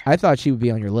love her. I thought she would be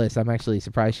on your list. I'm actually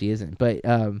surprised she isn't. But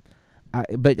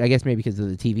I guess maybe because of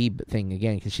the TV thing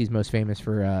again, because she's most famous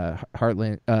for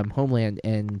Homeland,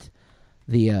 and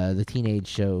the teenage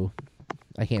show.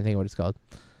 I can't think of what it's called.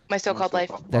 My So-Called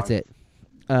Life. That's it.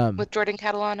 With Jordan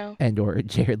Catalano. And/or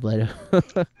Jared Leto.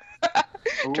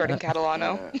 Jordan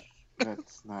Catalano.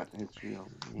 That's not his real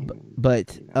name.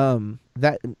 But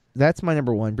that's my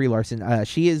number 1, Brie Larson.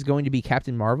 She is going to be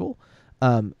Captain Marvel.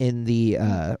 In the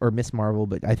or Miss Marvel,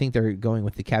 but I think they're going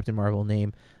with the Captain Marvel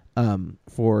name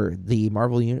for the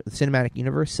Marvel Cinematic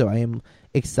Universe. So I am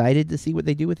excited to see what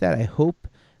they do with that. I hope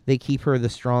they keep her the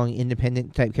strong,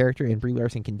 independent type character, and Brie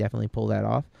Larson can definitely pull that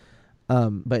off.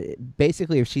 But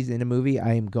basically, if she's in a movie,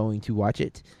 I am going to watch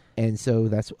it. And so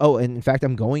that's... Oh, and in fact,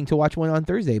 I'm going to watch one on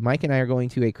Thursday. Mike and I are going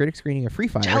to a critic screening of Free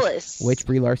Fire, Jealous. which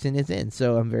Brie Larson is in.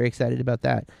 So I'm very excited about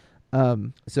that.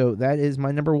 So that is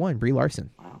my number 1, Brie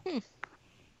Larson. Wow.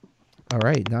 All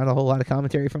right, not a whole lot of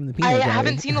commentary from the Peanut I Gallery.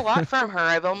 haven't seen a lot from her.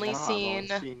 I've only seen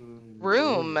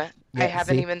Room. Yeah, I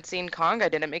haven't see? even seen Kong. I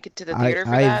didn't make it to the theater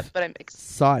for that, but I'm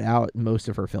sought out most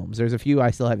of her films. There's a few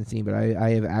I still haven't seen, but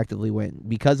I have actively went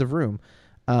because of Room.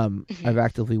 I've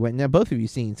actively went. Now, both of you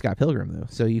seen Scott Pilgrim though,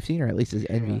 so you've seen her at least as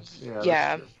Envy.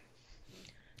 Yeah.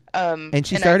 And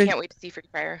she started. I can't wait to see Free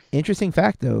Fire. Interesting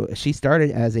fact though, she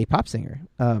started as a pop singer.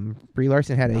 Brie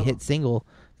Larson had a hit single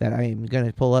that I am going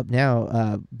to pull up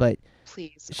now, but.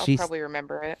 Please, I'll She's- probably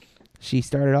remember it. She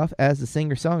started off as a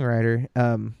singer-songwriter,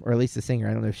 or at least a singer.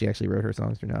 I don't know if she actually wrote her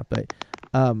songs or not, but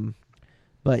while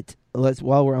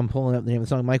I'm pulling up the name of the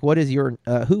song, Mike, what is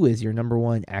who is your number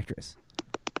 1 actress?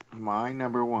 My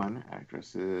number 1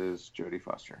 actress is Jodie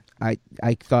Foster. I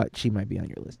thought she might be on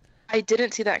your list. I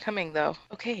didn't see that coming though.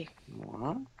 Okay,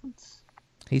 What?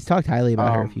 He's talked highly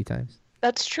about her a Um, few times.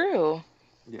 that's true.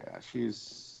 Yeah,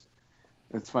 she's.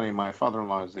 It's funny. My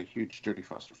father-in-law is a huge Jodie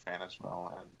Foster fan as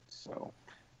well, and so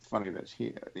it's funny that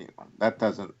that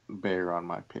doesn't bear on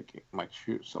my picking, my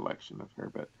selection of her.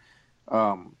 But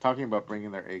talking about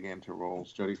bringing their A game to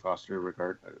roles, Jodie Foster,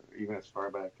 even as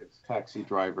far back as Taxi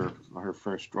Driver, her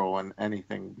first role, and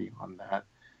anything beyond that,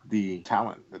 the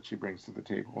talent that she brings to the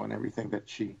table and everything that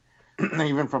she,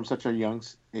 even from such a young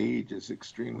age, is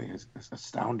extremely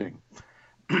astounding.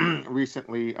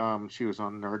 Recently, she was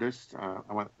on Nerdist.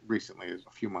 I went recently, it was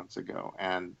a few months ago,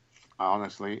 and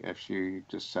honestly, if she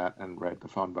just sat and read the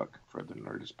phone book for the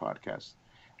Nerdist podcast,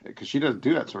 because she doesn't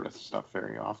do that sort of stuff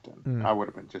very often, I would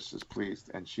have been just as pleased.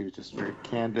 And she was just very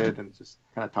candid and just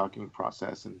kind of talking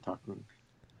process and talking,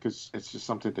 because it's just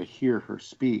something to hear her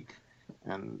speak.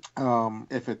 And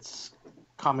if it's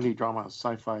comedy, drama,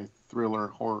 sci-fi, thriller,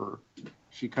 horror,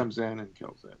 she comes in and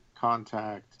kills it.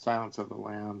 Contact, Silence of the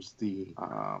Lambs, the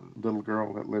little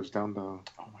girl that lives down the,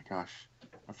 oh my gosh,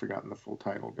 I've forgotten the full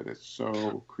title, but it's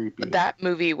so creepy. That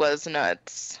movie was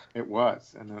nuts. It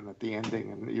was. And then at the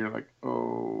ending, and you're like,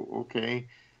 oh, okay.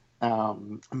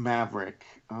 Maverick.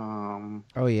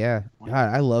 Oh yeah,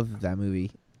 God, I love that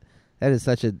movie. That is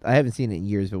such a. I haven't seen it in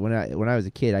years, but when I was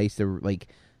a kid, I used to like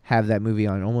have that movie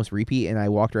on almost repeat, and I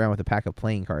walked around with a pack of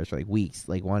playing cards for like weeks,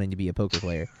 like wanting to be a poker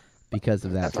player because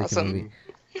of that That's freaking awesome.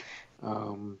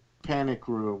 movie. Panic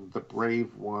Room, The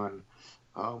Brave One.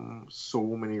 So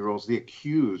many roles. The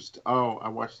Accused. Oh, I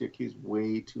watched The Accused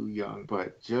way too young,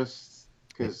 but just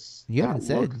because You that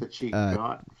haven't look said, that she uh,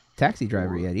 got. Taxi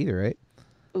Driver yet either, right?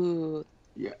 Ooh,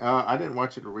 Yeah, I didn't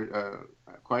watch it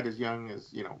quite as young as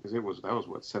because that was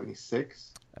what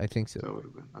 76. I think So so.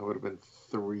 I would have been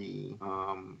 3.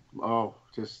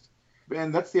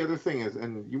 And that's the other thing is,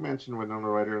 and you mentioned Winona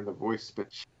Ryder and the voice, but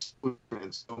she's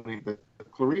in so many. The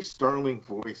Clarice Starling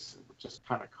voice just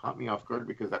kind of caught me off guard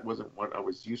because that wasn't what I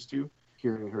was used to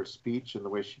hearing her speech and the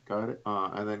way she got it.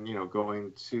 And then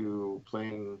going to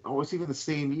playing. Oh, it's even the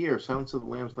same year, Silence of the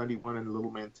Lambs 91 and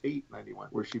Little Man Tate 91,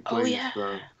 where she plays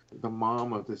yeah. the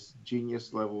mom of this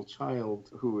genius level child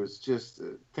who is just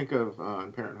think of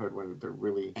in Parenthood when they're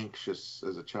really anxious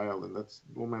as a child, and that's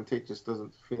Little Man Tate just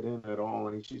doesn't fit in at all,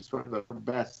 and she's trying her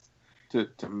best to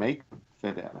make him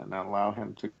fit in and allow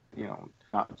him to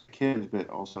not kids but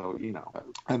also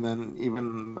and then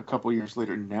even a couple years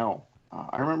later, Nell.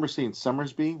 I remember seeing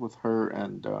Summersby with her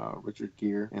and Richard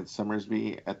Gere in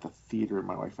Summersby at the theater,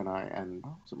 my wife and I, and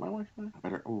was it my wife and I?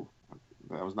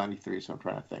 That was 93, so I'm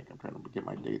trying to think. I'm trying to get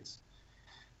my dates.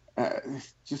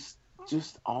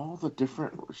 Just all the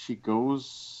different. She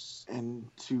goes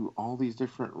into all these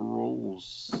different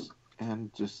roles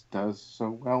and just does so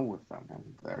well with them.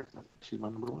 And she's my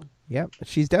number one. Yep,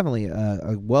 she's definitely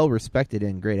a well-respected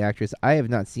and great actress. I have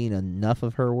not seen enough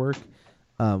of her work,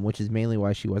 which is mainly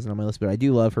why she wasn't on my list, but I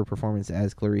do love her performance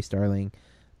as Clarice Starling.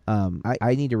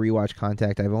 I need to rewatch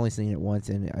Contact. I've only seen it once,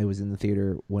 and I was in the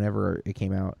theater whenever it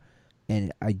came out,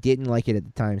 and I didn't like it at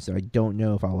the time, so I don't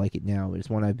know if I'll like it now. It's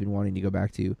one I've been wanting to go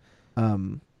back to.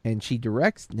 And she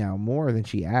directs now more than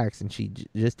she acts, and she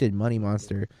just did Money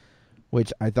Monster,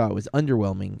 which I thought was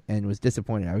underwhelming and was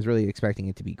disappointed. I was really expecting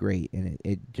it to be great, and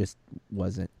it just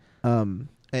wasn't. And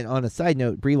on a side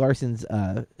note, Brie Larson's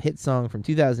hit song from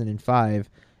 2005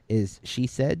 is "She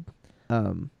Said."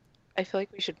 I feel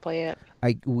like we should play it.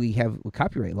 We have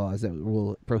copyright laws that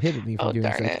will prohibit me from Oh, doing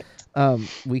darn such. it.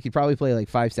 We could probably play like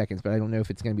 5 seconds, but I don't know if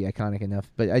it's going to be iconic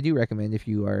enough. But I do recommend, if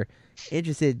you are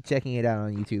interested, checking it out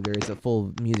on YouTube. There is a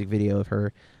full music video of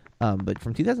her, but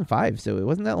from 2005, so it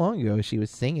wasn't that long ago. She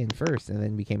was singing first and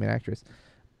then became an actress,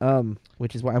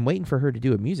 which is why I'm waiting for her to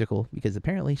do a musical, because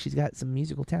apparently she's got some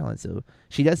musical talent. So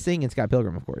she does sing in Scott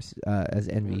Pilgrim, of course, as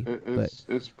Envy.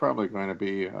 It's probably going to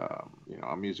be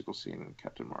a musical scene in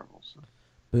Captain Marvel. So.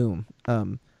 Boom.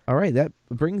 All right, that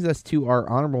brings us to our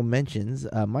honorable mentions.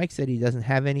 Mike said he doesn't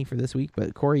have any for this week,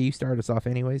 but Corey, you start us off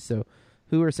anyways. So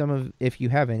who are some of, if you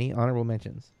have any, honorable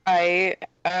mentions? I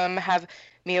have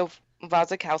Mia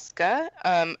Wasikowska,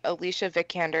 Alicia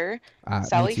Vikander, Me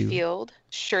Sally too. Field,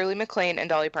 Shirley MacLaine, and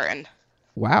Dolly Parton.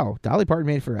 Wow, Dolly Parton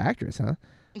made it for actress, huh?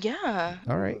 Yeah.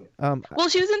 All right. Well,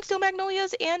 she was in Steel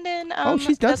Magnolias and in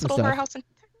she's done Best some Little stuff. House in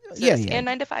Texas Yeah. and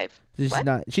 9 to 5.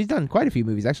 She's done quite a few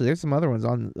movies, actually. There's some other ones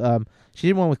on. She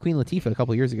did one with Queen Latifah a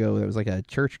couple years ago that was like a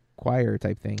church choir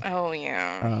type thing. Oh,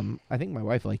 yeah. I think my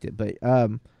wife liked it, but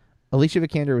Alicia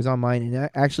Vikander was on mine, and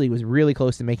actually was really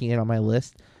close to making it on my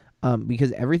list.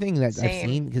 Because everything that I've Same.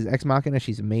 seen, because Ex Machina,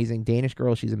 she's amazing. Danish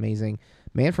Girl, she's amazing.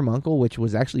 Man from U.N.C.L.E., which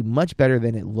was actually much better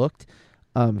than it looked.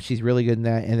 She's really good in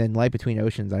that. And then Light Between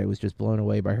Oceans, I was just blown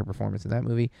away by her performance in that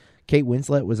movie. Kate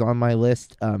Winslet was on my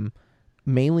list,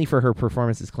 mainly for her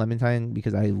performance as Clementine,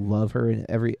 because I love her in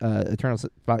every Eternal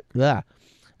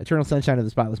Sunshine of the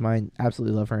Spotless Mind.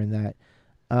 Absolutely love her in that.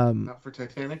 Not for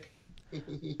Titanic.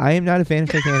 I am not a fan of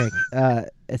Titanic,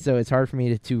 so it's hard for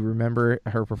me to remember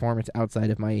her performance outside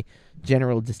of my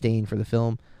general disdain for the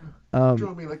film.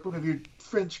 Draw me like one of your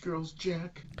French girls,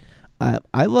 Jack.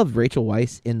 I loved Rachel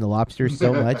Weisz in The Lobster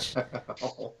so much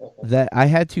that I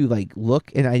had to like look,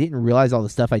 and I didn't realize all the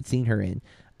stuff I'd seen her in.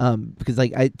 Because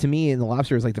like to me, in The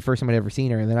Lobster was like the first time I'd ever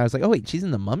seen her, and then I was like, oh wait, she's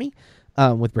in The Mummy,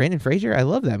 with Brandon Fraser. I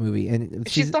love that movie, and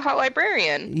She's the hot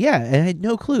librarian. yeah, and I had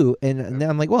no clue, and then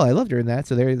I'm like, well, I loved her in that,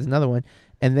 so there's another one.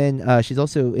 And then she's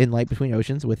also in Light Between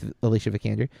Oceans with Alicia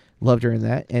Vikander. Loved her in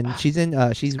that, and she's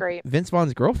in she's great. Vince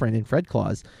Vaughn's girlfriend in Fred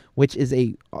Claus, which is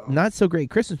a not so great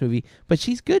Christmas movie, but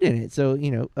she's good in it. So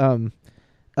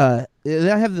I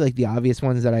have like the obvious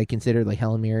ones that I considered, like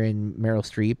Helen Mirren and Meryl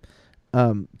Streep.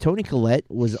 Toni Collette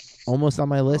was almost on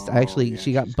my list.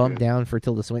 She got bumped down for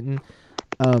Tilda Swinton.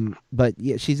 But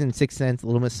yeah, she's in Sixth Sense,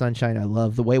 Little Miss Sunshine. I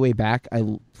love The Way Back. I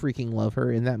freaking love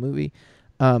her in that movie.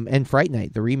 And Fright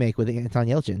Night, the remake with Anton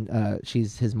Yelchin.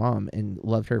 She's his mom, and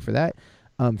loved her for that.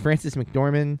 Frances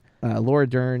McDormand, Laura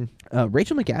Dern,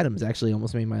 Rachel McAdams actually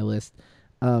almost made my list.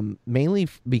 Mainly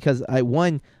because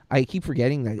I keep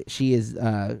forgetting that she is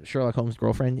Sherlock Holmes'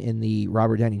 girlfriend in the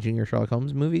Robert Downey Jr. Sherlock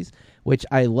Holmes movies, which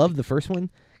I love the first one,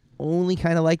 only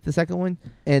kind of like the second one,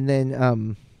 and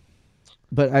then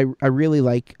but I really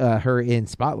like her in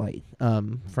Spotlight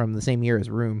from the same year as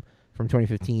Room from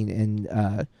 2015, and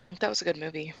That was a good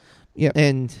movie. yeah,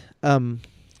 and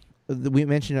we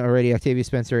mentioned already Octavia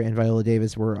Spencer and Viola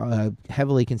Davis were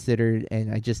heavily considered,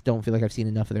 and I just don't feel like I've seen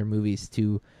enough of their movies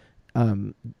to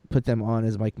put them on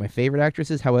as like my favorite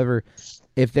actresses. However,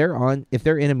 if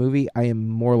they're in a movie, I am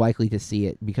more likely to see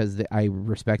it because I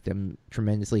respect them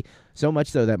tremendously. So much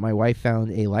so that my wife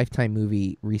found a Lifetime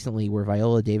movie recently where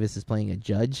Viola Davis is playing a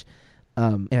judge,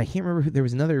 and I can't remember there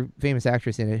was another famous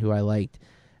actress in it who I liked.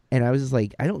 And I was just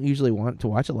like, I don't usually want to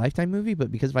watch a Lifetime movie, but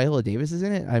because Viola Davis is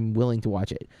in it, I'm willing to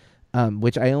watch it.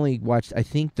 Which I only watched, I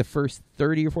think, the first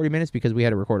 30 or 40 minutes because we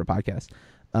had to record a podcast.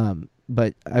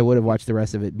 But I would have watched the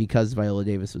rest of it because Viola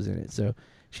Davis was in it. So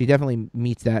she definitely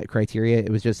meets that criteria. It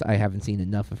was just I haven't seen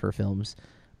enough of her films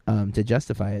to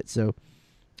justify it. So,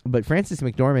 but Frances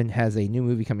McDormand has a new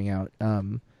movie coming out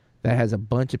that has a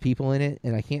bunch of people in it,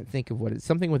 and I can't think of what it's.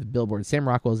 Something with Billboard. Sam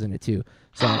Rockwell's in it too.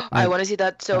 So I want to see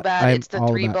that so bad. I'm It's the all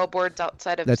 3 about- billboards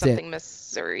outside of That's something, it.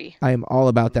 Missouri. I am all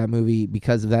about that movie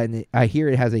because of that. And I hear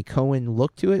it has a Coen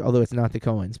look to it, although it's not the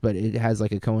Coens, but it has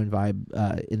like a Coen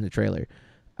vibe in the trailer.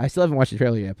 I still haven't watched the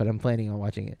trailer yet, but I'm planning on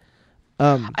watching it.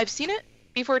 I've seen it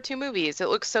before 2 movies. It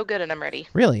looks so good, and I'm ready.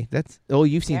 Really?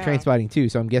 You've seen Yeah. Trainspotting too,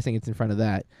 so I'm guessing it's in front of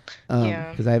that. Yeah.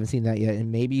 Because I haven't seen that yet,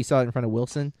 and maybe you saw it in front of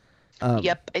Wilson.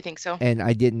 Yep, I think so. And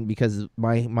I didn't because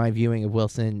my viewing of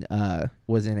Wilson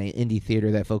was in an indie theater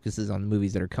that focuses on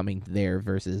movies that are coming there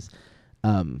versus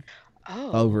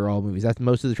overall movies. That's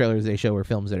most of the trailers they show are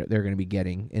films that they're going to be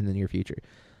getting in the near future.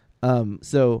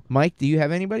 So, Mike, do you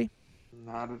have anybody?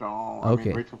 Not at all. Okay. I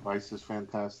mean, Rachel Weisz is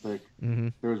fantastic. Mm-hmm.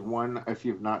 There's one, if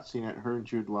you've not seen it, her and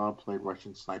Jude Law played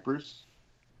Russian snipers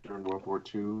during World War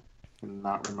II.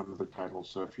 Cannot remember the title,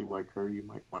 so if you like her, you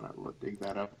might want to dig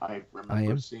that up. I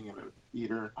remember seeing it at a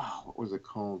theater. Oh, what was it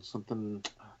called? Something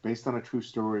based on a true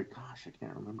story. Gosh, I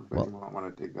can't remember. But you might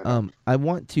want to dig that up. I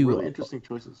want to Really interesting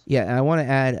choices. Yeah, and I want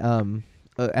to add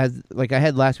as like I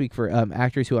had last week for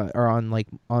actors who are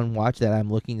on watch that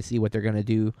I'm looking to see what they're gonna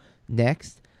do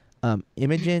next.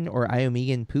 Imogen or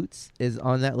Iomegan Poots is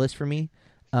on that list for me.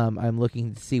 I'm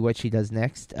looking to see what she does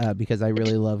next because I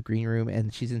really love Green Room,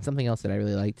 and she's in something else that I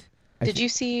really liked. Did you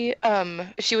see?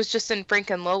 She was just in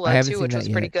Frank and I Lola haven't too, seen which that was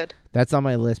pretty yet. good. That's on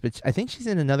my list, but I think she's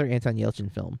in another Anton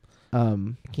Yelchin film.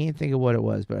 I can't think of what it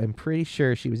was, but I'm pretty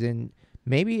sure she was in.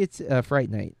 Maybe it's Fright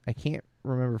Night. I can't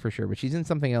remember for sure, but she's in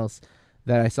something else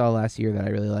that I saw last year that I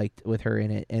really liked with her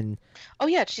in it. And Oh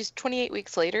yeah, she's 28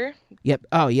 Weeks Later. yep.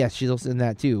 Oh yes, she's also in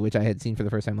that too, which I had seen for the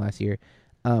first time last year.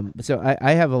 So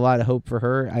I have a lot of hope for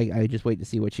her. I just wait to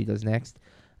see what she does next,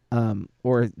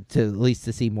 or to at least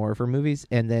to see more of her movies.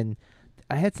 And then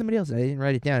I had somebody else. I didn't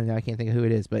write it down, and now I can't think of who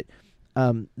it is. But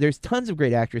there's tons of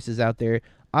great actresses out there.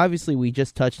 Obviously, we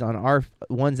just touched on our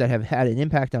ones that have had an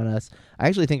impact on us. I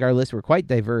actually think our lists were quite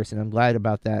diverse, and I'm glad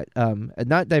about that.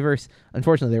 Not diverse,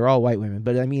 unfortunately, they were all white women,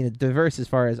 but I mean diverse as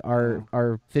far as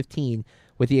our 15,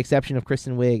 with the exception of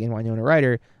Kristen Wiig and Winona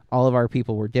Ryder. All of our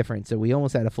people were different, so we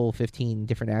almost had a full 15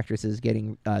 different actresses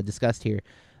getting discussed here.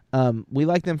 We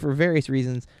like them for various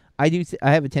reasons.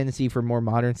 I have a tendency for more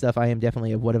modern stuff. I am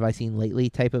definitely a what have I seen lately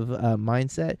type of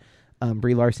mindset.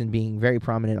 Brie Larson being very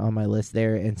prominent on my list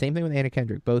there, and same thing with Anna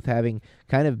Kendrick, both having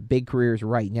kind of big careers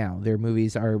right now. Their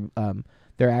movies are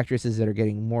they're actresses that are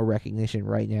getting more recognition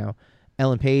right now.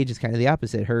 Ellen Page is kind of the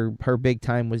opposite. Her big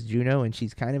time was Juno, and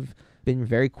she's kind of been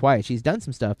very quiet. She's done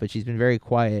some stuff, but she's been very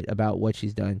quiet about what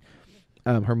she's done.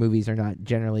 Her movies are not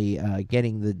generally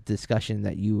getting the discussion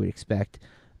that you would expect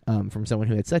from someone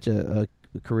who had such a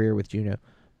career with Juno.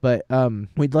 But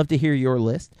we'd love to hear your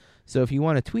list. So if you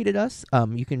want to tweet at us,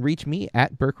 you can reach me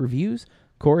at Burke Reviews.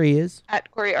 Corey is At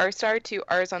Corey R-Star, 2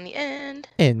 R's on the end.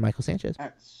 and Michael Sanchez.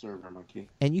 At Server Monkey.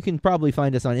 And you can probably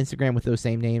find us on Instagram with those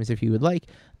same names if you would like.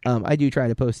 I do try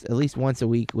to post at least once a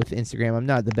week with Instagram. I'm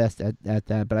not the best at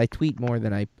that, but I tweet more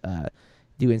than I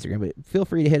do Instagram. But feel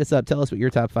free to hit us up. Tell us what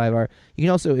your top 5 are. You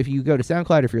can also, if you go to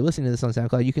SoundCloud, if you're listening to this on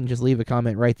SoundCloud, you can just leave a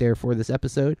comment right there for this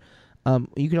episode.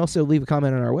 You can also leave a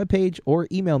comment on our webpage or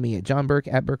email me at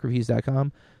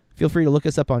johnburke@burkereviews.com. Feel free to look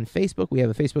us up on Facebook. We have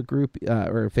a Facebook group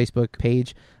or a Facebook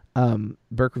page,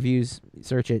 Burke Reviews.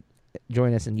 Search it,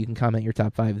 join us, and you can comment your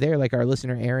top 5 there, like our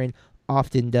listener Aaron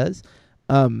often does.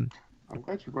 I'm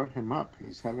glad you brought him up.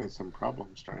 He's having some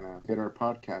problems trying to hit our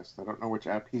podcast. I don't know which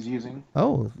app he's using,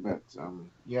 Oh, but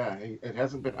yeah, it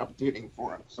hasn't been updating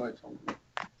for him. So I told him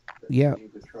that Yeah. we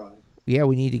need to try. yeah,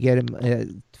 we need to get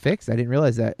him fixed. I didn't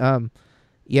realize that.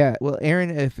 Yeah, well,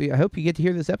 Aaron, I hope you get to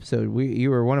hear this episode.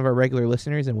 You are one of our regular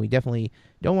listeners, and we definitely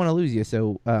don't want to lose you.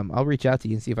 So I'll reach out to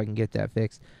you and see if I can get that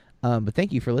fixed. But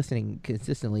thank you for listening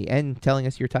consistently and telling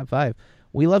us your top 5.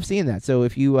 We love seeing that. So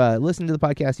if you listen to the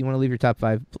podcast, you want to leave your top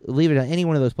 5, leave it on any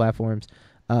one of those platforms.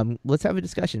 Let's have a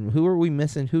discussion. Who are we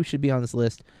missing? Who should be on this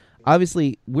list?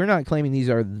 Obviously, we're not claiming these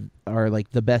are like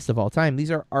the best of all time.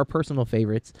 These are our personal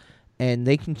favorites, and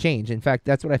they can change. In fact,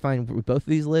 that's what I find with both of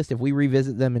these lists. If we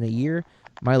revisit them in a year,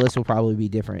 my list will probably be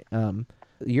different.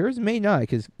 Yours may not,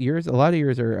 because a lot of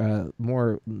yours are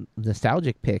more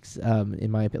nostalgic picks. In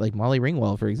my opinion, like Molly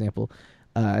Ringwald, for example.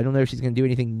 I don't know if she's going to do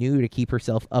anything new to keep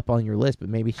herself up on your list, but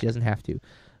maybe she doesn't have to.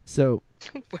 So,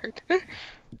 Word.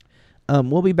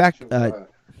 we'll be back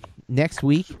next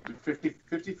week.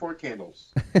 54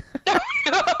 candles.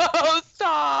 Oh,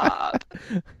 stop.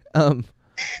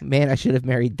 Man, I should have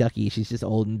married Ducky. She's just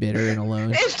old and bitter and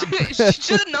alone. She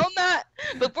should have known that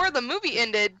before the movie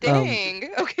ended. Dang.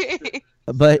 Okay.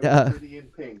 But Pretty in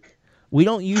pink. we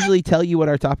don't usually tell you what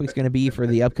our topic's going to be for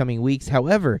the upcoming weeks.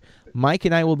 However, Mike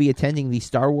and I will be attending the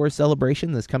Star Wars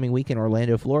celebration this coming week in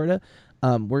Orlando, Florida.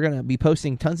 We're going to be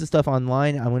posting tons of stuff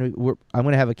online. I'm going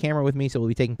to have a camera with me, so we'll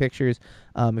be taking pictures.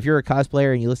 If you're a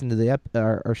cosplayer and you listen to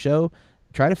our show,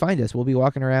 try to find us. We'll be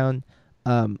walking around.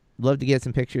 Love to get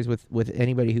some pictures with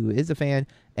anybody who is a fan,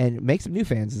 and make some new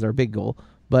fans is our big goal.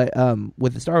 But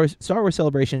with the Star Wars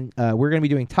celebration, we're going to be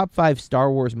doing top 5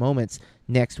 Star Wars moments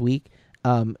next week.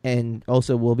 And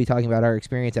also we'll be talking about our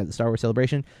experience at the Star Wars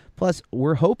celebration. Plus,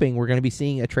 we're hoping we're going to be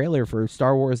seeing a trailer for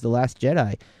Star Wars The Last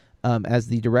Jedi, as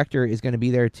the director is going to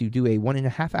be there to do a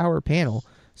 1.5-hour panel.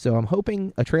 So I'm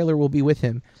hoping a trailer will be with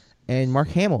him. And Mark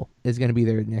Hamill is going to be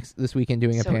there this weekend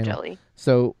doing a So panel. jelly.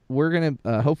 So we're going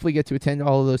to hopefully get to attend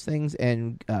all of those things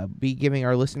and be giving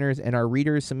our listeners and our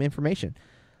readers some information.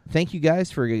 Thank you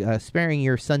guys for sparing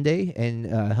your Sunday and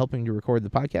helping to record the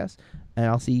podcast. And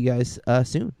I'll see you guys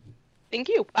soon. Thank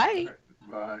you. Bye.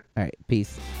 Bye. All right.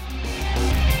 Peace.